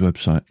on his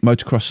website.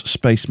 Motocross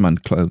spaceman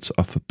clothes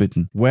are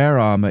forbidden. Wear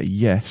armour,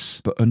 yes,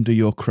 but under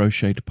your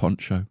crocheted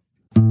poncho.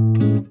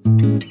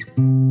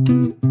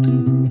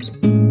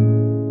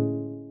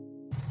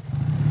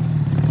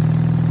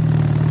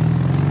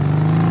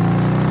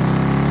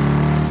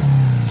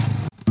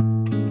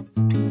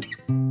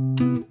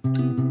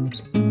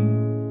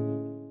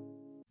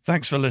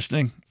 Thanks for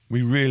listening.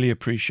 We really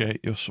appreciate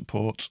your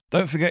support.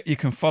 Don't forget you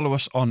can follow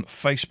us on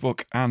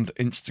Facebook and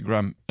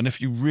Instagram. And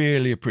if you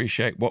really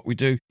appreciate what we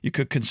do, you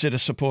could consider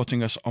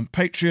supporting us on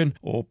Patreon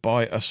or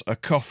buy us a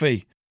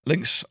coffee.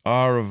 Links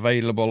are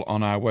available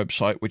on our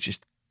website, which is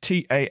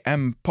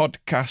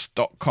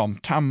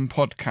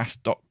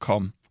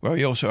tampodcast.com, where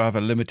we also have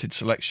a limited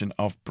selection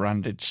of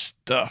branded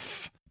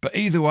stuff. But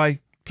either way,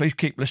 please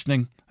keep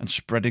listening and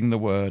spreading the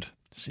word.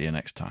 See you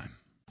next time.